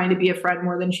she's trying to be a friend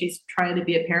more than she's trying to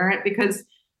be a parent because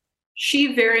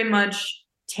she very much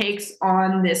takes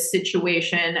on this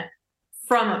situation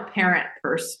from a parent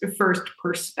first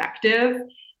perspective.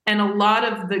 And a lot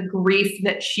of the grief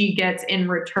that she gets in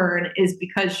return is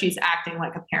because she's acting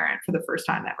like a parent for the first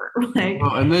time ever. Like,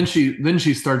 well, and then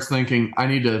she starts thinking, I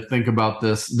need to think about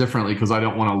this differently because I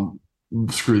don't want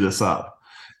to screw this up.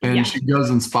 And she goes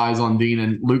and spies on Dean,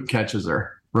 and Luke catches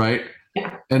her, right?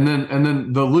 Yeah. And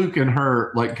then the Luke and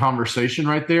her like conversation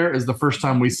right there is the first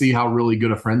time we see how really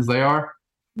good of friends they are.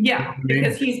 Yeah,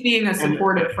 because he's being a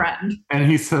supportive friend. And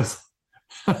he says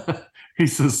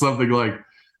something like,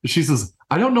 she says,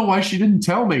 I don't know why she didn't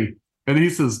tell me. And he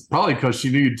says, probably because she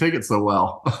knew you'd take it so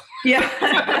well. Yeah.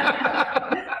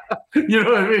 You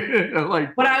know what I mean?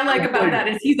 Like, what I like about that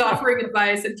is he's offering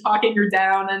advice and talking her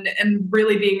down and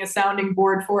really being a sounding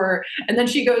board for her. And then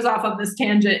she goes off on this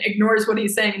tangent, ignores what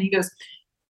he's saying, and he goes,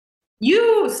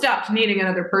 you stopped needing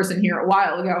another person here a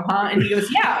while ago, huh? And he goes,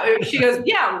 yeah. She goes,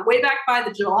 yeah, way back by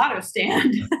the gelato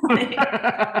stand. Right.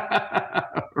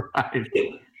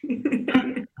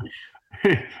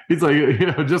 He's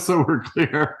like, just so we're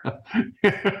clear,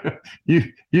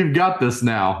 you've got this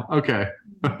now. Okay.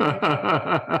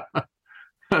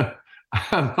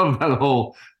 I love that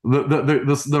whole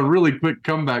the really quick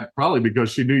comeback, probably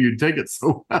because she knew you'd take it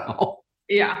so well.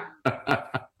 Yeah.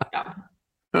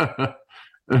 And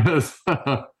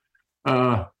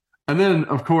then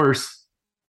of course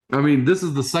I mean, this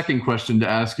is the second question to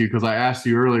ask you because I asked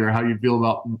you earlier how you feel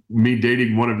about me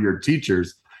dating one of your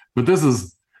teachers. But this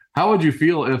is, how would you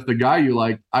feel if the guy you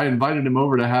like, I invited him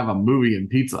over to have a movie and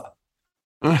pizza?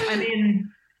 I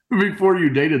mean, before you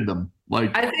dated them,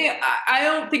 like I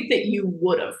don't think that you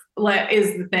would have. Like,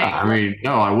 is the thing. I mean,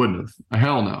 no, I wouldn't have.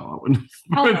 Hell no, I wouldn't.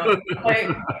 Hell no.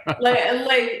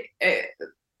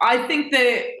 I think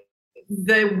that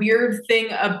the weird thing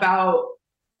about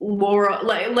Laura,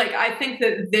 like I think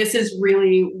that this is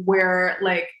really where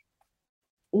like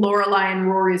Lorelai and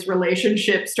Rory's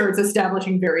relationship starts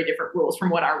establishing very different rules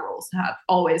from what our rules have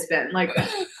always been. Like,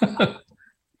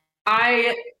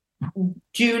 I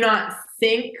do not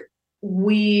think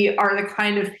we are the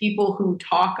kind of people who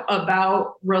talk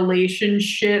about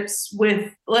relationships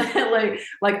with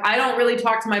like I don't really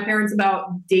talk to my parents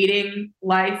about dating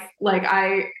life. Like,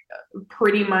 I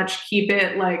pretty much keep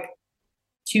it like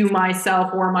to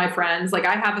myself or my friends. Like,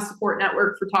 I have a support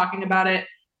network for talking about it.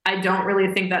 I don't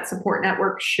really think that support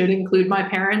network should include my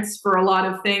parents for a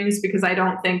lot of things, because I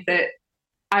don't think that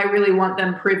I really want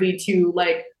them privy to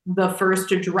like the first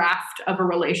draft of a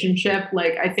relationship.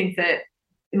 Like, I think that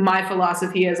my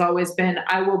philosophy has always been,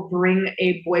 I will bring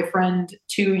a boyfriend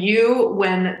to you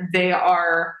when they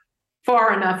are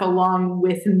far enough along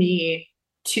with me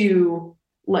to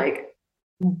like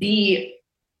be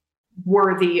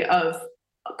worthy of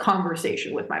a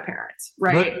conversation with my parents,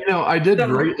 right? But I did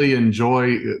greatly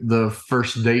enjoy the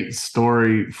first date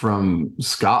story from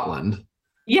Scotland.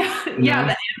 Yeah,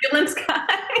 the ambulance guy.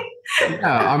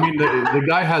 Yeah, I mean the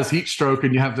guy has heat stroke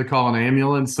and you have to call an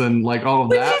ambulance and like all of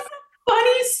that. Which is a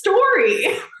funny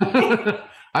story.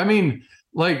 I mean,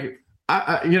 like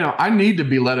I need to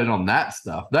be let in on that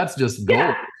stuff. That's just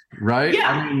gold, right?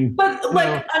 Yeah, I mean, but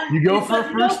like you go for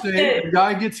a first date, the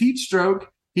guy gets heat stroke.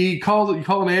 You call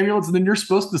an ambulance, and then you're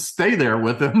supposed to stay there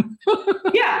with him.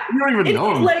 Yeah, you don't even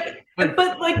know him. But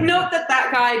note that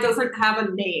guy doesn't have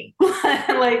a name.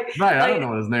 Right, I don't know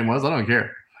what his name was. I don't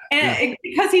care. And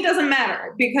because he doesn't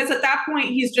matter. Because at that point,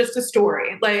 he's just a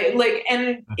story.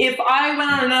 And if I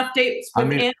went on enough dates with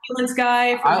ambulance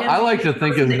guy, I like to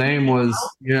think his name was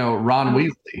Ron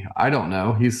Weasley. I don't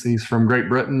know. He's from Great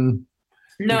Britain.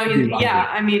 No,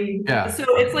 I mean, so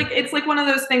it's like one of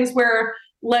those things where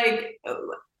like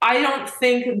I don't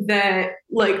think that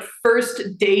like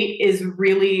first date is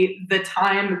really the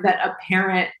time that a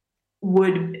parent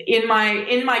would in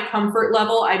my comfort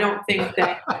level. I don't think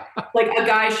that like a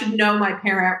guy should know my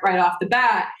parent right off the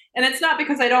bat. And it's not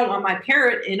because I don't want my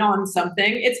parent in on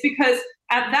something. It's because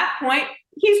at that point,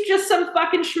 he's just some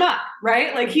fucking schmuck,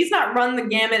 right? Like, he's not run the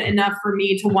gamut enough for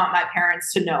me to want my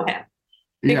parents to know him.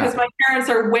 Because my parents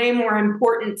are way more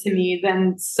important to me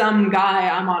than some guy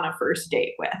I'm on a first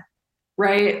date with.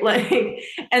 Right. Like,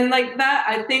 and like that,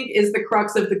 I think, is the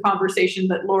crux of the conversation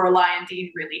that Lorelai and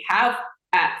Dean really have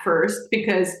at first,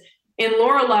 because in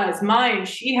Lorelai's mind,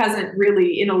 she hasn't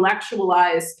really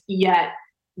intellectualized yet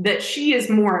that she is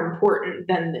more important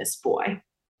than this boy.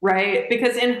 Right.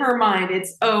 Because in her mind,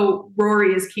 it's, oh,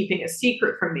 Rory is keeping a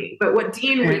secret from me. But what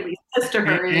Dean really says to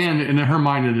her is. And in her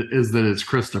mind, it is that it's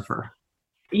Christopher.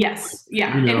 Yes.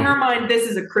 Yeah. In her mind, this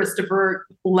is a Christopher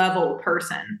level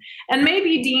person. And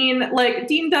maybe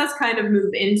Dean does kind of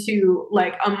move into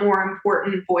like a more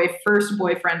important first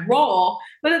boyfriend role.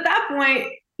 But at that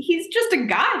point, he's just a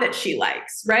guy that she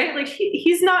likes, right? Like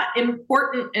he's not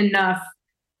important enough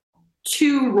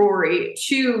to Rory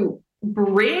to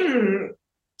bring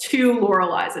to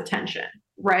Lorelai's attention,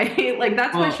 right? Like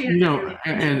that's why she.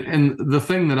 And the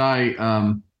thing that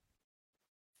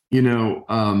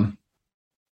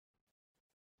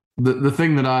The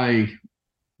thing that I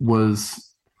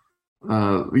was,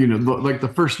 like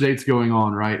the first date's going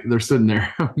on, right? They're sitting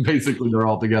there, basically they're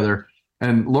all together,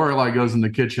 and Lorelai goes in the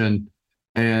kitchen,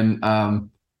 and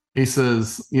he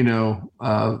says,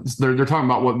 they're talking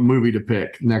about what movie to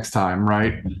pick next time,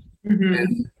 right? Mm-hmm.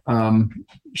 And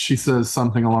she says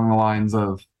something along the lines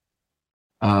of,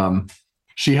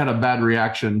 she had a bad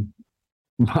reaction.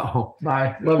 Oh,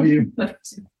 bye, love you.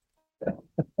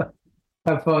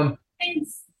 Have fun.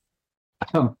 Thanks.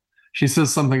 She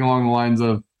says something along the lines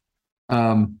of,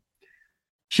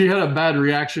 she had a bad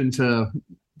reaction to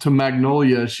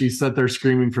Magnolia. She sat there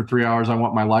screaming for 3 hours, I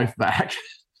want my life back.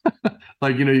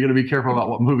 Like, you got to be careful about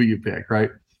what movie you pick,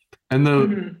 right?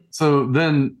 And so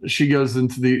then she goes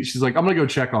she's like, I'm going to go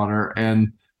check on her.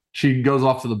 And she goes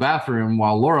off to the bathroom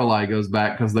while Lorelai goes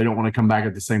back because they don't want to come back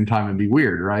at the same time and be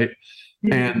weird, right?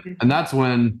 And that's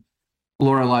when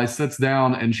Lorelai sits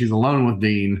down and she's alone with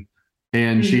Dean.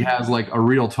 And she has like a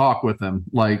real talk with him,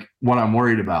 like what I'm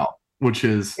worried about, which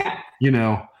is,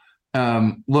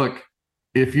 look,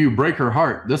 if you break her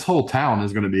heart, this whole town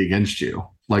is going to be against you.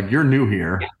 Like, you're new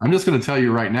here. I'm just going to tell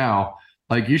you right now,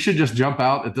 like, you should just jump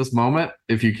out at this moment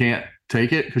if you can't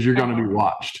take it, because you're going to be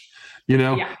watched, you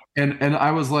know? Yeah. And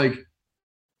I was like,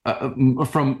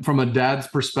 from a dad's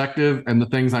perspective, and the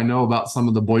things I know about some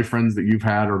of the boyfriends that you've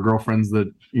had or girlfriends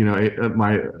that, you know,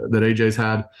 that AJ's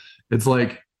had, it's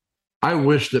like, I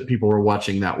wish that people were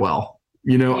watching that well.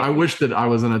 You know, I wish that I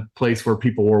was in a place where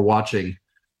people were watching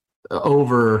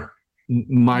over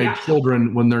my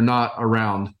children when they're not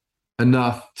around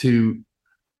enough to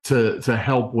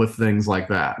help with things like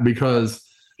that, because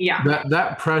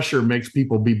that pressure makes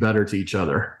people be better to each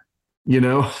other, you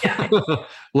know.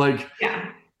 Like,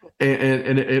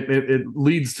 and it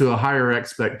leads to a higher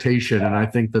expectation, and I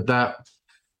think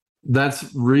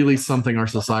that's really something our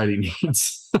society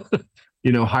needs.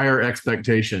 You know, higher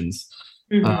expectations.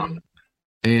 I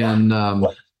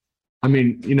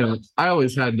mean, you know, I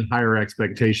always had higher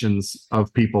expectations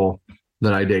of people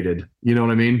that I dated. You know what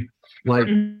I mean? Like,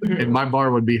 and my bar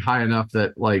would be high enough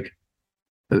that, like,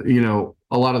 you know,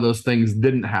 a lot of those things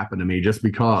didn't happen to me just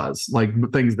because,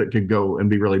 like, things that could go and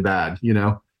be really bad, you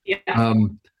know?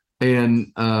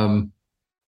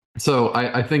 So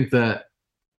I think that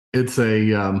it's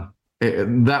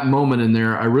that moment in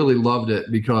there, I really loved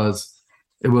it, because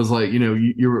it was like, you know,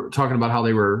 you were talking about how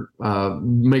they were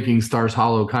making Stars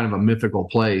Hollow kind of a mythical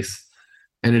place.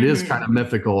 And it is kind of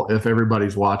mythical if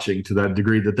everybody's watching to that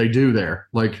degree that they do there.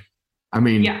 Like, I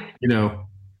mean, you know.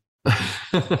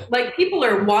 Like, people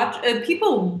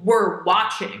were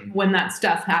watching when that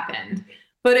stuff happened,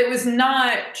 but it was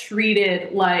not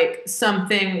treated like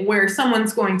something where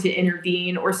someone's going to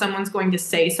intervene or someone's going to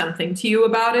say something to you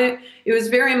about it. It was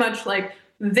very much like,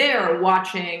 they're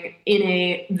watching in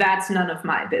a that's none of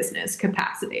my business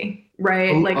capacity,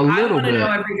 right? Like, I want to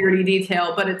know every dirty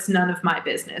detail, but it's none of my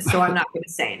business, so I'm not going to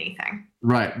say anything.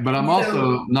 Right. But I'm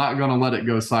also not going to let it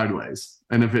go sideways.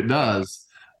 And if it does,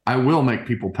 I will make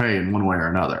people pay in one way or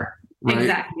another. Right?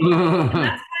 Exactly. And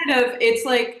that's kind of, it's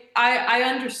like, I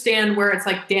understand where it's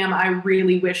like, damn, I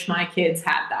really wish my kids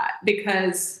had that,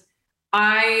 because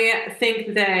I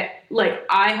think that, like,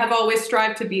 I have always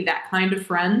strived to be that kind of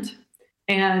friend.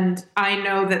 And I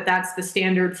know that that's the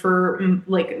standard for,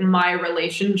 like, my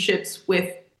relationships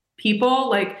with people.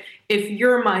 Like, if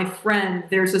you're my friend,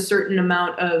 there's a certain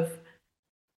amount of,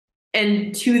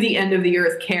 and to the end of the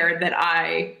earth, care that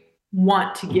I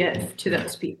want to give to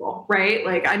those people, right?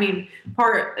 Like, I mean,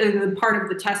 part of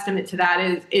the testament to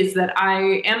that is that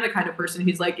I am the kind of person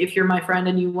who's like, if you're my friend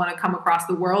and you want to come across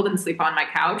the world and sleep on my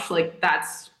couch, like,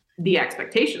 that's the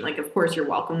expectation. Like, of course, you're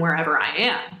welcome wherever I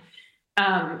am.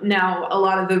 Now, a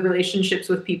lot of the relationships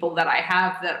with people that I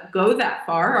have that go that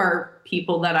far are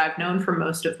people that I've known for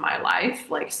most of my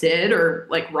life, like Sid or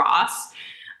like Ross.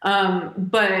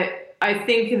 But I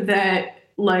think that,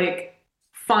 like,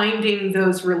 finding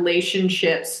those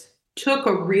relationships took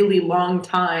a really long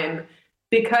time,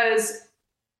 because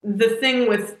the thing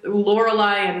with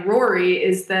Lorelai and Rory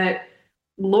is that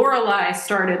Lorelai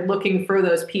started looking for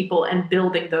those people and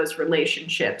building those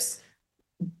relationships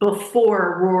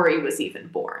before Rory was even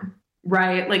born,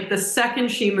 right? Like, the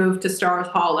second she moved to Stars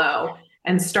Hollow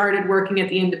and started working at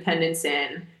the Independence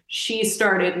Inn, she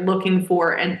started looking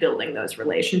for and building those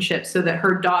relationships so that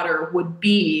her daughter would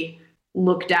be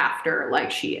looked after like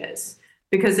she is.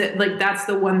 Because that's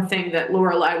the one thing that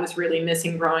Lorelai was really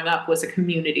missing growing up, was a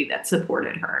community that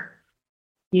supported her,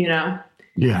 you know?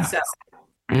 Yeah. So,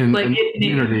 and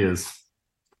community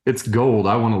it's gold.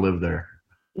 I want to live there.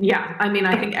 Yeah, I mean,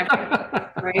 I think everyone,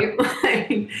 right?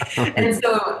 Like, and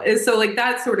so like,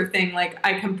 that sort of thing, like,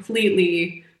 I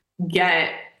completely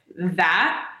get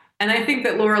that. And I think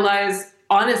that Lorelai is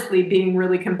honestly being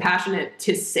really compassionate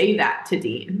to say that to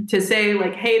Dean, to say,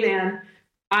 like, hey, man,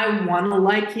 I want to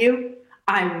like you.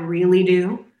 I really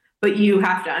do. But you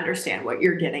have to understand what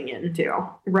you're getting into,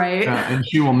 right? And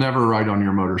she will never ride on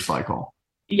your motorcycle.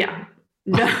 Yeah.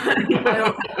 No, I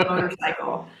don't have a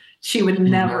motorcycle. She would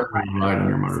never ride on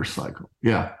your motorcycle.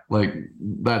 Yeah, like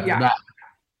that. Yeah.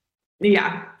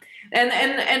 Yeah.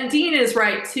 And Dean is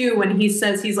right too when he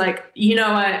says, he's like, you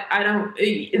know what, I don't,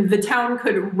 the town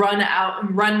could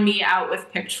run me out with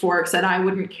pitchforks and I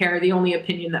wouldn't care. The only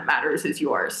opinion that matters is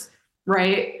yours.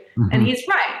 Right. Mm-hmm. And he's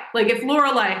right. Like, if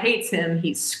Lorelai hates him,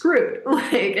 he's screwed,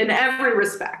 like, in every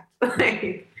respect.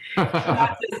 Like,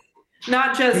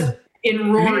 not just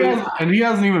in Rory. And he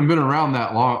hasn't even been around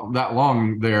that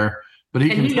long there, but he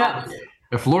can tell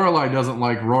if Lorelai doesn't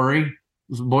like Rory's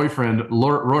boyfriend,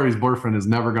 Rory's boyfriend is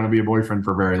never going to be a boyfriend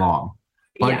for very long.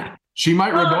 Like, she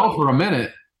might rebel for a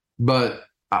minute, but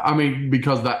I mean,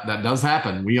 because that does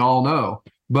happen. We all know,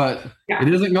 but it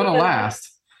isn't going to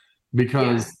last,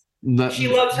 because she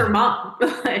loves her mom.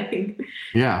 Like,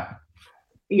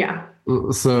 Yeah.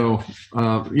 So,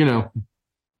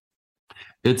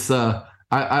 it's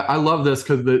I love this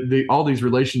because the all these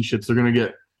relationships are going to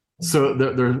get so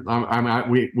they're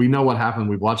we know what happened.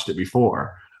 We've watched it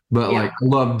before, but like I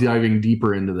love diving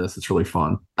deeper into this. It's really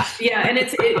fun. Yeah, and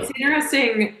it's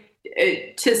interesting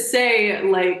to say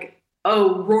like,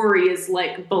 oh, Rory is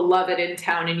like beloved in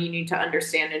town, and you need to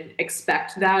understand and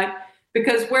expect that,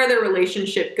 because where their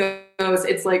relationship goes,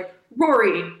 it's like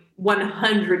Rory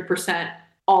 100%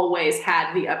 always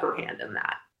had the upper hand in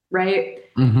that, right?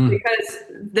 Mm-hmm. Because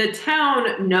the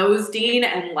town knows Dean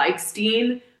and likes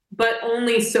Dean, but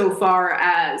only so far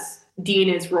as Dean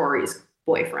is Rory's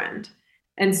boyfriend.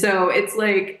 And so it's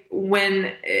like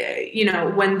when,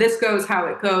 when this goes how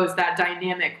it goes, that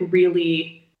dynamic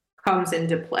really comes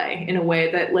into play in a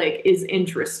way that like is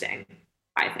interesting,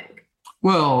 I think.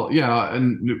 Well, yeah,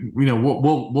 and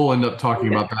we'll end up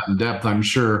talking about that in depth, I'm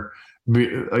sure.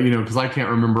 Because I can't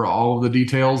remember all of the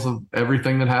details of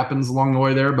everything that happens along the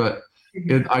way there, but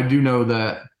I do know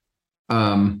that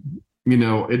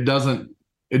it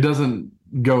doesn't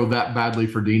go that badly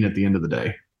for Dean at the end of the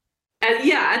day. At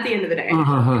the end of the day,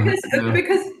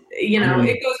 because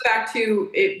it goes back to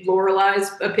it.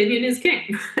 Lorelei's opinion is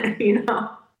king,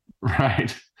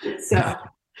 Right. So,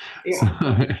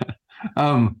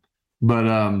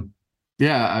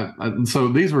 yeah. So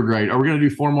these were great. Are we going to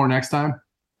do 4 more next time?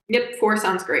 Yep, 4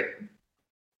 sounds great.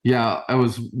 Yeah, I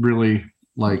was really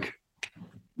like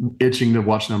itching to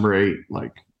watch number 8.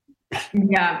 Like,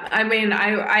 yeah, I mean,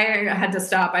 I had to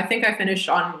stop. I think I finished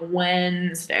on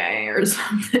Wednesday or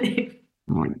something.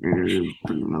 Like,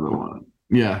 another one.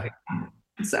 Yeah.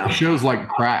 So shows like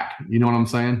crack. You know what I'm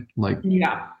saying? Like,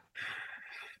 yeah.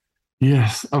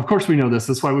 Yes, of course we know this.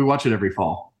 That's why we watch it every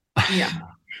fall. Yeah.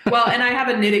 Well, and I have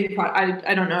a knitting.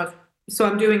 I don't know if. So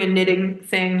I'm doing a knitting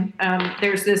thing.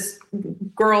 There's this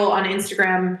girl on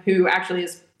Instagram who actually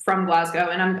is from Glasgow,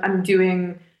 and I'm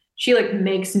doing. She like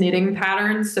makes knitting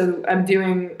patterns, so I'm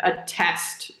doing a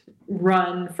test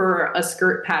run for a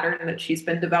skirt pattern that she's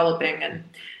been developing, and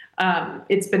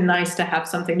it's been nice to have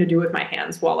something to do with my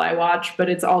hands while I watch. But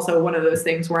it's also one of those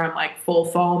things where I'm like full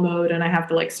fall mode, and I have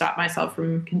to like stop myself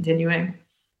from continuing.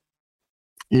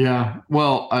 Yeah,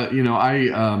 well, I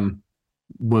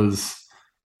was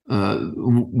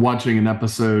watching an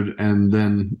episode and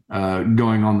then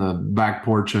going on the back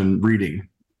porch and reading.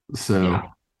 So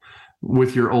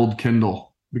with your old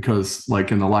Kindle, because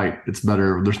like in the light, it's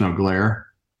better. There's no glare.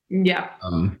 Yeah.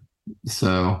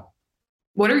 So.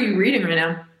 What are you reading right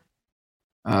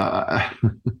now?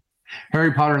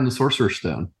 Harry Potter and the Sorcerer's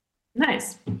Stone.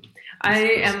 Nice. I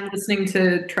am listening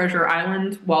to Treasure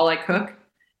Island while I cook,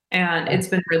 and it's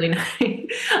been really nice.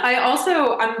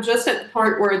 I'm just at the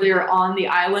part where they're on the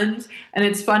island, and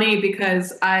it's funny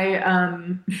because I've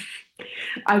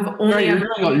only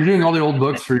you're doing all the old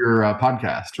books for your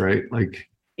podcast, right? Like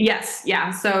yes,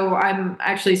 yeah. So I'm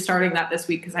actually starting that this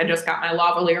week because I just got my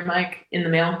lavalier mic in the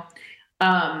mail.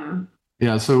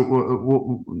 Yeah. So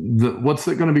what's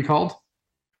it going to be called?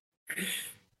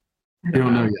 You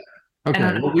don't know yet.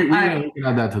 Okay. Well, we can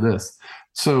add that to this.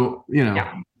 So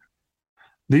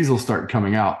these will start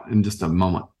coming out in just a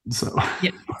moment. So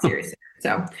yeah, seriously.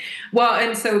 So, well,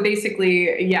 and so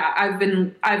basically, yeah, I've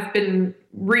been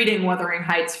reading Wuthering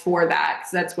Heights for that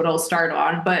because that's what I'll start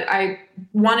on. But I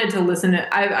wanted to listen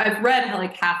to. I've read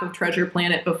like half of Treasure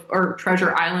Planet or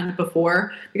Treasure Island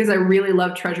before because I really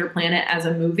love Treasure Planet as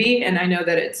a movie, and I know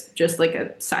that it's just like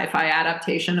a sci-fi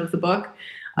adaptation of the book.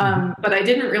 But I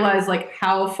didn't realize like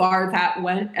how far that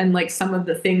went and like some of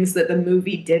the things that the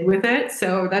movie did with it.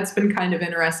 So that's been kind of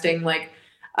interesting. Like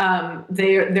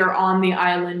they're on the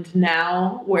island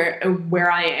now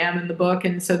where I am in the book,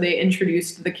 and so they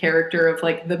introduced the character of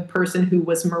like the person who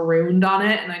was marooned on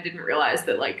it, and I didn't realize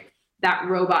that like that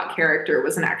robot character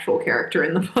was an actual character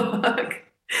in the book.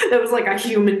 That was like a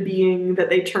human being that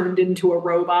they turned into a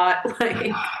robot.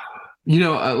 Like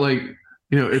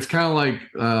it's kind of like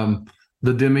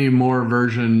the Demi Moore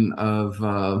version of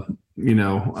the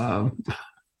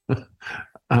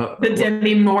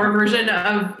Demi Moore version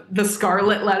of the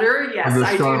Scarlet Letter. Yes, the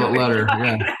Scarlet Letter.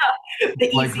 Yeah,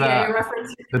 the like ECA that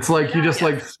reference. It's like you just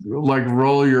like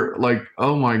roll your like.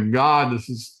 Oh my God,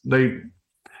 they've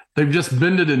just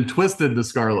bended and twisted the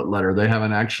Scarlet Letter. They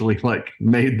haven't actually like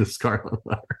made the Scarlet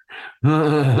Letter.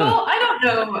 Well, I don't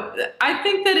know. I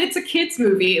think that it's a kids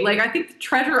movie. Like I think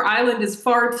Treasure Island is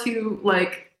far too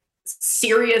like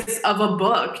serious of a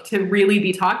book to really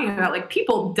be talking about. Like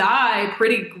people die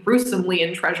pretty gruesomely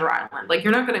in Treasure Island. Like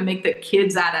you're not going to make the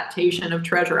kids adaptation of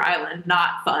Treasure Island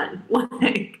not fun.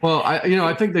 Well,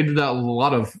 I think they did that with a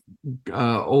lot of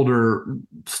older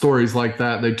stories like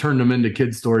that. They turned them into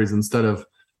kid stories instead of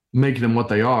making them what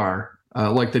they are.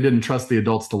 Like they didn't trust the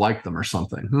adults to like them or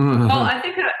something. Well, I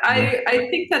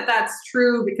think that that's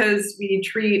true because we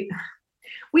treat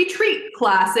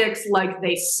classics like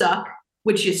they suck,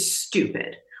 which is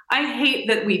stupid. I hate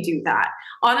that we do that.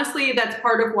 Honestly, that's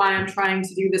part of why I'm trying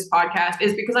to do this podcast,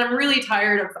 is because I'm really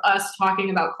tired of us talking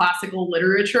about classical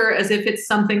literature as if it's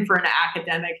something for an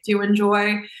academic to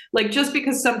enjoy. Like, just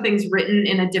because something's written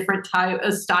in a different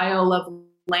a style of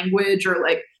language, or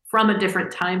like from a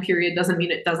different time period, doesn't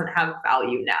mean it doesn't have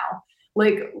value now.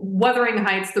 Like Wuthering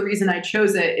Heights, the reason I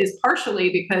chose it is partially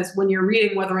because when you're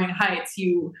reading Wuthering Heights,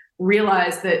 you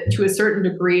realize that to a certain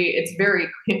degree, it's very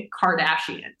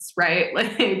Kardashians, right?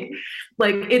 Like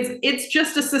it's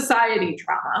just a society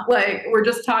trauma. Like, we're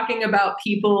just talking about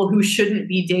people who shouldn't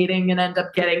be dating and end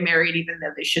up getting married, even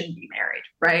though they shouldn't be married,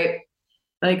 right?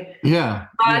 Like,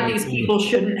 these people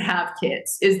shouldn't have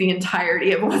kids is the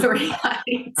entirety of Wuthering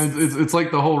Heights. It's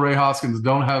like the whole Ray Hoskins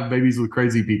 "don't have babies with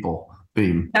crazy people"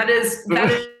 theme. That is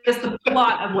the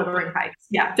plot of Wuthering Heights.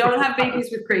 Yeah, don't have babies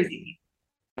with crazy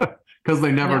people. Because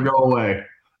they never go away.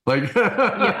 Like,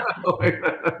 yeah.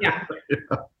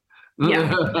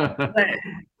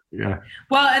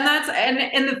 Well, and that's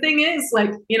and the thing is,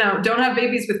 like, don't have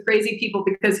babies with crazy people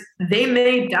because they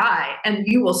may die and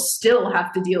you will still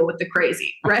have to deal with the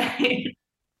crazy, right?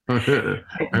 They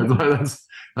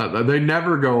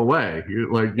never go away.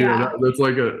 That's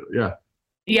like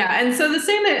Yeah, and so the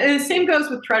same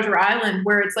goes with Treasure Island,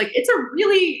 where it's like it's a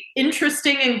really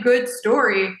interesting and good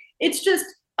story. It's just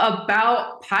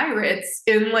about pirates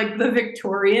in like the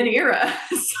Victorian era,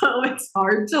 so it's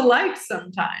hard to like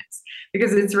sometimes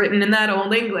because it's written in that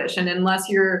old English, and unless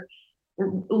you're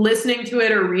listening to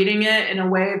it or reading it in a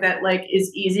way that like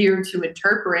is easier to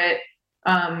interpret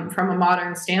from a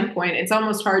modern standpoint, it's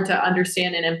almost hard to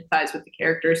understand and empathize with the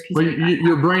characters. Well,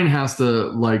 your brain has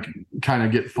to like kind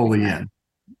of get fully in.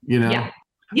 Yeah.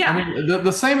 I mean,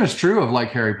 the same is true of like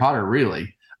Harry Potter,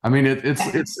 really. I mean,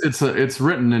 it's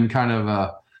written in kind of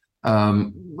a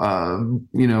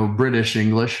British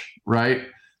English, right?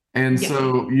 And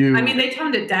so they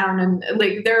toned it down, and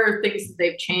like there are things that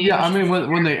they've changed. Yeah, I mean,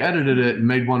 when they edited it and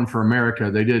made one for America,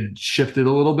 they did shift it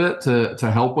a little bit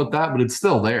to help with that, but it's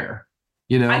still there.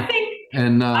 I think.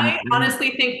 And I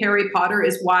honestly think Harry Potter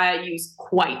is why I use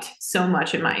quite so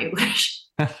much in my English.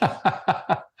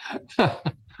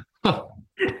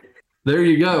 There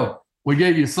you go. We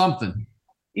gave you something.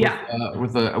 Yeah.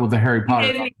 With the Harry Potter.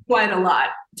 You gave me quite a lot,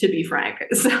 to be frank.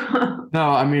 So. No,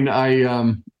 I mean,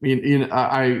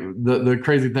 the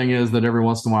crazy thing is that every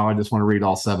once in a while I just want to read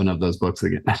all 7 of those books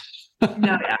again.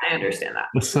 No, yeah, I understand that.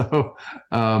 So,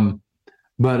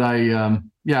 but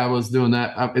I was doing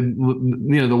that.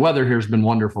 The weather here has been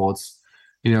wonderful. It's,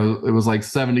 it was like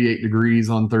 78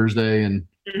 degrees on Thursday and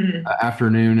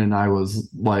afternoon, and I was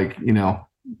like,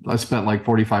 I spent like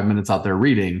 45 minutes out there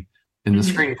reading in the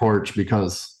screen porch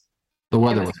because the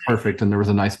weather was perfect and there was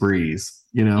a nice breeze,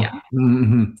 Yeah.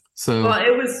 So, well,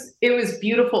 it was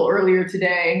beautiful earlier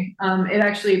today. It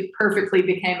actually perfectly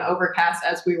became overcast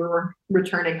as we were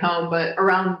returning home, but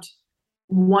around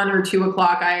 1 or 2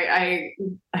 o'clock, I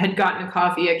had gotten a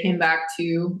coffee. I came back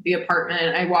to the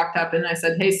apartment. I walked up and I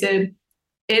said, "Hey, Sid,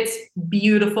 it's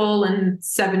beautiful and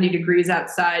 70 degrees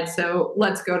outside, so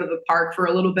let's go to the park for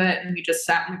a little bit." And we just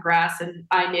sat in the grass, and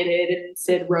I knitted and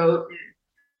Sid wrote,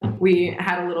 and we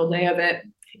had a little day of it.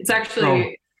 It's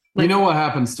actually... you know what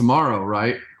happens tomorrow,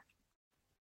 right?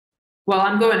 Well,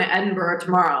 I'm going to Edinburgh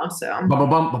tomorrow, so...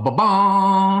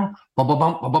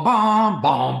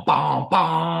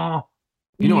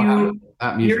 You know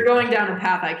that music. You're going down a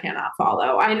path I cannot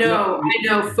follow. I know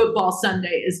Football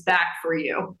Sunday is back for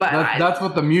you, but that's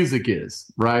what the music is,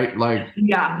 right? Like,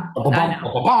 yeah,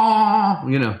 I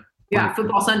know. Yeah,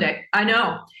 Football Sunday. I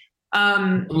know.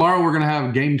 Tomorrow we're gonna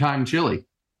have game time chili.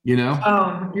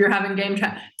 Oh, you're having game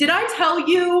time. Did I tell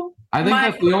you? I think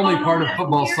that's the only part of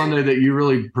Football Sunday that you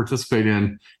really participate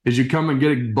in is you come and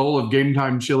get a bowl of game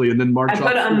time chili and then march off.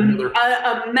 I put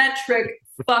a metric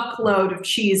fuckload of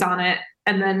cheese on it,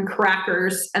 and then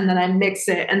crackers, and then I mix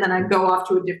it, and then I go off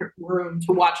to a different room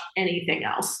to watch anything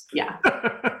else. Yeah.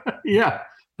 Yeah.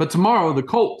 But tomorrow the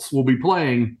Colts will be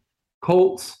playing.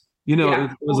 Colts, it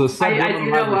was a I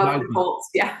do know about the Colts.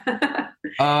 Yeah.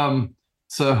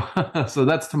 So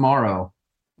that's tomorrow,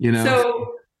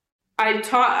 So I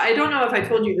don't know if I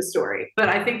told you the story, but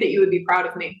I think that you would be proud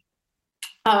of me.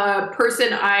 A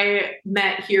person I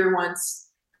met here once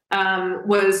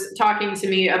was talking to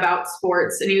me about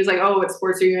sports, and he was like, "Oh, what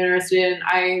sports are you interested in?"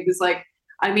 I was like,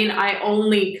 I mean, I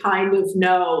only kind of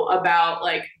know about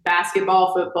like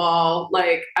basketball, football.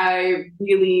 Like I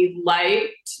really I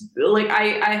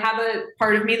have a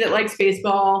part of me that likes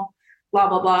baseball. blah,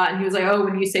 blah, blah. And he was like, oh,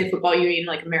 when you say football, you mean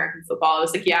like American football. I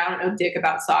was like, yeah, I don't know dick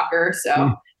about soccer.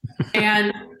 So,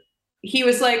 and he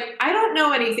was like, I don't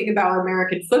know anything about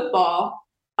American football.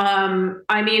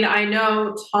 I mean, I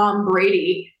know Tom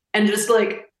Brady, and just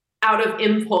like out of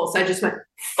impulse, I just went,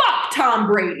 fuck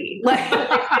Tom Brady. Like,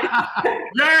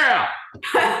 yeah,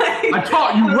 I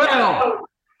taught you well.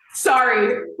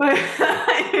 Sorry.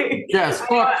 Yes,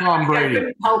 fuck Tom Brady. I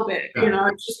couldn't help it. You know,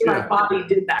 it's just my body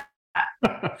did that.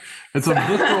 It's a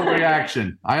visceral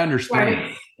reaction. I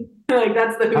understand. Right. Like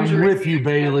that's the Hoosier. I'm with you,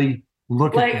 Bailey.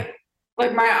 Look like, at that.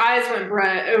 Like my eyes went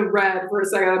red for a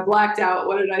second. I blacked out.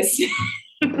 What did I say?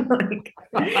 Like,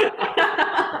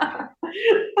 I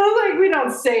was like, we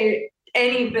don't say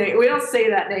anything. We don't say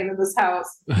that name in this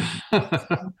house.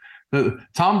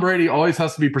 Tom Brady always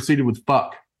has to be preceded with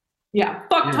fuck. Yeah,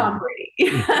 fuck Tom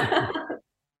Brady.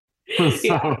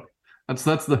 So that's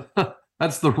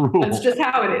the rule. That's just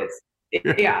how it is.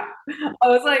 Yeah. I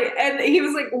was like, and he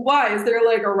was like, why? Is there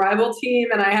like a rival team?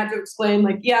 And I had to explain,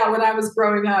 like, yeah, when I was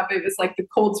growing up, it was like the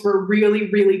Colts were really,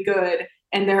 really good.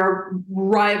 And their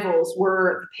rivals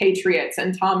were the Patriots.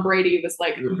 And Tom Brady was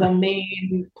like the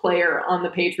main player on the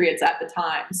Patriots at the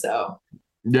time. So,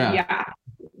 yeah.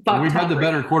 We had the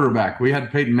better quarterback. We had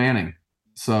Peyton Manning.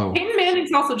 So Peyton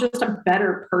Manning's also just a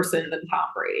better person than Tom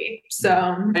Brady.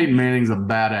 So Peyton Manning's a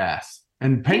badass.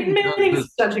 And Peyton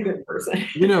Manning's such a good person.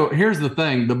 You know, here's the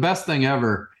thing. The best thing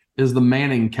ever is the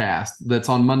Manning cast that's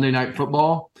on Monday Night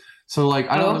Football. So, like,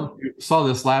 I don't know if you saw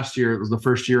this last year. It was the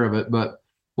first year of it. But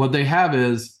what they have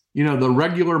is, you know, the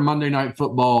regular Monday Night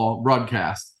Football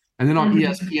broadcast. And then on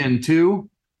ESPN2,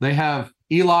 they have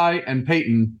Eli and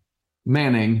Peyton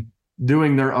Manning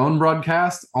doing their own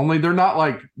broadcast. Only they're not,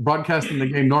 like, broadcasting the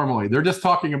game normally. They're just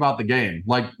talking about the game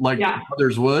like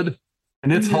others would.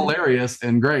 And it's hilarious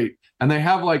and great. And they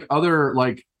have like other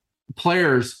like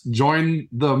players join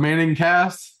the Manning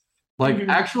cast, like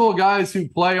actual guys who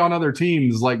play on other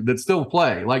teams, like that still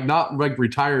play, like not like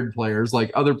retired players,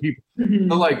 like other people.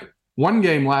 So like one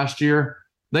game last year,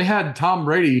 they had Tom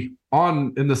Brady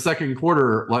on in the second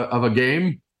quarter of a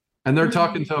game, and they're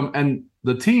talking to him. And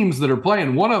the teams that are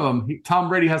playing, one of them, Tom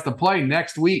Brady has to play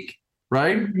next week,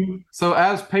 right? So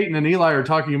as Peyton and Eli are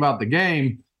talking about the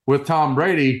game with Tom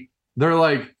Brady, they're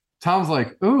like, Tom's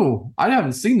like, ooh, I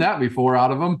haven't seen that before out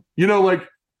of him. You know, like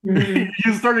he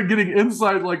started getting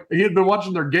insight, like he had been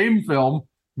watching their game film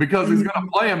because he's going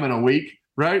to play him in a week,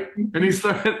 right? And he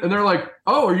started, and they're like,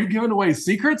 oh, are you giving away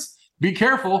secrets? Be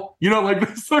careful. You know, like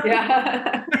this. You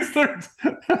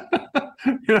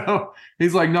know,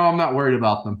 he's like, no, I'm not worried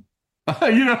about them.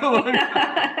 You know,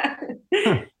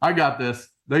 like, I got this.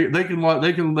 They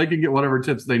can get whatever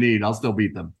tips they need. I'll still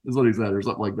beat them. Is what he said, or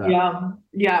something like that.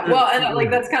 Yeah. Well, and like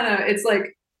that's kind of, it's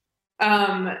like,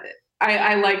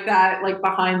 I like that, like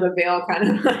behind the veil kind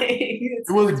of like. It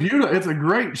was beautiful. It's a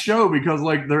great show because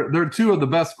like they're two of the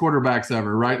best quarterbacks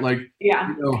ever, right? Like you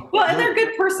know, well, and they're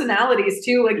good personalities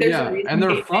too. Like there's a reason and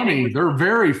they're funny. They're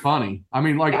very funny. I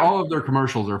mean, like all of their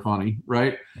commercials are funny,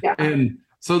 right? Yeah. And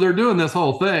so they're doing this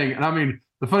whole thing, and I mean.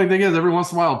 The funny thing is, every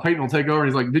once in a while, Peyton will take over and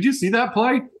he's like, did you see that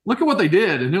play? Look at what they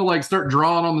did. And he'll like start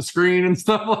drawing on the screen and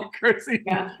stuff like crazy.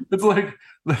 Yeah. It's like,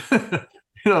 you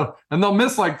know, and they'll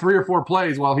miss like 3 or 4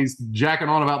 plays while he's jacking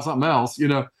on about something else, you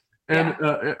know. And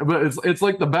but it's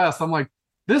like the best. I'm like,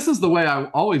 this is the way I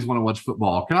always want to watch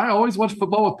football. Can I always watch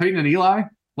football with Peyton and Eli?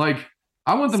 Like,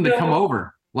 I want them to come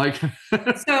over. Like, so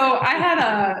I had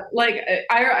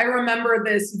I remember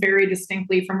this very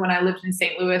distinctly from when I lived in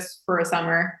St. Louis for a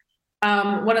summer.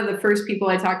 One of the first people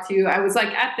I talked to, I was like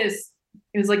at this,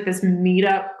 it was like this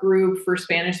meetup group for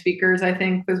Spanish speakers, I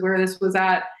think was where this was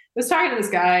at. I was talking to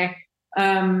this guy,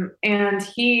 and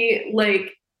he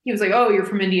was like, oh, you're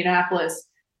from Indianapolis.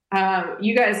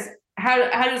 You guys,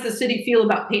 how does the city feel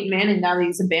about Peyton Manning now that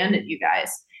he's abandoned you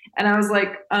guys? And I was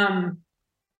like,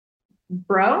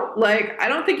 bro, like, I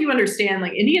don't think you understand,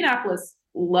 like Indianapolis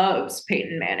loves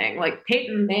Peyton Manning. Like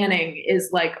Peyton Manning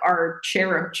is like our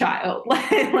cherub child.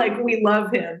 Like we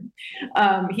love him.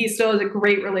 He still has a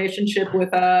great relationship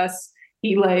with us.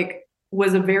 He like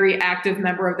was a very active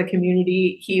member of the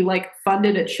community. He like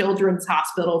funded a children's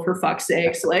hospital for fuck's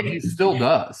sakes. Like he still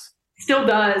does.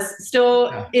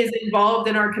 Is involved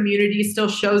in our community, still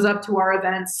shows up to our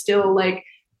events, still like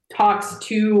talks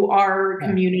to our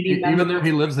community members. Even though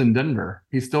he lives in Denver,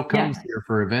 he still comes here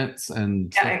for events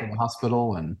and stuff in the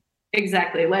hospital. And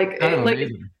exactly, like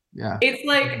amazing.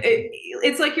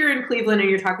 It's like you're in Cleveland and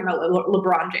you're talking about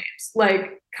LeBron James.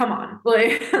 Like, come on,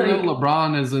 like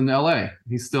LeBron is in LA.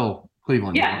 He's still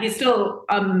Cleveland. Yeah, he's still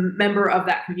a member of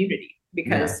that community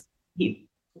because he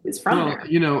is from there.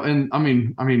 You know, and I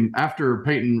mean, after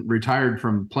Peyton retired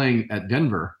from playing at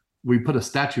Denver, we put a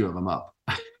statue of him up.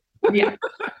 Yeah.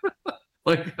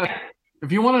 Like,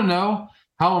 if you want to know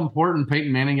how important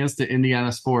Peyton Manning is to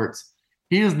Indiana sports,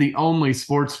 he is the only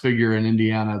sports figure in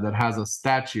Indiana that has a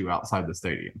statue outside the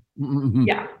stadium.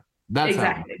 Yeah. That's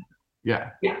exactly.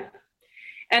 Yeah.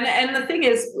 And the thing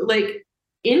is, like,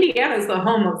 Indiana is the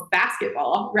home of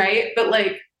basketball, right? But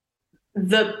like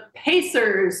the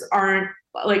Pacers aren't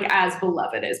like as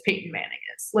beloved as Peyton Manning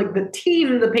is. Like the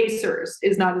team, the Pacers,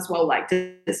 is not as well liked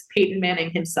as Peyton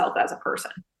Manning himself as a person.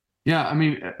 Yeah, I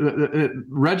mean,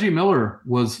 Reggie Miller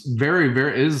was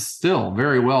is still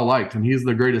very well liked, and he's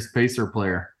the greatest Pacer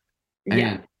player.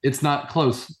 And it's not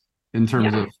close in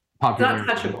terms of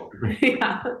popularity. It's not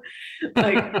touchable.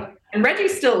 Like, and Reggie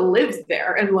still lives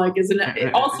there and like is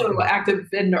also active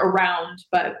and around,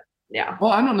 but yeah.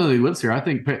 Well, I don't know that he lives here. I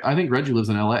think Reggie lives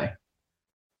in LA.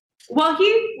 Well,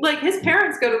 he like his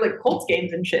parents go to like Colts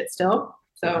games and shit still.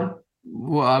 So.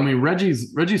 Well, I mean,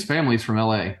 Reggie's family's from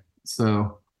LA,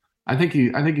 so I think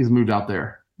he's moved out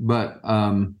there. But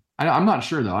I'm not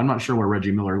sure though. I'm not sure where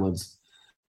Reggie Miller lives.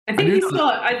 I think he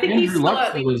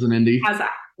still lives in Indy. Has a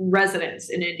residence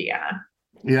in Indiana.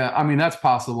 Yeah, I mean that's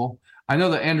possible. I know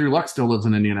that Andrew Luck still lives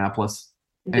in Indianapolis.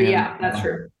 Yeah, that's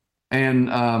true. And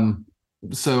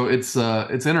so it's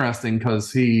interesting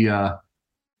because he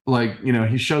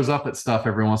he shows up at stuff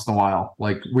every once in a while,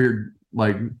 like weird,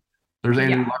 like there's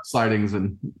Andrew Luck sightings,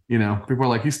 and people are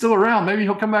like, he's still around, maybe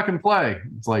he'll come back and play.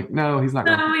 It's like, no, he's not.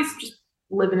 No, he's just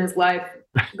living his life.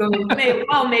 Going,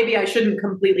 maybe I shouldn't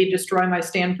completely destroy my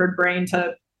Stanford brain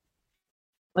to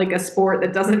like a sport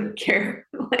that doesn't care.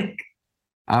 Like,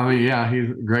 I mean, yeah,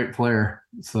 he's a great player.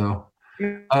 So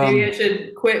maybe I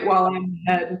should quit while I'm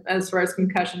ahead as far as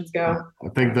concussions go. I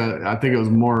think it was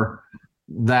more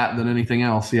that than anything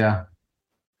else. Yeah.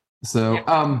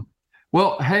 So,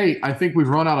 well, hey, I think we've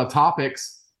run out of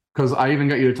topics because I even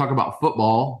got you to talk about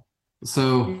football.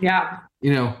 So,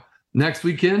 next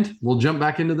weekend we'll jump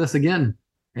back into this again.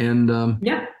 And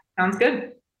sounds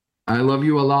good. I love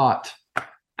you a lot.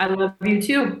 I love you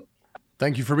too.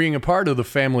 Thank you for being a part of the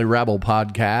Family Rabble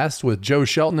podcast with Joe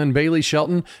Shelton and Bailey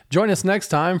Shelton. Join us next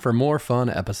time for more fun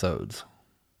episodes.